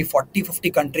to nearly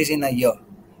 40-50 countries in a year.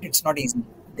 It's not easy.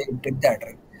 They did that,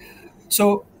 right?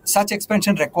 So such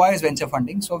expansion requires venture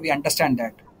funding. So we understand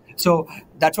that. So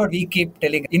that's what we keep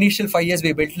telling. Initial 5 years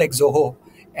we built like Zoho,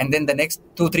 and then the next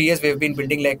 2-3 years we've been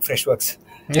building like Freshworks.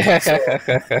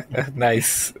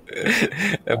 Nice.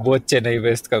 Both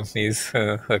Chennai-based companies.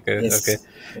 Okay. Yes.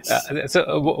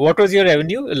 So, what was your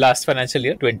revenue last financial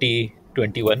year,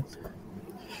 2021?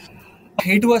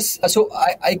 It was, so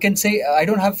I can say I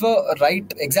don't have a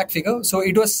right exact figure. So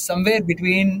it was somewhere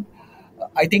between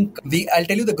I think I'll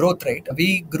tell you the growth rate.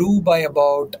 We grew by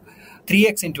about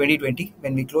 3x in 2020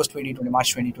 when we closed 2020,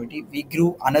 March 2020. We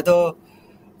grew another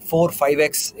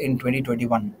 5x in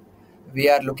 2021. We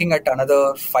are looking at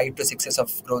another 5 to 6 years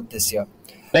of growth this year.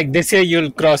 Like this year,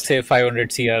 you'll cross say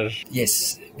 500 CR.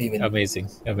 Yes, we will. Amazing.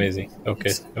 Okay,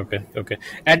 Yes. okay.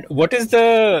 And what is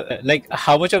the like?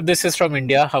 How much of this is from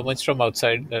India? How much from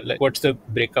outside? Like, what's the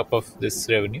breakup of this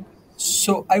revenue?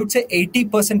 So I would say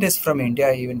 80% is from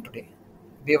India even today.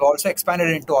 We have also expanded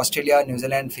into Australia, New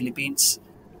Zealand, Philippines,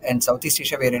 and Southeast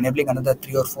Asia. We are enabling another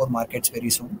 3 or 4 markets very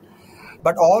soon.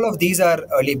 But all of these are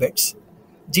early bets.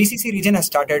 GCC region has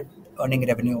started earning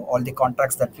revenue. All the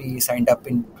contracts that we signed up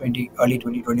in early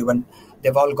 2021,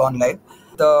 they've all gone live.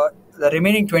 The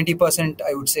remaining 20%,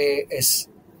 I would say, is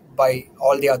by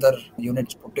all the other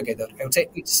units put together. I would say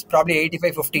it's probably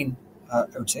 85-15, I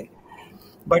would say.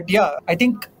 But yeah, I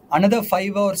think another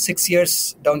 5 or 6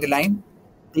 years down the line,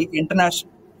 the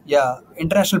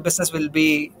international business will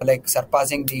be like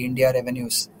surpassing the India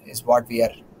revenues is what we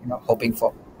are hoping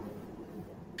for.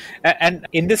 And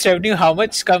in this revenue, how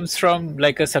much comes from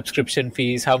like a subscription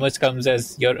fees? How much comes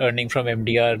as you're earning from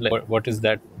MDR? Like, what is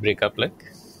that breakup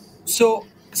like? So,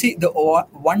 see, the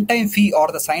one-time fee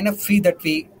or the sign-up fee that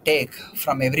we take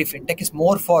from every fintech is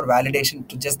more for validation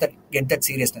to just get that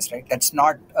seriousness, right? That's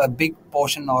not a big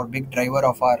portion or big driver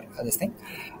of our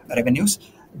revenues.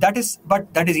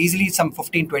 But that is easily some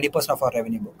 15-20% of our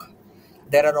revenue book.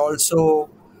 There are also,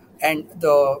 and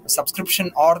the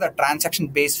subscription or the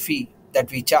transaction-based fee that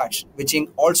we charge, which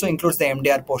also includes the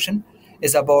MDR portion,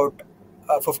 is about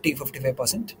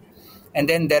 50-55%. And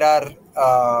then there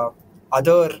are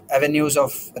other avenues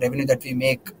of revenue that we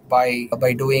make by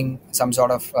doing some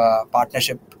sort of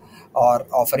partnership or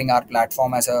offering our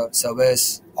platform as a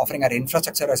service, offering our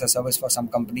infrastructure as a service for some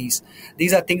companies.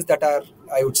 These are things that are,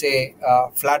 I would say,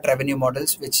 flat revenue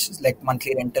models, which is like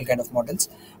monthly rental kind of models,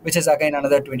 which is again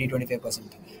another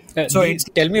 20-25%. So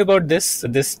tell me about this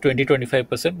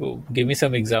 20-25%. Give me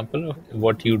some example of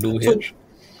what you do here.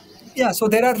 So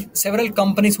there are several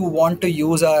companies who want to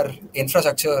use our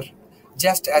infrastructure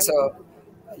just as a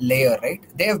layer, right?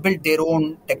 They have built their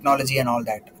own technology and all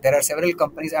that. There are several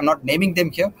companies, I'm not naming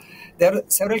them here. There are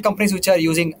several companies which are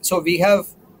using, so we have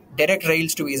direct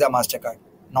rails to Visa, MasterCard.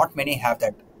 Not many have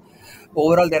that.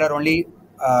 Overall, there are only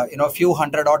a few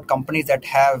hundred odd companies that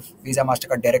have Visa,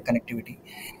 MasterCard direct connectivity.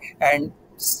 And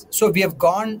so we have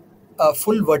gone a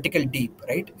full vertical deep,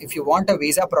 right? If you want a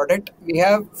Visa product, we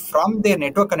have from their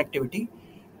network connectivity,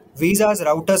 Visa's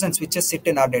routers and switches sit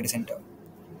in our data center,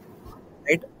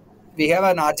 right? We have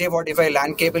an RJ45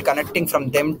 LAN cable connecting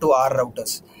from them to our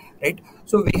routers, right?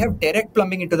 So we have direct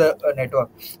plumbing into the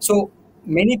network. So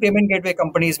many payment gateway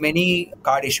companies, many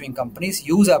card issuing companies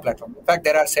use our platform. In fact,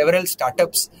 there are several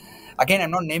startups. Again,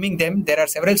 I'm not naming them. There are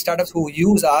several startups who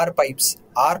use our pipes,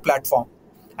 our platform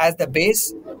as the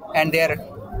base, and they are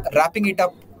wrapping it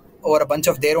up over a bunch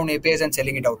of their own APIs and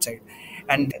selling it outside.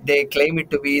 And they claim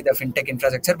it to be the fintech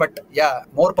infrastructure. But yeah,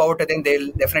 more power to them.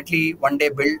 They'll definitely one day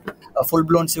build a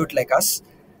full-blown suite like us.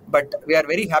 But we are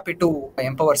very happy to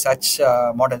empower such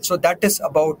models. So that is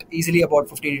easily about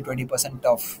 15-20%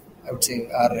 of, I would say,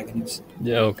 our revenues.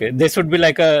 Yeah, okay. This would be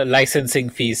like a licensing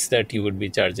fees that you would be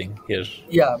charging here.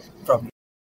 Yeah, probably.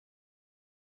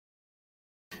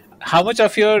 How much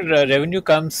of your revenue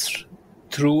comes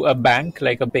through a bank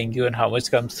like a paying you, and how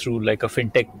much comes through like a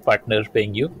fintech partner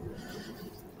paying you?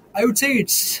 I would say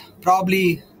it's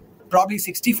probably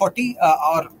 60-40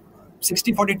 or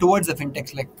 60-40 towards the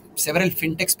fintechs, like several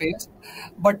fintechs pay us.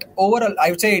 But overall,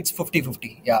 I would say it's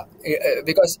 50-50. Yeah,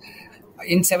 because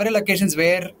in several occasions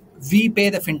where we pay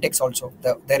the fintechs also,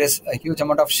 there is a huge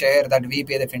amount of share that we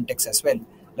pay the fintechs as well.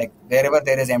 Like wherever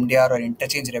there is MDR or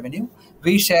interchange revenue,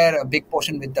 we share a big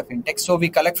portion with the fintechs. So we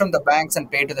collect from the banks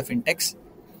and pay to the fintechs,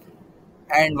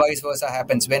 and vice versa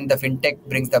happens when the fintech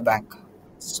brings the bank.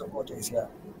 So what is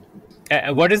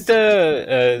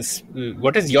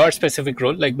what is your specific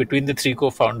role, like between the three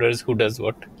co-founders? Who does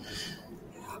what?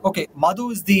 Okay,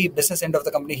 Madhu is the business end of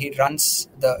the company. He heads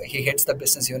the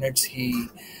business units. He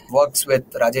works with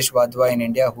Rajesh Wadhwa in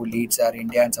India, who leads our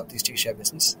India and Southeast Asia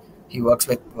business. He works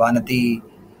with Vanati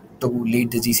to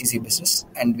lead the GCC business.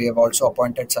 And we have also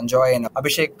appointed Sanjoy, and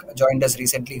Abhishek joined us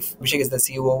recently. Abhishek is the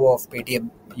COO of Paytm,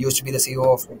 used to be the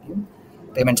CEO of Paytm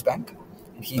Payments Bank.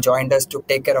 He joined us to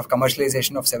take care of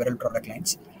commercialization of several product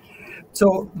lines.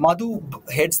 So Madhu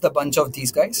heads the bunch of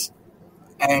these guys,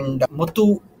 and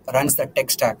Muthu runs the tech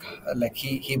stack. Like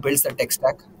he builds the tech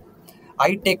stack.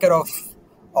 I take care of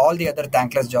all the other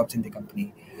thankless jobs in the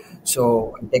company.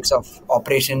 So it takes off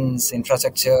operations,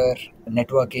 infrastructure,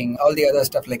 networking, all the other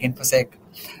stuff like InfoSec.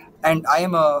 And I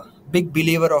am a big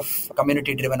believer of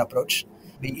community-driven approach.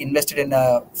 We invested in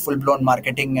a full-blown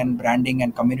marketing and branding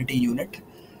and community unit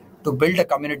to build a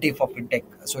community for fintech.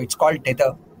 So it's called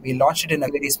Tether. We launched it in a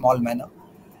very small manner.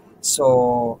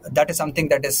 So that is something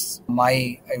that is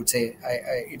I would say,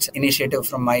 it's an initiative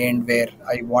from my end where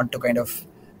I want to kind of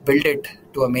build it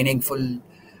to a meaningful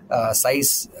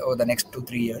size over the next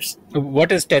 2-3 years.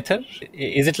 What is Tether?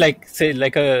 Is it like, say,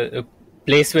 like a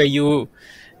place where you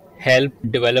help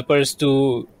developers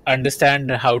to understand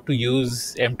how to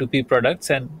use M2P products?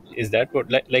 And is that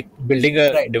what, like building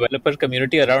a Right. developer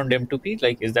community around M2P?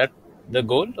 Like, is that the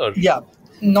goal? Or Yeah,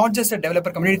 not just a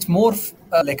developer community. It's more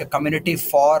like a community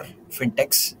for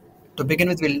fintechs. To begin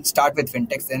with, we'll start with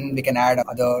fintechs, then we can add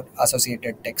other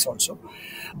associated techs also.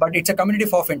 But it's a community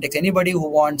for fintechs. Anybody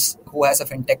who has a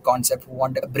fintech concept, who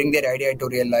want to bring their idea to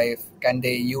real life, can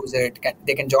they use it?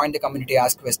 They can join the community,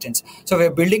 ask questions. So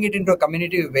we're building it into a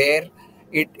community where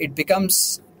it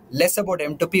becomes less about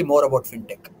M2P, more about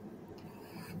fintech.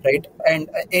 Right, and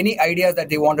any ideas that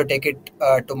they want to take it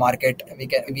to market,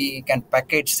 we can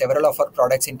package several of our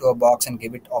products into a box and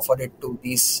offer it to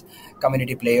these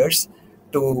community players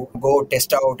to go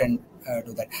test out and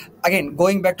do that. Again,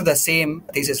 going back to the same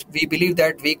thesis, we believe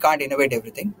that we can't innovate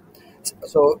everything.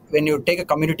 So when you take a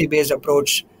community-based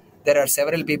approach, there are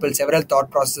several people, several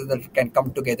thought processes that can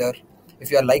come together. If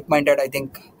you are like-minded, I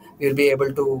think we'll be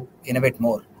able to innovate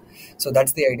more. So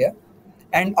that's the idea.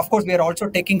 And of course, we are also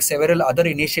taking several other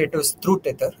initiatives through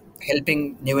Tether,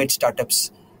 helping new age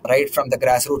startups right from the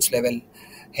grassroots level,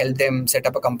 help them set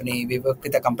up a company. We work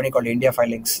with a company called India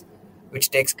Filings,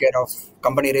 which takes care of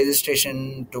company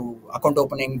registration to account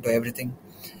opening to everything.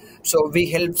 So we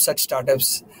help such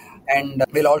startups, and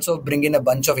we'll also bring in a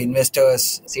bunch of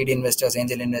investors, seed investors,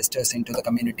 angel investors into the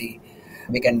community.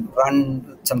 We can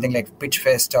run something like Pitch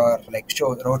Fest or like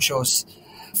road shows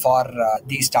for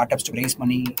these startups to raise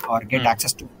money or get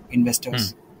access to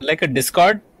investors. like a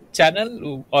Discord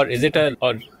channel, or is it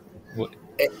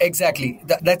Exactly.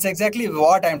 That's exactly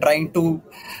what I'm trying to.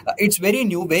 It's very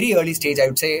new, very early stage. I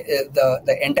would say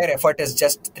the entire effort is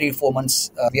just 3-4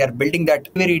 months. We are building that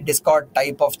very Discord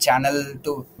type of channel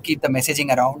to keep the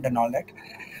messaging around and all that.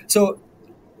 So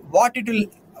what it will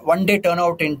one day turn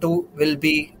out into will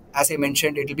be, as I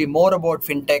mentioned, it will be more about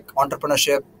fintech,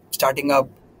 entrepreneurship, starting up,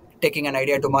 taking an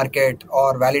idea to market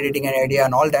or validating an idea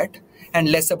and all that, and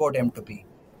less about M2P.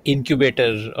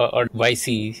 incubator or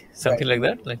YC, something Right.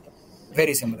 like that? Like,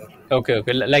 Very similar. okay.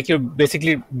 Like you're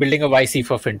basically building a YC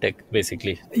for fintech,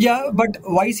 basically. Yeah, but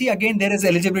YC, again, there is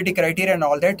eligibility criteria and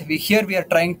all that. We are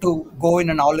trying to go in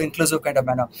an all-inclusive kind of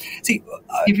manner. See,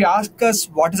 if you ask us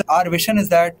what is our vision, is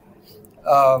that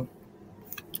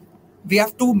we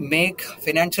have to make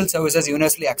financial services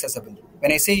universally accessible.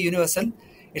 When I say universal,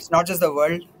 it's not just the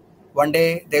world. One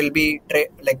day there will be,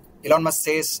 like Elon Musk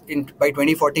says, by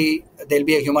 2040, there will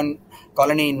be a human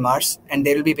colony in Mars and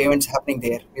there will be payments happening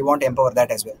there. We want to empower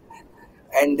that as well.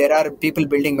 And there are people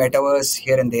building metaverse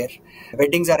here and there.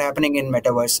 Weddings are happening in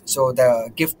metaverse. So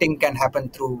the gifting can happen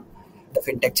through the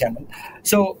fintech channel.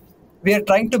 So we are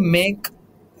trying to make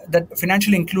that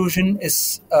financial inclusion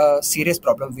is a serious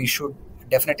problem. We should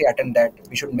definitely attend that.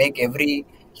 We should make every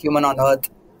human on earth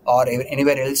or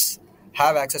anywhere else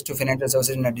have access to financial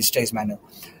services in a digitized manner.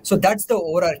 So that's the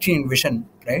overarching vision,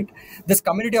 right? This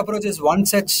community approach is one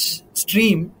such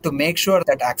stream to make sure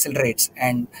that accelerates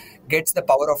and gets the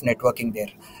power of networking there.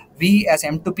 We as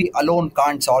M2P alone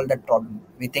can't solve that problem.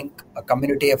 We think a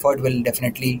community effort will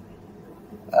definitely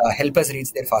help us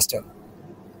reach there faster.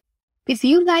 If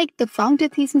you like the Founder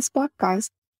Thesis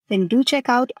podcast, then do check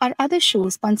out our other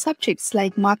shows on subjects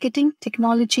like marketing,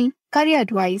 technology, career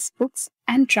advice, books,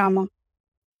 and drama.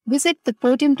 Visit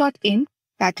thepodium.in,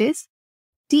 that is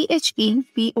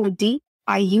thepodium.in,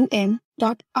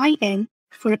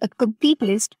 for a complete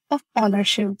list of all our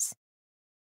shows.